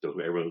like,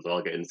 everyone was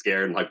all getting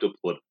scared and hyped up,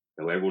 but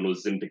everyone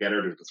was in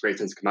together. There's a great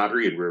sense of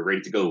camaraderie, and we're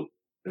ready to go.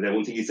 And then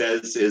one thing he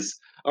says is,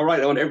 "All right,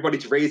 I want everybody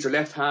to raise their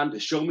left hand to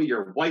show me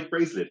your white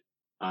bracelet."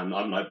 And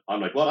I'm like,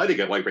 well, I didn't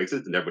get white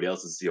bracelets, and everybody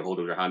else is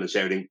holding their hand and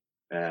shouting.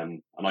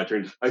 And I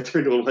turned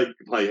to one of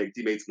my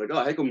teammates, and like,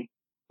 "Oh, how come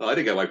I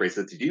didn't get white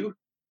bracelets? Did you?"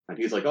 And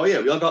he's like, "Oh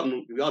yeah, we all got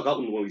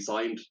one when we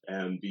signed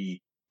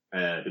the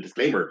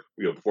disclaimer,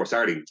 before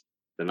starting."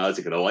 Then I was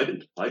thinking, "Oh, I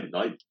didn't.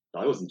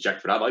 I wasn't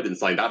checked for that. I didn't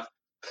sign that."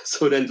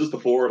 So then, just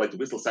before the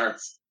whistle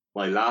starts,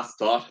 my last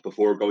thought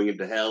before going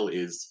into hell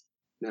is,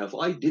 now if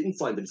I didn't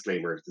sign the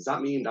disclaimer, does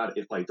that mean that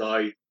if I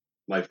die,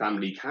 my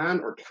family can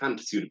or can't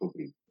sue the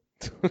company?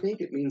 I think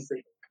it means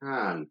they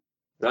can.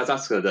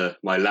 That's kind of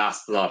my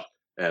last thought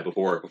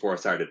before I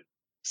started.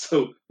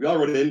 So we all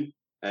run in.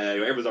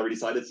 Everyone's already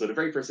decided. So the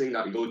very first thing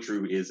that we go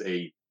through is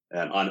an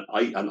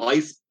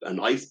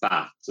ice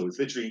bath. So it's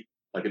literally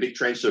like a big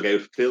trench dug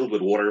out filled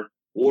with water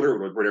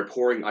where they're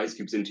pouring ice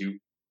cubes into.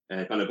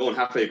 Kind of going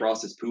halfway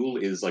across this pool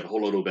is like a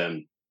whole load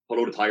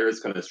of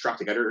tires kind of strapped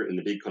together in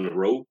the big kind of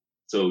row.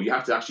 So you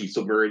have to actually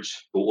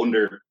submerge, go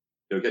under.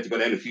 You get to go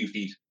down a few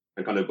feet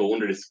and kind of go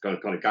under this kind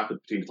of gap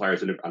between the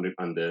tires and the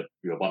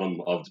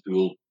bottom of the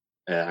pool,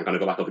 and kind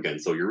of go back up again.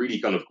 So you're really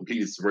kind of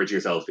completely submerging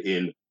yourself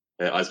in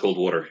ice cold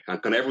water.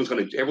 And kind of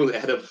everyone's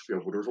ahead of,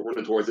 we're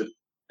running towards it.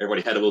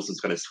 Everybody ahead of us is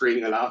kind of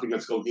screaming and laughing.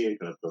 Let's go in,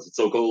 kind of, because it's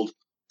so cold.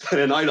 And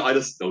then I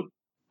was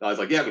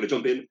like, yeah, I'm going to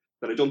jump in.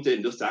 Then I jumped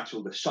in. Just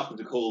the shock of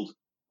the cold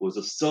was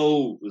just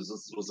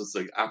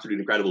like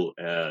absolutely incredible.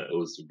 It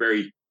was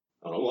very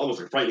almost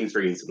like a frightening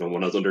experience.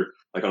 When I was under,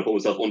 I kind of put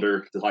myself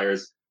under the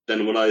tires.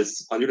 Then when I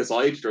was on the other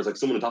side, there was like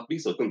someone on top of me,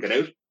 so I couldn't get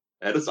out.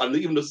 It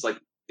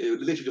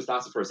literally just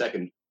lasted for a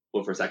second.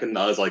 But for a second,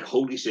 I was like,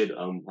 "Holy shit,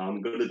 I'm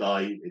gonna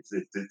die!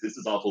 This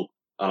is awful."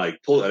 And I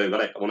pulled.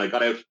 When I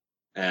got out,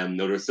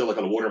 there was still like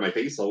on water in my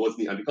face, so I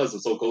wasn't. And because it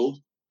was so cold,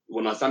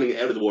 when I was standing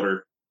out of the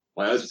water,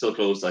 my eyes were still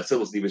closed. I still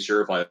wasn't even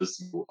sure if I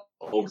was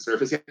over the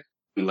surface yet.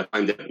 And like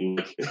I'm dead, and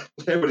like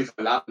everybody's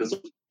kind of laughing.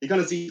 So you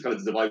kind of see the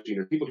divide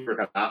between people who are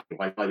kind of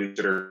laughing, by each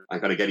other,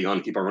 and kind of getting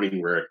on, keep on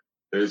running. Where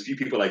there's a few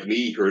people like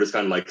me who are just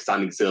kind of like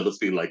standing still,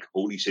 just being like,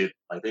 "Holy shit!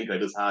 I think I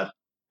just had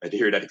to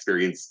hear that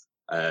experience."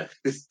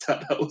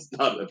 That was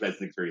not a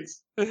pleasant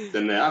experience.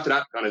 Then after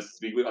that, kind of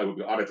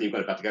our team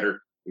kind of got together.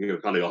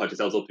 Kind of hype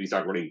yourselves up to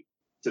start running.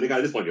 So I think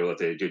at this point, the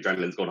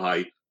adrenaline's going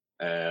high.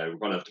 We're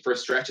going to the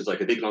first stretch is like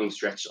a big long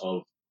stretch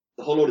of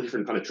a whole lot of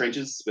different kind of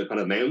trenches with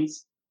kind of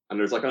mounds, and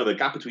there's like kind of a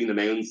gap between the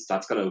mounds.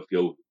 That's kind of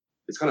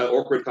it's kind of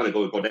awkward, kind of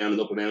go down and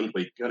up a mound,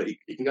 but you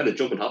can kind of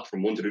jump and hop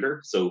from one to the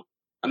other. So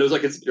and there's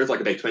like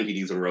about 20 of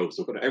these in a row.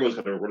 So everyone's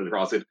kind of running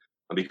across it,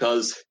 and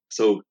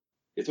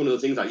it's one of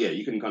those things that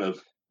you can kind of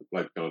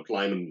like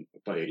climb,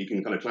 you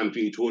can kind of climb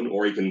between each one,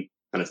 or you can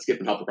kind of skip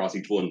and hop across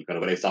each one, kind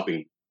of without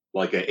stopping,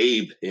 like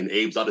Abe in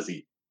Abe's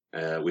Odyssey,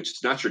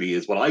 which naturally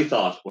is what I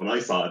thought when I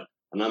saw it,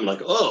 and I'm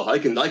like, oh, I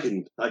can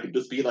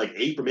just be like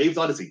Abe from Abe's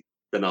Odyssey.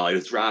 Then I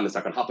just ran and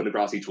started hopping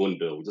across each one,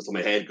 just on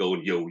my head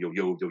going yo yo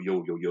yo yo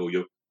yo yo yo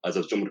yo as I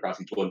was jumping across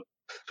each one.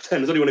 But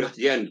then, only when I got to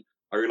the end,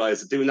 I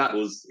realized that doing that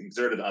was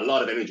exerted a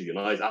lot of energy, and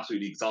I was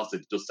absolutely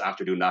exhausted just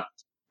after doing that.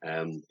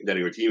 Then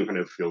your team kind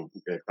of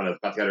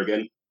got together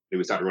again. And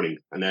we started running,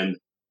 and then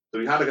so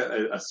we had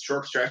a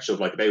short stretch of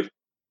like about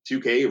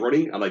 2K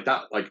running, and like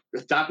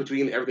that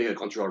between everything I'd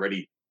gone through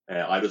already,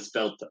 I just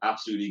felt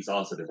absolutely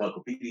exhausted. I felt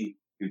completely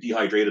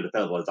dehydrated.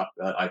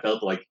 I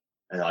felt like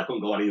I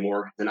couldn't go on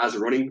anymore. And as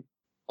we're running,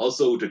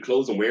 also the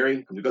clothes I'm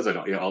wearing, because I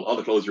know all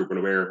the clothes you're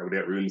going to wear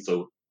out room,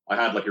 so I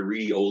had like a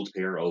really old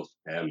pair of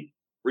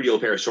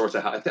shorts.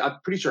 I'm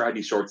pretty sure I had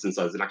these shorts since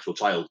I was an actual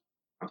child.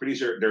 I'm pretty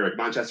sure they're like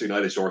Manchester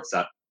United shorts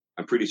that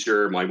I'm pretty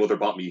sure my mother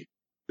bought me,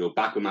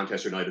 back when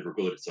Manchester United were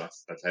good. So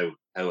that's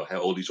how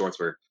old these shorts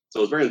were. So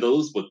I was wearing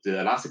those, but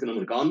the elastic in them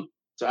had gone.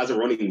 So as I'm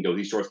running,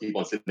 these shorts keep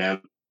on sitting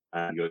down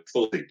and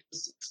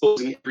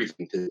exposing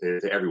everything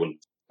to everyone.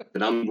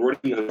 And I'm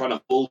running and trying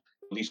to hold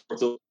these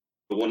shorts up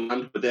with one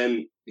hand, but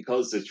then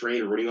because the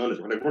train running on is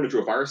running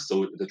through a forest,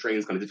 so the train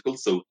is kind of difficult.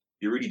 So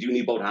you really do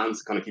need both hands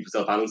to kind of keep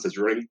yourself balanced as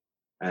you're running.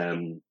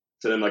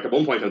 So then, like at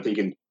one point, I'm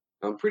thinking,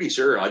 I'm pretty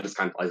sure I just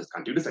can't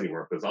do this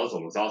anymore because also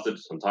I'm exhausted,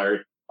 I'm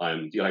tired,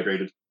 I'm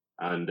dehydrated,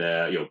 and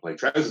my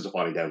trousers are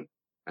falling down.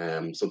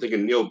 So I'm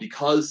thinking,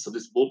 because of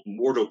this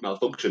wardrobe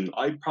malfunction,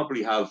 I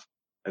probably have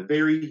a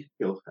very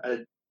a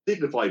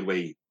dignified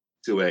way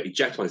to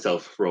eject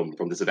myself from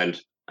this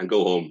event and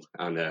go home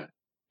and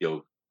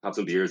have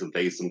some beers and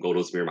play some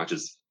Godo smear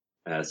matches.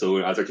 So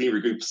as our team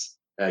regroups,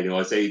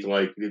 I say to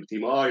my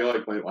team,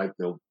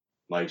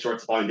 my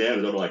shorts are falling down,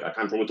 and they're like, I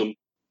can't run with them.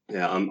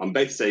 Yeah, I'm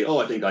about to say,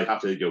 I think I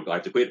have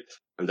to quit,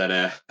 and then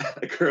a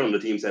girl on the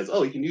team says,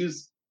 you can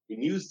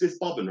use this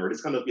bobbin, or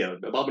this kind of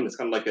a bobbin is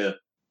kind of like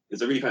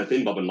it's a really kind of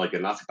thin bobbin, like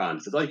an elastic band.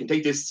 It says, you can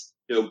take this,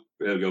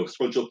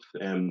 scrunch up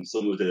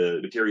some of the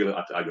material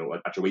at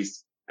your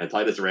waist and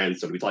tie this around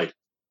so it'll be tight.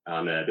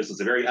 And this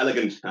was a very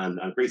elegant and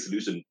great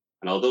solution.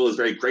 And although I was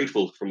very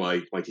grateful for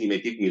my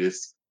teammate giving me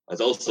this, I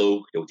was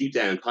also deep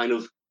down kind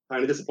of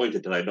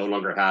disappointed that I no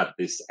longer had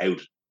this out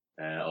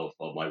of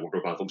my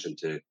wardrobe malfunction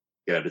to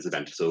get out of this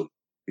event. So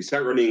we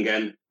start running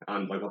again,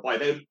 and I got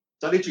 5 out.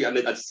 So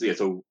literally,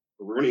 so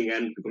we're running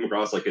again. We come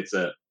across like it's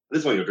at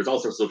this point. There's all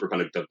sorts of stuff we're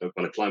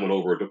kind of climbing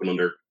over, ducking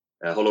under,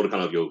 a whole load of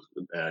kind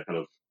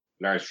of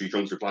large tree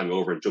trunks we're climbing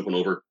over and jumping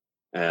over.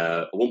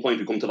 At one point,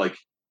 we come to like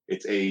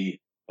it's a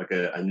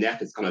net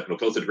that's kind of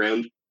close to the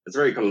ground. It's a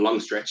very kind of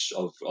long stretch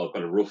of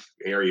kind of rough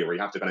area where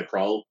you have to kind of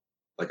crawl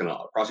like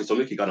across your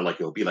stomach. You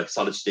gotta be like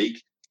solid steak,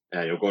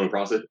 going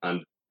across it. And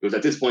it was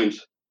at this point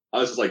I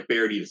was just like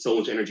barely so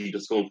much energy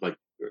just going like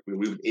we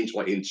moved inch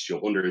by inch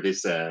under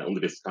this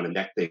kind of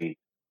neck thing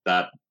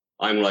that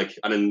I'm like,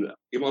 and then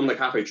even I'm like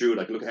halfway through,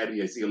 like look ahead of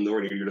me, I see them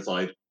nowhere near the other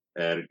side.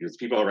 There's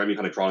people around me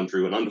kind of crawling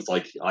through, and I'm just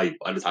like, I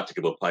just have to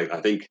give up.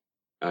 I think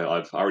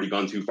I've already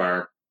gone too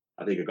far.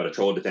 I think I've got to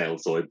throw it down.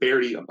 So I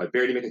barely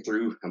make it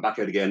through. I'm back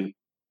out again.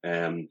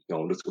 I'm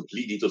just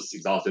completely just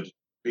exhausted,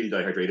 really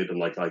dehydrated, and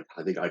like I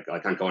think I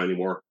can't go on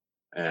anymore.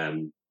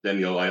 Then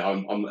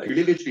I'm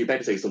literally about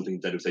to say something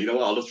that would say,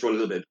 what, I'll just run a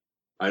little bit.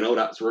 I know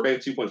that, so we're about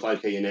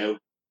 2.5k in now.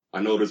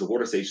 I know there's a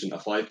water station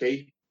at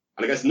 5k,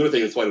 and I guess another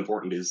thing that's quite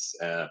important is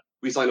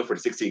we signed up for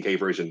the 16k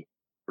version,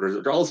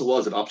 but there also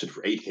was an option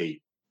for 8k.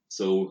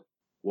 So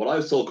what I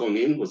was told going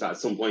in was that at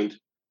some point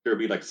there would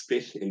be like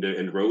split in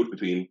the road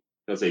between,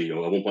 let's say, at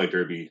one point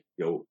there would be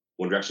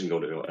one direction go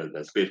to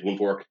a split, one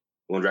fork,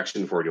 one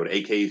direction for the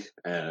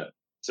 8k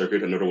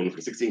circuit, another one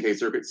for the 16k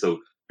circuit. So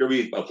there'll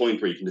be a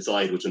point where you can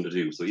decide which one to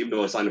do. So even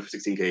though I signed up for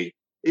 16k,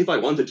 if I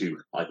wanted to,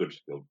 I could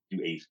do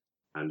 8,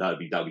 and that'd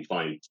be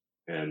fine.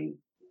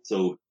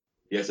 So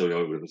I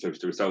decided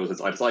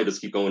to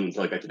just keep going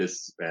until I get to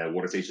this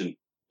water station,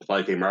 the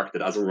 5k mark.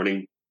 That as I'm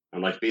running,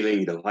 I'm like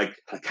feeling like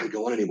I can't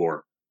go on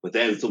anymore. But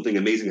then something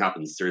amazing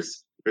happens.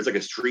 There's like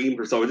a stream.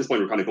 So at this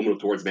point, we're kind of coming up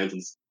towards the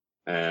mountains.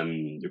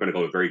 You're going to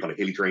go a very kind of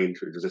hilly terrain.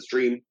 There's a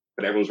stream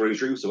that everyone's running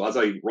through. So as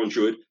I run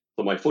through it,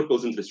 so my foot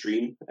goes into the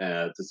stream.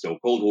 Just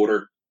cold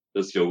water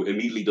just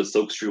immediately just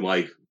soaks through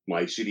my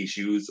shitty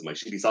shoes and my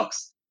shitty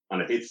socks,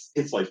 and it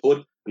hits my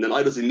foot. And then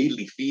I just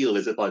immediately feel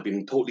as if I've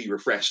been totally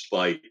refreshed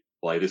by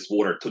this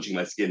water touching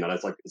my skin, and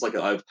it's like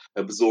I've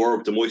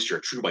absorbed the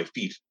moisture through my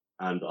feet,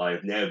 and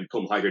I've now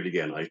become hydrated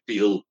again. I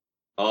feel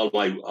all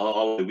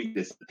the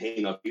weakness, the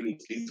pain I'm feeling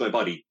leaves my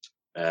body,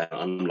 and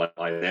I'm like,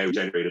 I'm now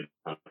generated,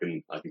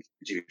 and I can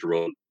continue to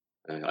run.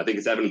 I think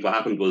it's evident what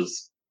happened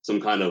was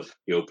some kind of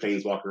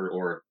Planeswalker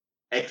or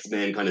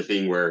X-Men kind of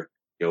thing where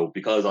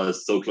because I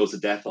was so close to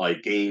death, I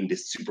gained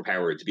this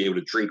superpower to be able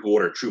to drink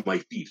water through my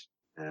feet,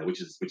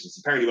 which is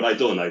apparently what I've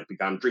done. I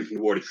began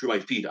drinking water through my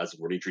feet as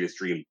we're running through the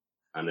stream,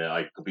 and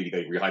I completely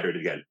got rehydrated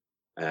again.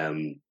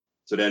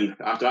 So then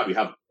after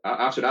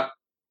that,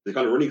 the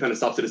kind of running kind of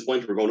stops at this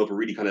point. We're going up a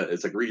really kind of,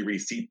 it's like really, really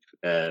steep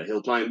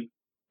hill climb.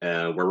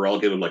 where we're all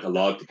given like a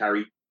log to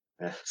carry.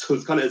 So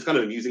it's kind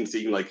of amusing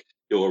seeing like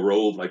a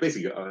row of like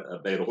basically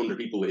about 100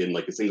 people in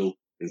like a single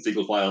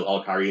file,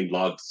 all carrying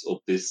logs up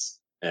this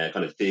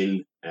kind of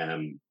thin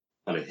kind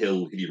of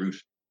hilly route.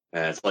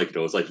 It's like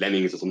it's like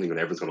lemmings or something, and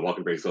everyone's kind of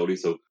walking very slowly.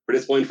 So for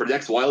this point, for the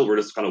next while, we're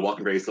just kind of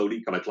walking very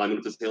slowly, kind of climbing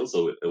up this hill.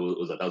 So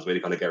that was a way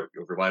to kind of get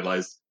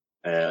revitalized.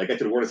 I get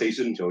to the water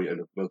station.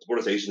 The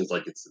water station is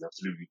like it's an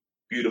absolutely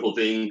beautiful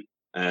thing.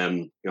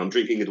 I'm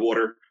drinking the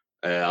water.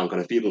 I'm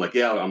kind of feeling like,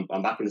 yeah, I'm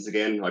back in this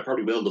again. I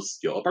probably will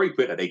just, I'll probably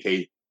quit at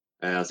AK.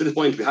 So at this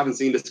point, we haven't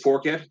seen this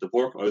fork yet. The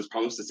fork I was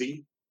promised to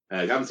see. We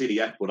haven't seen it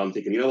yet, but I'm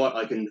thinking, you know what,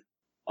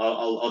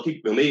 I'll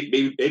keep.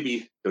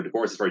 Maybe the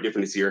course is very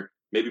different this year.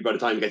 Maybe by the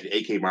time we get to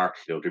the AK mark,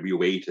 there'll be a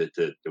way to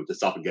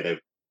stop and get out.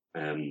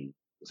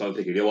 So I'm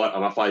thinking, you know what,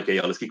 I'm at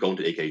 5K. I'll just keep going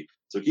to AK.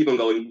 So keep on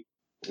going,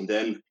 and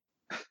then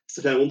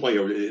at one point,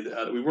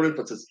 we run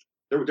into this.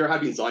 There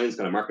had been signs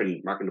kind of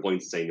marking the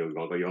points, saying you're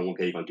on 1K,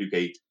 you're on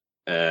 2K.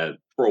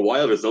 For a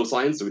while, there's no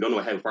signs, so we don't know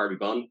how far we've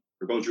gone.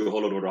 We're going through a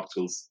whole lot of other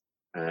obstacles,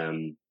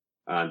 and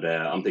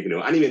I'm thinking,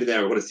 any minute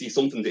now, we're going to see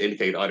something to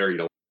indicate either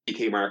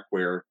AK mark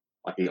where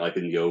I can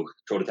throw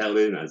the tail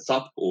in and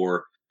stop,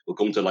 or we'll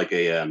come to like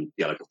a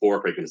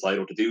fork where I can decide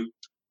what to do.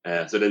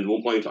 So then at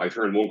one point, I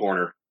turn one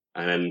corner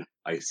and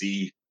I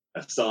see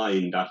a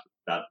sign that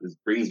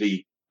brings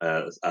me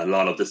a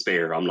lot of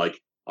despair. I'm like,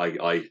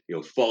 I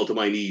fall to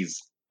my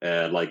knees,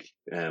 what's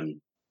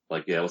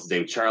his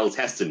name, Charles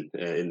Heston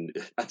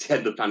at the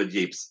end of Planet of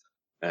the Apes,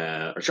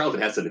 or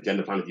Charlton Heston at the end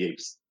of Planet of the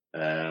Apes.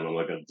 I'm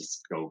like, I'm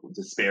just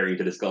despairing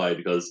to this guy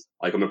because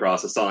I come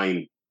across a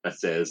sign that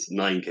says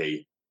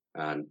 9K,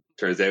 and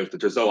turns out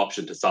that there's no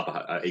option to stop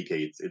at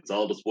 8K. It's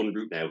all just one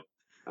route now,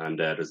 and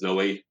there's no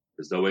way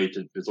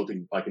there's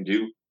nothing I can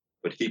do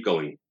but to keep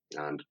going.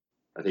 And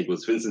I think it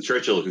was Winston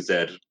Churchill who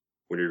said,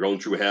 when you're going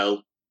through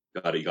hell,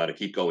 you gotta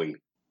keep going.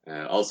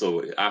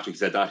 Also, after he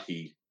said that,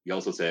 he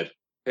also said,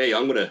 hey,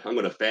 I'm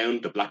gonna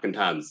found the Black and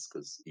Tans,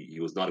 because he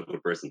was not a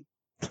good person.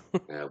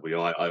 But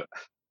I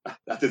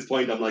at this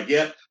point I'm like,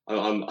 yeah,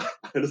 I'm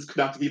just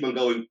gonna have to keep on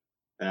going.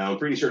 I'm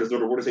pretty sure there's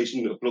another water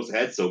station close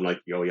ahead, so I'm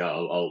like, yeah,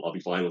 I'll be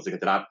fine once I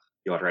get to that.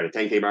 I'll try the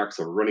 10K mark,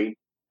 so we're running.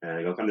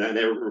 We're kind of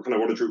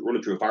running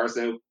through a forest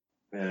now.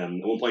 At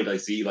one point I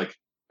see like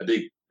a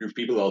big group of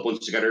people all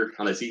bunched together,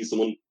 and I see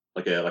someone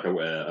like a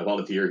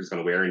volunteer who's kind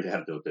of wearing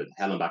the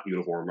Hellenbach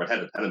uniform, or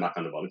Hellenbach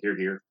kind of volunteer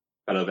gear,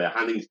 kind of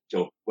handing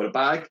with a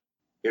bag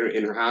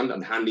in her hand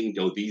and handing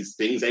these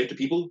things out to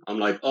people. I'm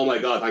like, oh my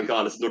god, thank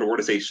God, it's another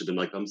water station. I'm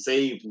like, I'm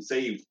saved.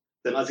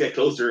 Then as I get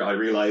closer, I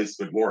realize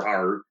with more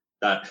horror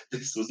that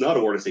this was not a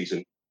water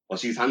station. What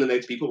she's handing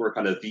out to people were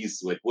kind of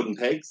these like wooden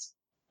pegs,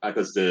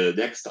 because the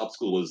next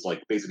obstacle was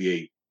like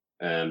basically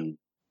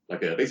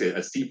basically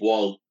a steep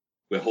wall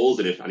with holes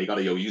in it, and you got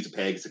to use the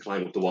pegs to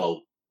climb up the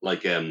wall,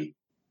 like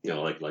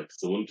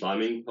someone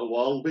climbing a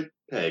wall with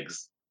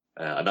pegs.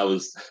 And that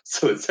was,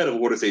 so instead of a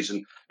water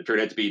station, it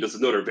turned out to be just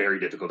another very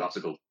difficult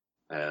obstacle.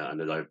 And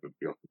then I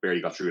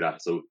barely got through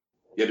that. So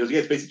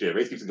it's basically the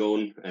race keeps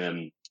going.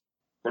 A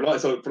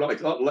lot of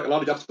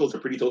the obstacles are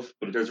pretty tough,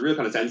 but there's a real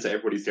kind of sense that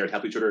everybody's there to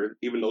help each other,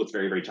 even though it's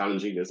very, very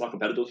challenging. It's not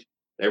competitive.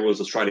 Everyone's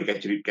just trying to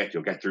get through, get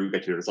to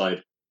the other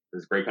side.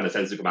 There's a great kind of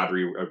sense of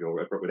camaraderie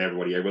with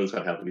everybody. Everyone's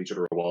kind of helping each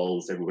other with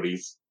walls.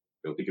 Everybody's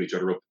picking each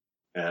other up.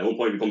 At one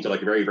point, we come to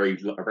like a very, very,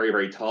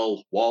 very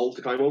tall wall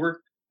to climb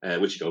over,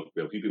 which two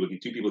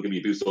people can be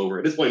a boost over.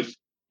 At this point,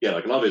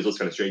 like a lot of it is just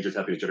kind of strangers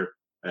helping each other.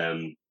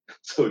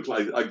 So it's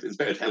about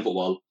a 10-foot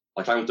wall.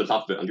 I climb up to the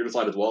top of it. On the other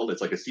side of the wall,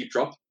 it's like a steep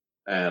drop,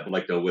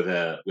 but with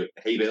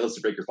hay bales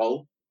to break your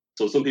fall.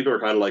 So some people are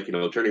kind of like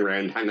turning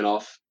around, hanging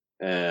off,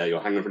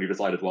 hanging from the other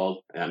side of the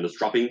wall and just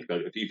dropping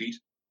a few feet.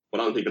 But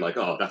I'm thinking like,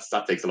 oh,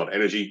 that takes a lot of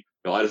energy.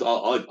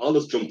 I'll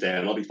just jump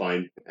down. I'll be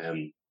fine.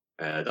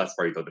 That's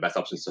probably the best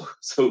option.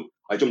 So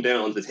I jump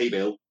down onto this hay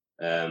bale,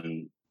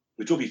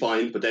 which will be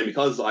fine. But then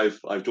because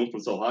I've jumped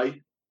from so high,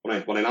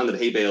 when I land in the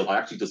hay bale, I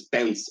actually just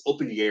bounce up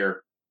in the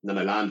air, and then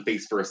I land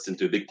face first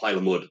into a big pile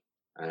of mud.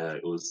 I'm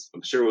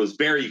sure it was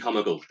very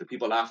comical. The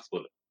people laughed,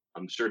 but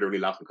I'm sure they're only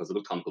laughing because it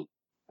looked comical.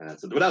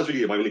 But that was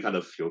really my only kind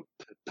of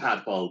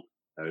bad fall.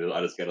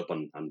 I just get up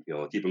and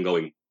keep on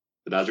going.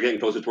 But as we're getting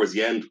closer towards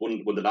the end,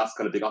 one of the last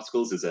kind of big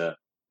obstacles is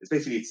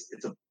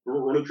it's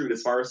running through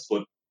this forest,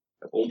 but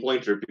at one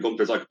point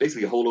there's like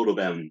basically a whole load of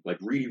like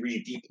really,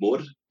 really deep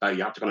mud that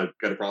you have to kind of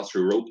get across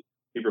through a rope.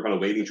 People are kind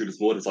of wading through this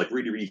mud. It's like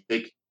really, really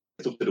thick.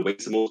 It's up to the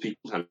waist of most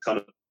people, and it's kind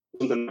of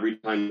something that really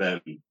kind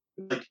of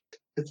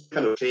it's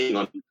kind of playing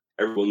on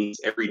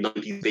every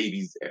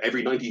 90s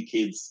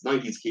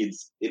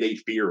kids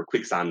innate fear of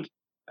quicksand,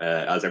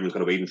 as everyone's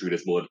kind of wading through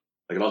this mud.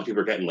 Like a lot of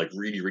people are getting like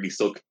really, really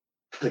stuck.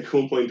 Like at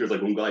one point there's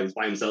like one guy who's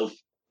by himself,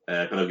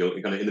 kind of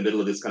in the middle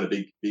of this kind of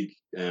big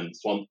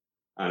swamp,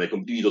 and it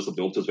completely does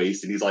something up to his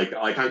waist, and he's like,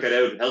 I can't get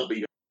out, help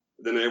me.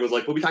 Then everyone's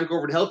like, well, we can't go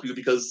over to help you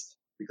because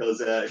we'll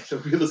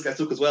just get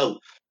stuck as well.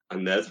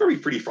 And it's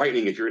pretty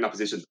frightening if you're in that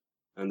position.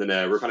 And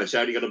then we're kind of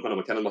shouting at him, kind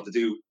of telling him what to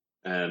do.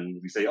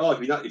 We say, oh,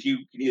 if you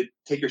need to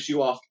take your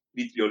shoe off,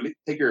 you need to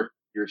take your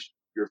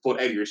foot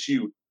out of your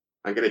shoe,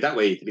 and get it that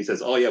way. And he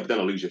says, oh yeah, but then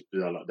I'll lose you.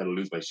 Then I'll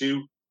lose my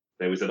shoe.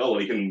 Then we said, oh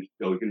well, you can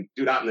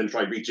do that and then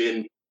try reach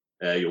in,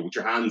 with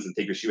your hands and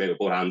take your shoe out with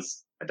both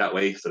hands that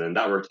way. So then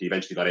that worked. He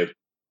eventually got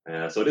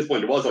out. So at this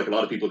point, there was like a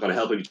lot of people kind of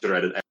helping each other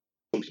out.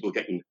 Some people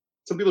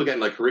getting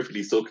like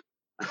horrifically stuck,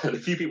 and a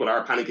few people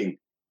are panicking.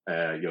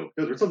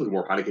 There's something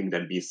more panicking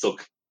than being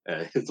stuck,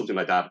 something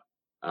like that.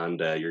 And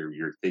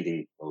you're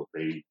thinking, oh,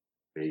 maybe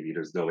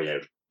there's no way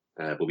out.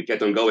 But we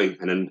kept on going,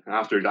 and then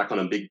after that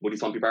kind of big muddy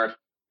swampy part,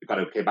 we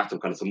kind of came back to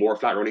kind of some more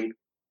flat running,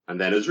 and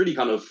then it was really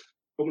kind of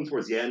coming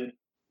towards the end.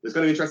 It's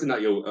kind of interesting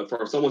that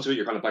for so much of it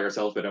you're kind of by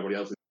yourself with everybody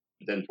else.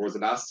 And then for the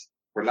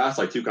last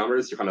like 2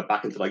 kilometers, you're kind of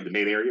back into like the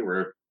main area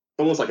where it's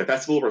almost like a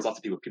festival where there's lots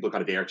of people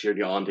kind of there cheering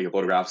you on, taking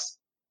photographs.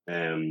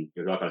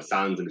 You're all kind of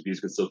stands and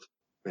music and stuff.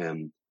 But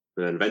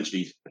then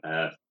eventually,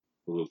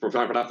 from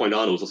that point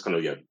on, it was just kind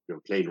of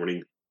plain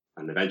running.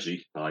 And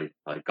eventually, I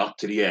got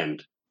to the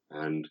end,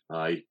 and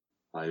I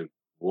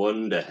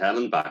won the hell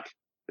and back.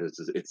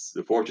 It's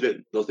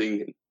unfortunate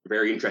nothing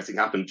very interesting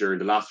happened during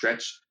the last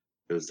stretch,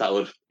 because that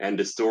would end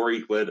the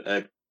story with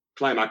a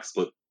climax,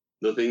 but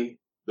nothing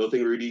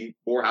really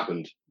more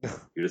happened.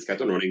 We just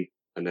kept on running,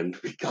 and then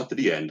we got to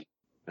the end.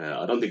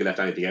 I don't think I left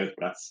anything out,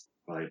 but that's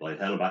my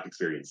hell and back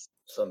experience.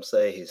 Some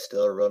say he's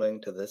still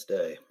running to this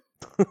day.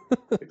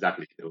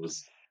 Exactly. It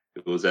was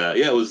a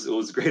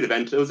great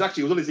event. It was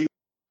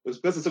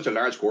because it's such a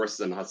large course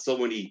and has so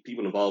many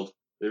people involved.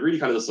 It really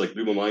kind of just like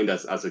blew my mind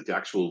as like the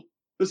actual,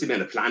 just the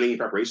amount of planning and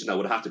preparation that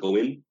would have to go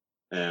in.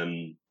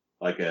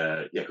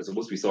 Because it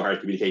must be so hard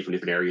to communicate from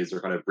different areas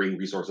or kind of bring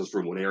resources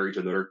from one area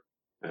to another.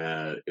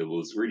 It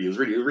was really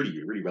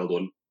well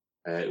done.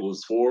 It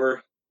was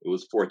for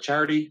a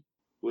charity.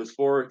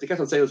 They kept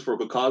on saying it was for a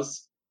good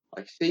cause.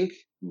 I think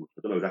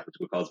I don't know exactly what the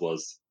good cause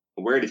was.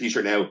 I'm wearing the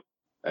t-shirt now.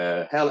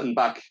 Hell and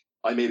back,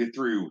 I made it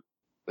through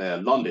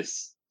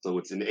Londis, so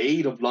it's in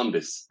aid of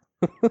Londis.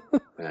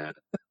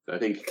 I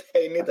think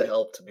they need the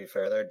help. To be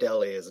fair, their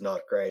deli is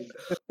not great.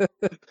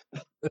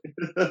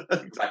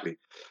 Exactly.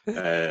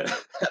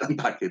 I'm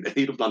back in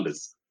aid of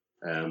Londis.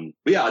 But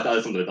yeah, that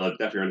is something that I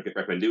definitely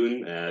recommend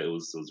doing. It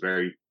was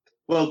very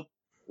well.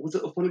 Was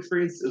it a fun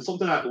experience? It was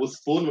something that was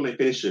fun when I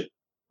finished it,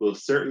 but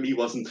certainly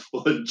wasn't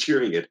fun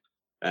during it.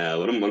 It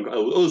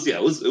was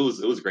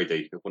a great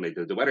day. When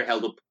the weather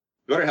held up.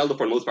 The weather held up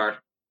for the most part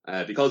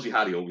because we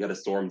had a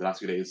storm the last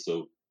few days.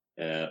 So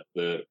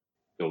the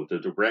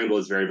ground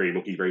was very, very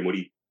mucky, very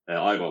muddy.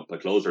 My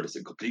clothes were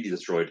just completely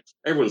destroyed.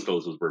 Everyone's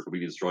clothes were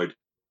completely destroyed.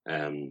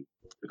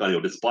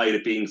 Despite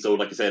it being so,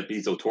 like I said,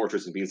 being so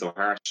torturous and being so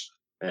harsh,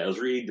 it was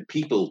really the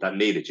people that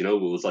made it. It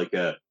was like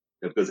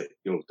because at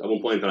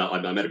one point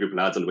I met a group of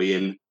lads on the way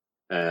in.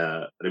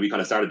 And then we kind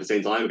of started at the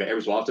same time.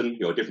 Every so often,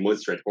 different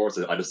months throughout the course,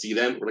 I just see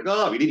them. We're like,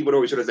 oh, we need to put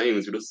over each other's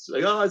names. We're just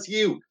like, oh, it's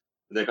you.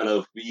 And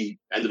then we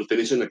ended up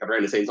finishing like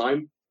around the same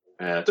time.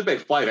 It took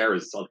about 5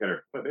 hours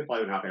altogether, about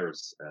 5.5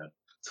 hours.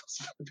 So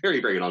it's very,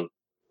 very long.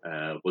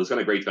 But it's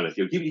kind of great to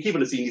you keep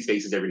on seeing these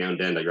faces every now and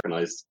then that you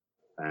recognise.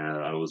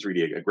 And it was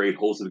really a great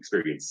wholesome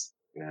experience.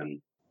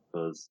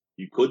 Because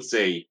you could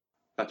say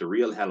that the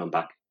real hell and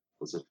back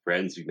was the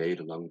friends we made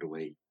along the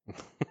way.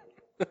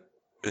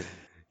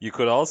 You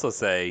could also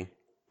say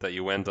that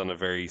you went on a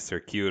very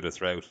circuitous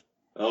route.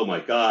 Oh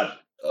my god!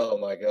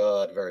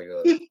 Very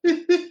good.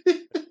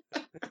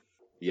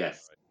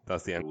 Yes.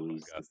 That's the end of the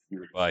podcast.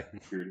 Goodbye.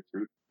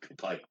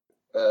 Goodbye.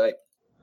 Bye.